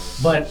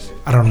 But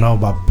I don't know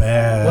about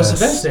best. what's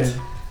the best then?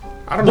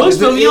 I don't know. Bugs it-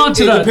 Pavilion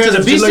to it the depends what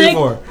you're beefsteak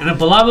looking and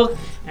the palabok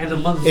and the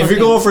motherfucking. If you're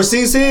going for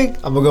sisig,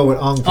 I'm gonna go with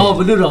Ong Pin. oh,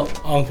 menudo,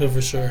 Uncle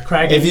for sure.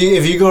 Kraken.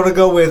 If you're gonna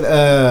go with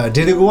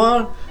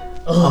Diniguan,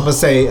 I'm gonna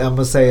say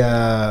what's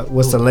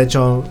the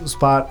lechon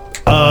spot?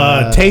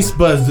 Taste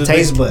buds.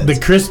 Taste buds. The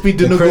crispy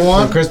The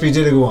Dinuguan. crispy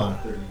Diniguan.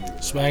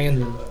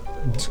 Smacking.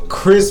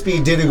 Crispy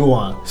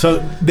Diniguan.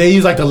 So they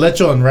use like the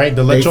lechon, right?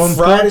 The They lechon.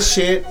 fry the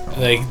shit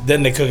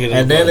Then they cook it.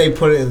 and then they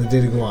put it in the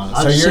Diniguan.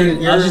 I'll So just your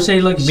say- I'll just say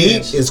Lucky meat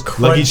Chance. is crunchy.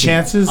 Lucky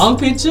Chances.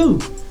 Ongpin too.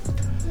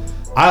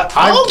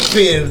 Ong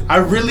Pin. I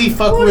really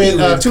fuck What are with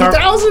you,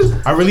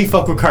 2000? I really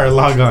fuck with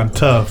Carlagon.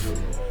 Tough.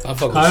 I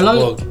fuck with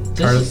Carlo.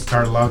 Shabog.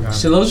 Carlagon.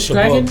 Shiloh's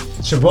Kraken.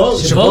 Chabot.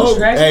 Chabot's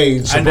crack?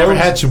 Hey, I never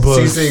had Chabot.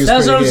 sisig is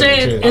That's what I'm pretty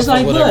saying. good, too. It's like,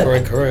 Fuck with that look,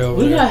 Corey Curry over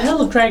we there. got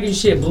hella cracking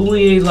shit, but we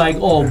ain't like,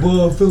 oh,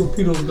 bro,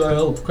 Filipinos got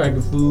hella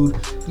cracking food.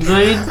 You know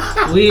what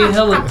I mean? We ain't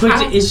hella quick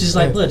to, it's just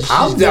like, look, this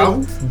I'm shit's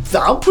down.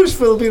 I'll push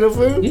Filipino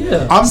food. good.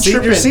 Yeah. I'm Senior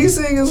tripping.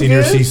 sisig is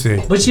Senior good.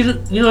 sisig. But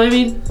you know what I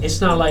mean? It's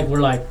not like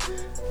we're like,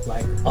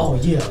 oh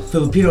yeah,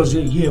 Filipinos,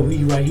 yeah,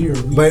 we right here.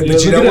 We, But yeah,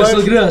 you look know at us, what?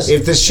 look at us.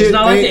 If the shit it's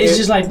not like made- that. It's if-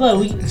 just like, but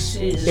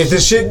If the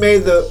shit made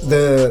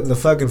the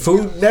fucking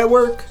Food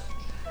Network,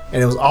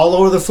 and it was all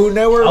over the Food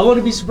Network, I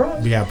wouldn't be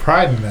surprised. Yeah,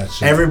 pride in that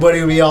shit. everybody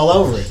would be all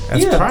over it.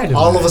 That's Yeah. pride in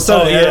All that. of a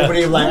sudden, Oh, yeah. everybody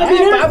would be like, Yeah.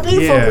 "Hey, I've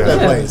been Yeah. fucking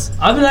that Yeah. place."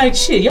 I'd be like,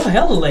 shit, y'all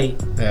hella late.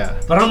 Yeah.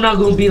 But I'm not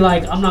gonna be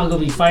like, I'm not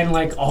gonna be fighting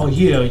like, oh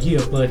yeah,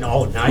 but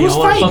oh now Who's y'all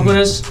wanna fuck fighting? with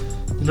us?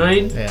 You know what I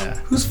mean? Yeah.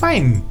 Who's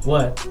fighting?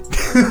 What?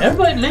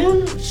 Everybody,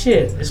 man,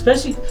 shit.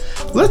 Especially.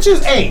 Let's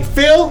just, hey,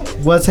 Phil,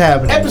 What's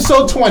happening?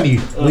 episode 20.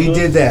 We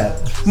did that.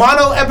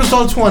 Mono,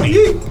 episode 20.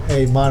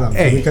 Hey, Mono.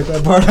 Hey. Can we cut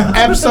that part out?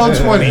 Episode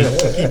 20.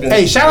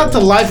 Hey, shout out to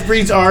Life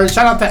Breeds Art.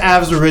 Shout out to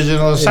Avs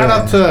Originals. Shout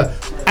out to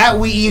At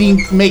We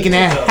Eating, making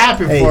that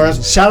happen Hey, for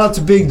us. shout out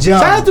to Big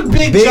John. Shout out to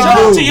Big John. Shout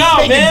out to y'all,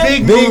 Making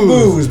man. Big moves.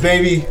 moves,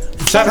 baby.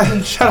 Shout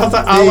out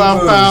to All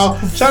Foul.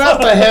 Shout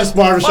out to Hef's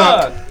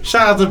Barbershop.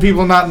 Shout out to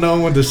people not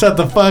knowing when to shut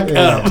the fuck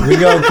up. We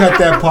gonna cut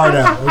that part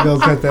out. We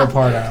gonna cut that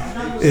part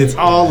out. It's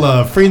all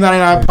love. Free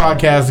 99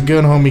 podcast.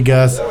 Good homie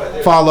Gus.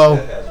 Follow.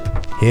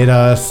 Hit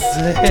us.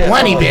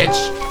 20,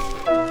 bitch.